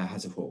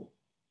as a whole.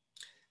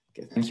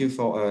 Okay, thank you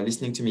for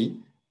listening to me.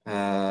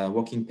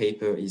 Working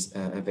paper is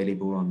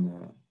available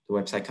on the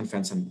website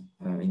conference and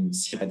in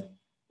CEST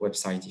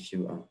website if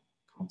you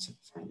can't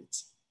find it.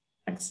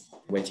 Thanks.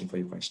 Waiting for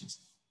your questions.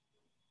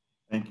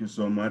 Thank you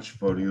so much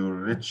for your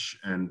rich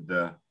and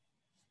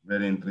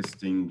very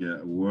interesting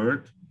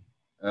work.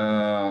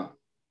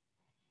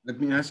 Let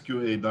me ask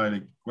you a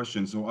direct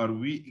question. So are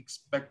we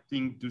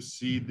expecting to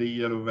see the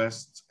yellow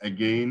vests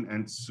again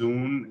and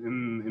soon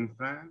in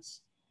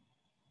France?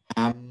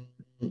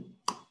 It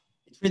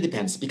really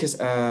depends because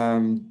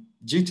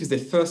due to the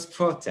first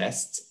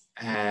protest,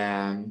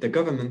 the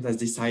government has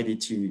decided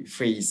to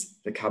freeze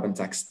the carbon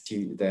tax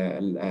to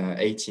the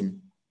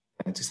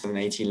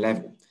 2018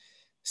 level.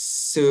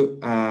 So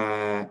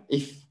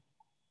if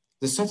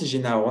the strategy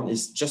now on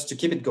is just to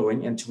keep it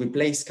going and to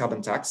replace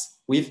carbon tax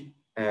with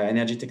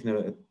energy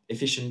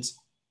efficient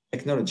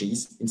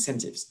technologies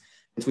incentives,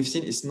 but we've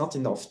seen it's not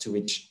enough to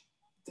reach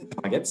the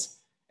targets.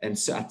 And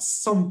so at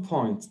some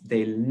point,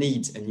 they'll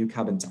need a new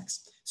carbon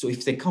tax. So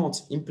if they can't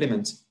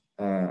implement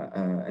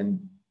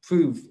and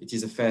prove it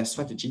is a fair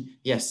strategy,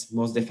 yes,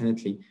 most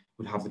definitely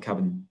we'll have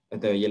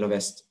the yellow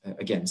vest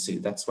again. So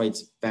that's why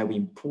it's very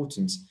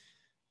important.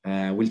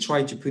 We'll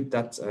try to put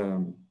that,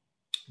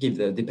 give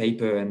the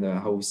paper and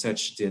how we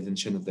search the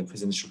attention of the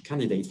presidential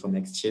candidate for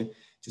next year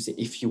to say,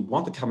 if you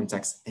want a carbon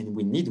tax and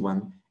we need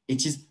one,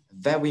 it is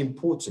very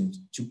important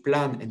to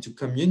plan and to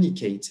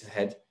communicate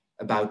ahead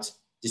about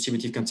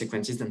distributive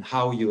consequences and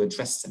how you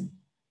address them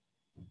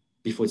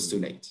before it's too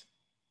late.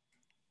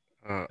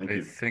 I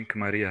think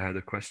Maria had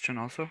a question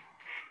also.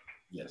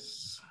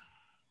 Yes.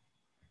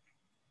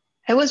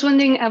 I was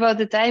wondering about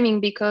the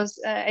timing because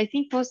I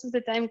think most of the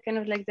time kind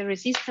of like the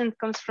resistance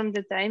comes from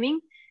the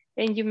timing.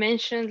 And you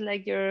mentioned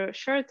like your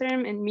short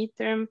term and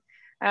midterm.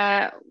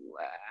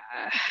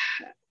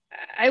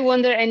 I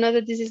wonder, I know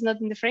that this is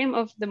not in the frame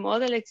of the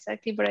model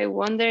exactly, but I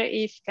wonder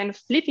if kind of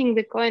flipping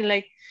the coin,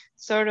 like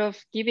sort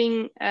of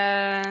giving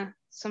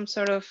some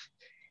sort of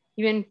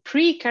even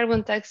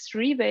pre-carbon tax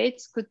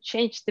rebates could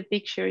change the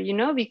picture, you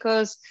know,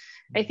 because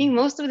I think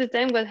most of the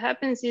time what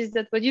happens is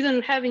that what you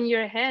don't have in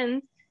your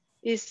hand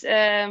is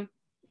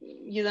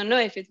you don't know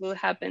if it will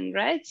happen,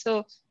 right?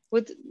 So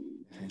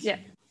yeah.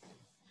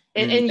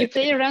 And you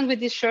play around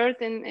with this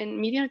short and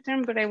medium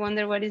term, but I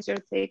wonder what is your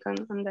take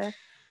on that?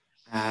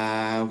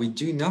 We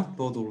do not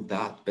model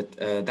that, but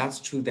that's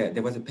true that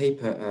there was a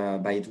paper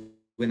by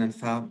Edwin and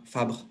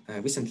Fabre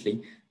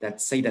recently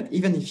that say that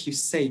even if you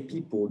say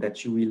people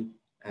that you will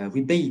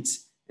rebate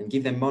and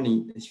give them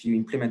money if you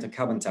implement a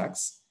carbon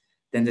tax,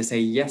 then they say,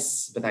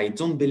 yes, but I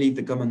don't believe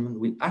the government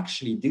will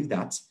actually do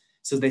that.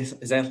 So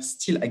they're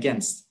still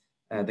against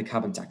the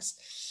carbon tax.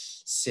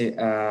 So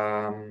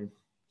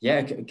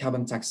yeah,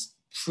 carbon tax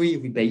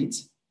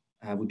pre-rebate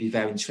would be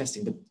very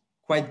interesting, but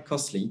quite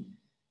costly.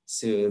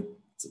 So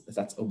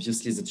that's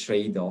obviously the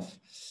trade-off.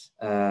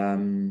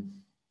 That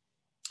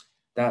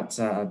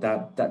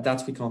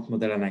we can't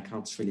model and I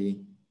can't really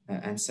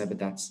answer, but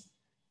that's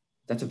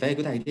a very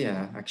good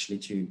idea actually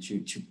to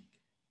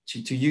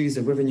use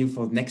the revenue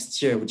for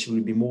next year, which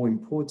will be more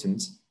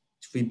important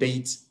to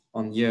rebate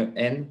on year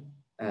N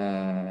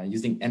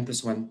using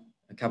N+1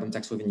 carbon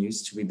tax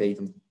revenues to rebate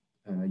on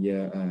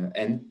year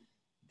N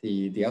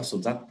the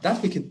household.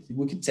 That we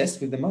could test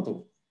with the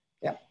model.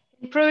 Yeah.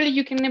 Probably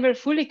you can never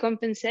fully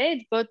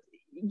compensate, but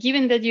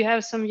given that you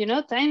have some,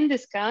 time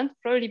discount,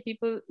 probably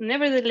people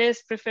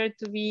nevertheless prefer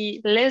to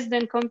be less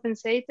than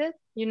compensated,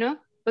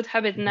 but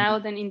have it now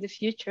than in the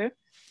future.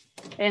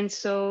 And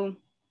so,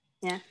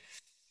 yeah.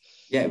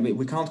 Yeah,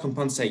 we can't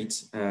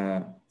compensate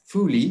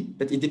fully,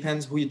 but it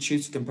depends who you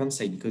choose to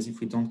compensate, because if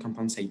we don't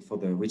compensate for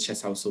the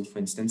richest household, for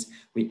instance,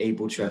 we're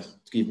able to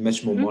give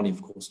much more money,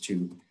 of course,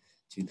 to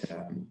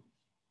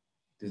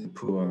the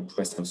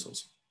poorest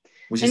households.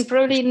 And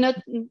probably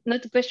not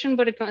a question,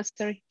 but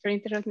sorry for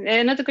interrupting.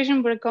 Not a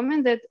question, but a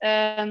comment that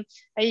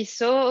I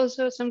saw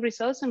also some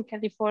results on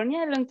California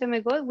a long time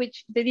ago,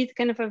 which they did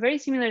kind of a very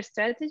similar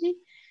strategy,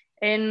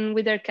 and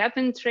with their cap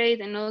and trade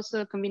and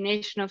also a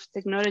combination of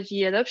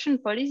technology adoption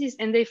policies,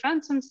 and they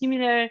found some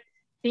similar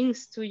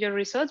things to your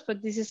results.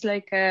 But this is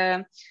like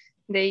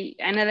they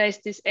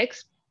analyzed this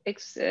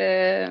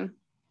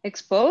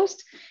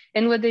exposed,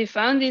 and what they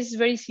found is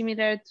very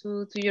similar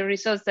to your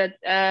results, that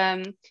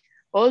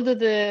although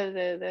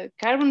the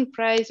carbon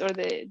price, or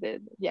the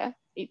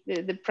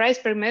price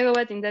per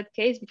megawatt in that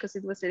case, because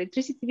it was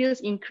electricity bills,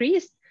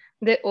 increased,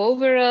 the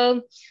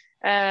overall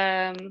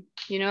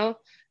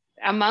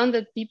amount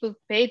that people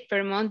paid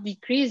per month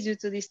decreased due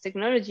to these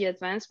technology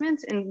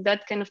advancements, and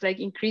that kind of like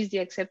increased the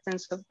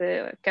acceptance of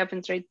the cap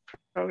and trade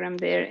program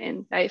there.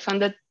 And I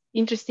found that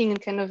interesting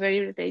and kind of very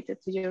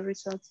related to your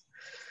results.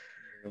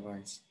 You're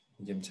right,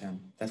 medium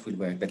term, that will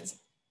work, but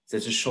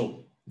there's a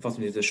short,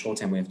 unfortunately, the short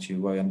term we have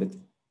to worry on, but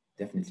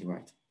definitely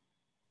right.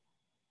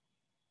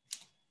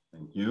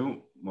 Thank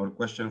you. More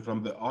questions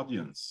from the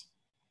audience?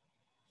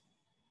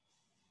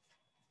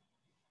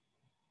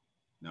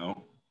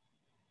 No?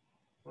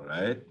 All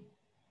right.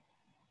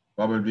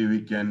 Probably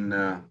we can,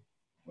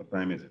 what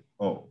time is it?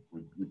 Oh,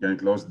 we can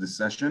close this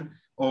session.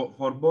 Oh,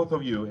 for both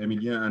of you,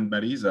 Emilien and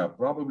Mariza,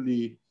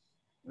 probably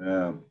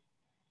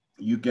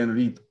you can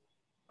read,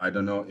 I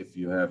don't know if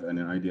you have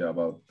any idea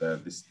about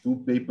these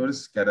two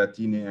papers,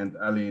 Caratini and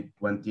Ali,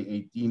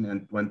 2018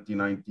 and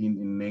 2019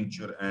 in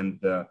Nature and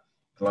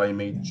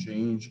Climate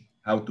Change,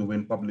 How to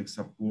Win Public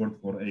Support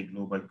for a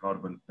Global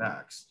Carbon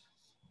Tax.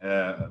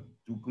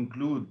 To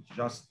conclude,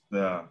 just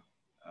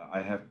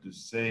I have to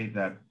say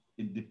that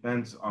it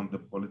depends on the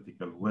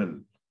political will.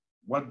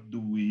 What do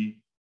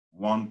we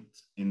want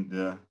in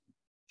the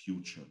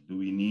future? Do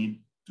we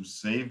need to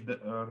save the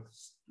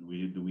Earth?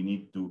 Do we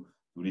need to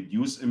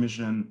reduce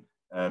emission?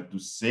 To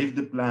save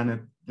the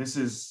planet? This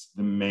is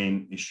the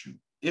main issue.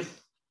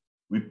 If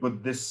we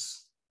put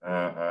this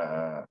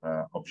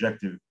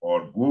objective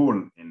or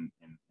goal in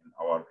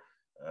our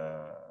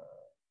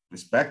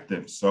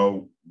perspective,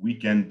 so we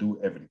can do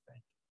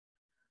everything.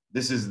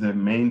 This is the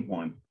main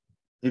point.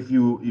 If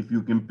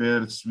you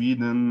compare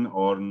Sweden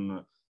or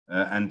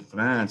and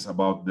France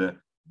about the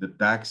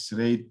tax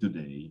rate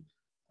today,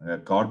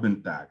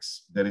 carbon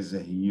tax, there is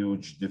a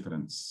huge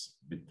difference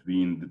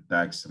between the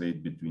tax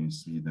rate between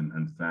Sweden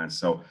and France.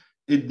 So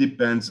it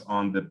depends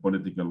on the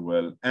political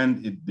will,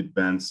 and it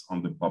depends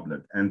on the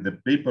public. And the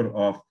paper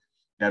of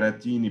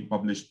Caratini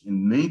published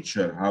in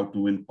Nature, How to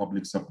Win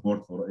Public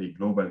Support for a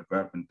Global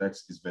Carbon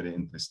Tax, is very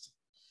interesting.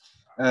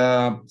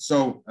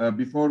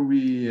 Before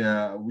we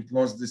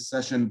close this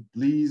session,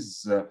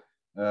 please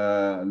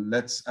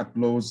let's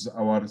applaud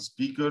our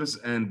speakers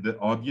and the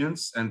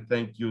audience, and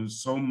thank you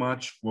so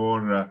much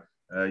for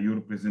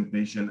your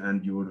presentation,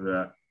 and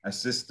your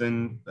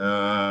assistant,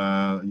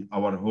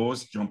 our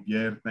host,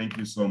 Jean-Pierre. Thank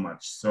you so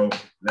much. So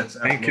let's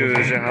thank you,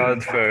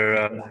 Jihad,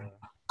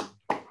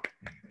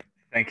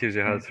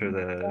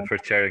 for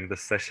chairing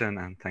this session,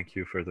 and thank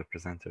you for the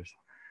presenters.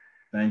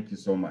 Thank you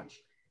so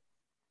much.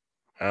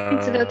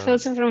 Thanks a lot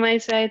also from my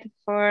side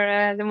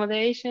for the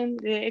moderation,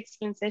 the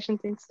excellent session.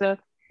 Thanks a lot.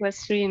 It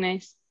was really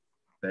nice.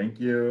 Thank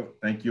you.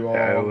 Thank you all.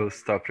 I will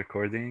stop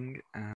recording.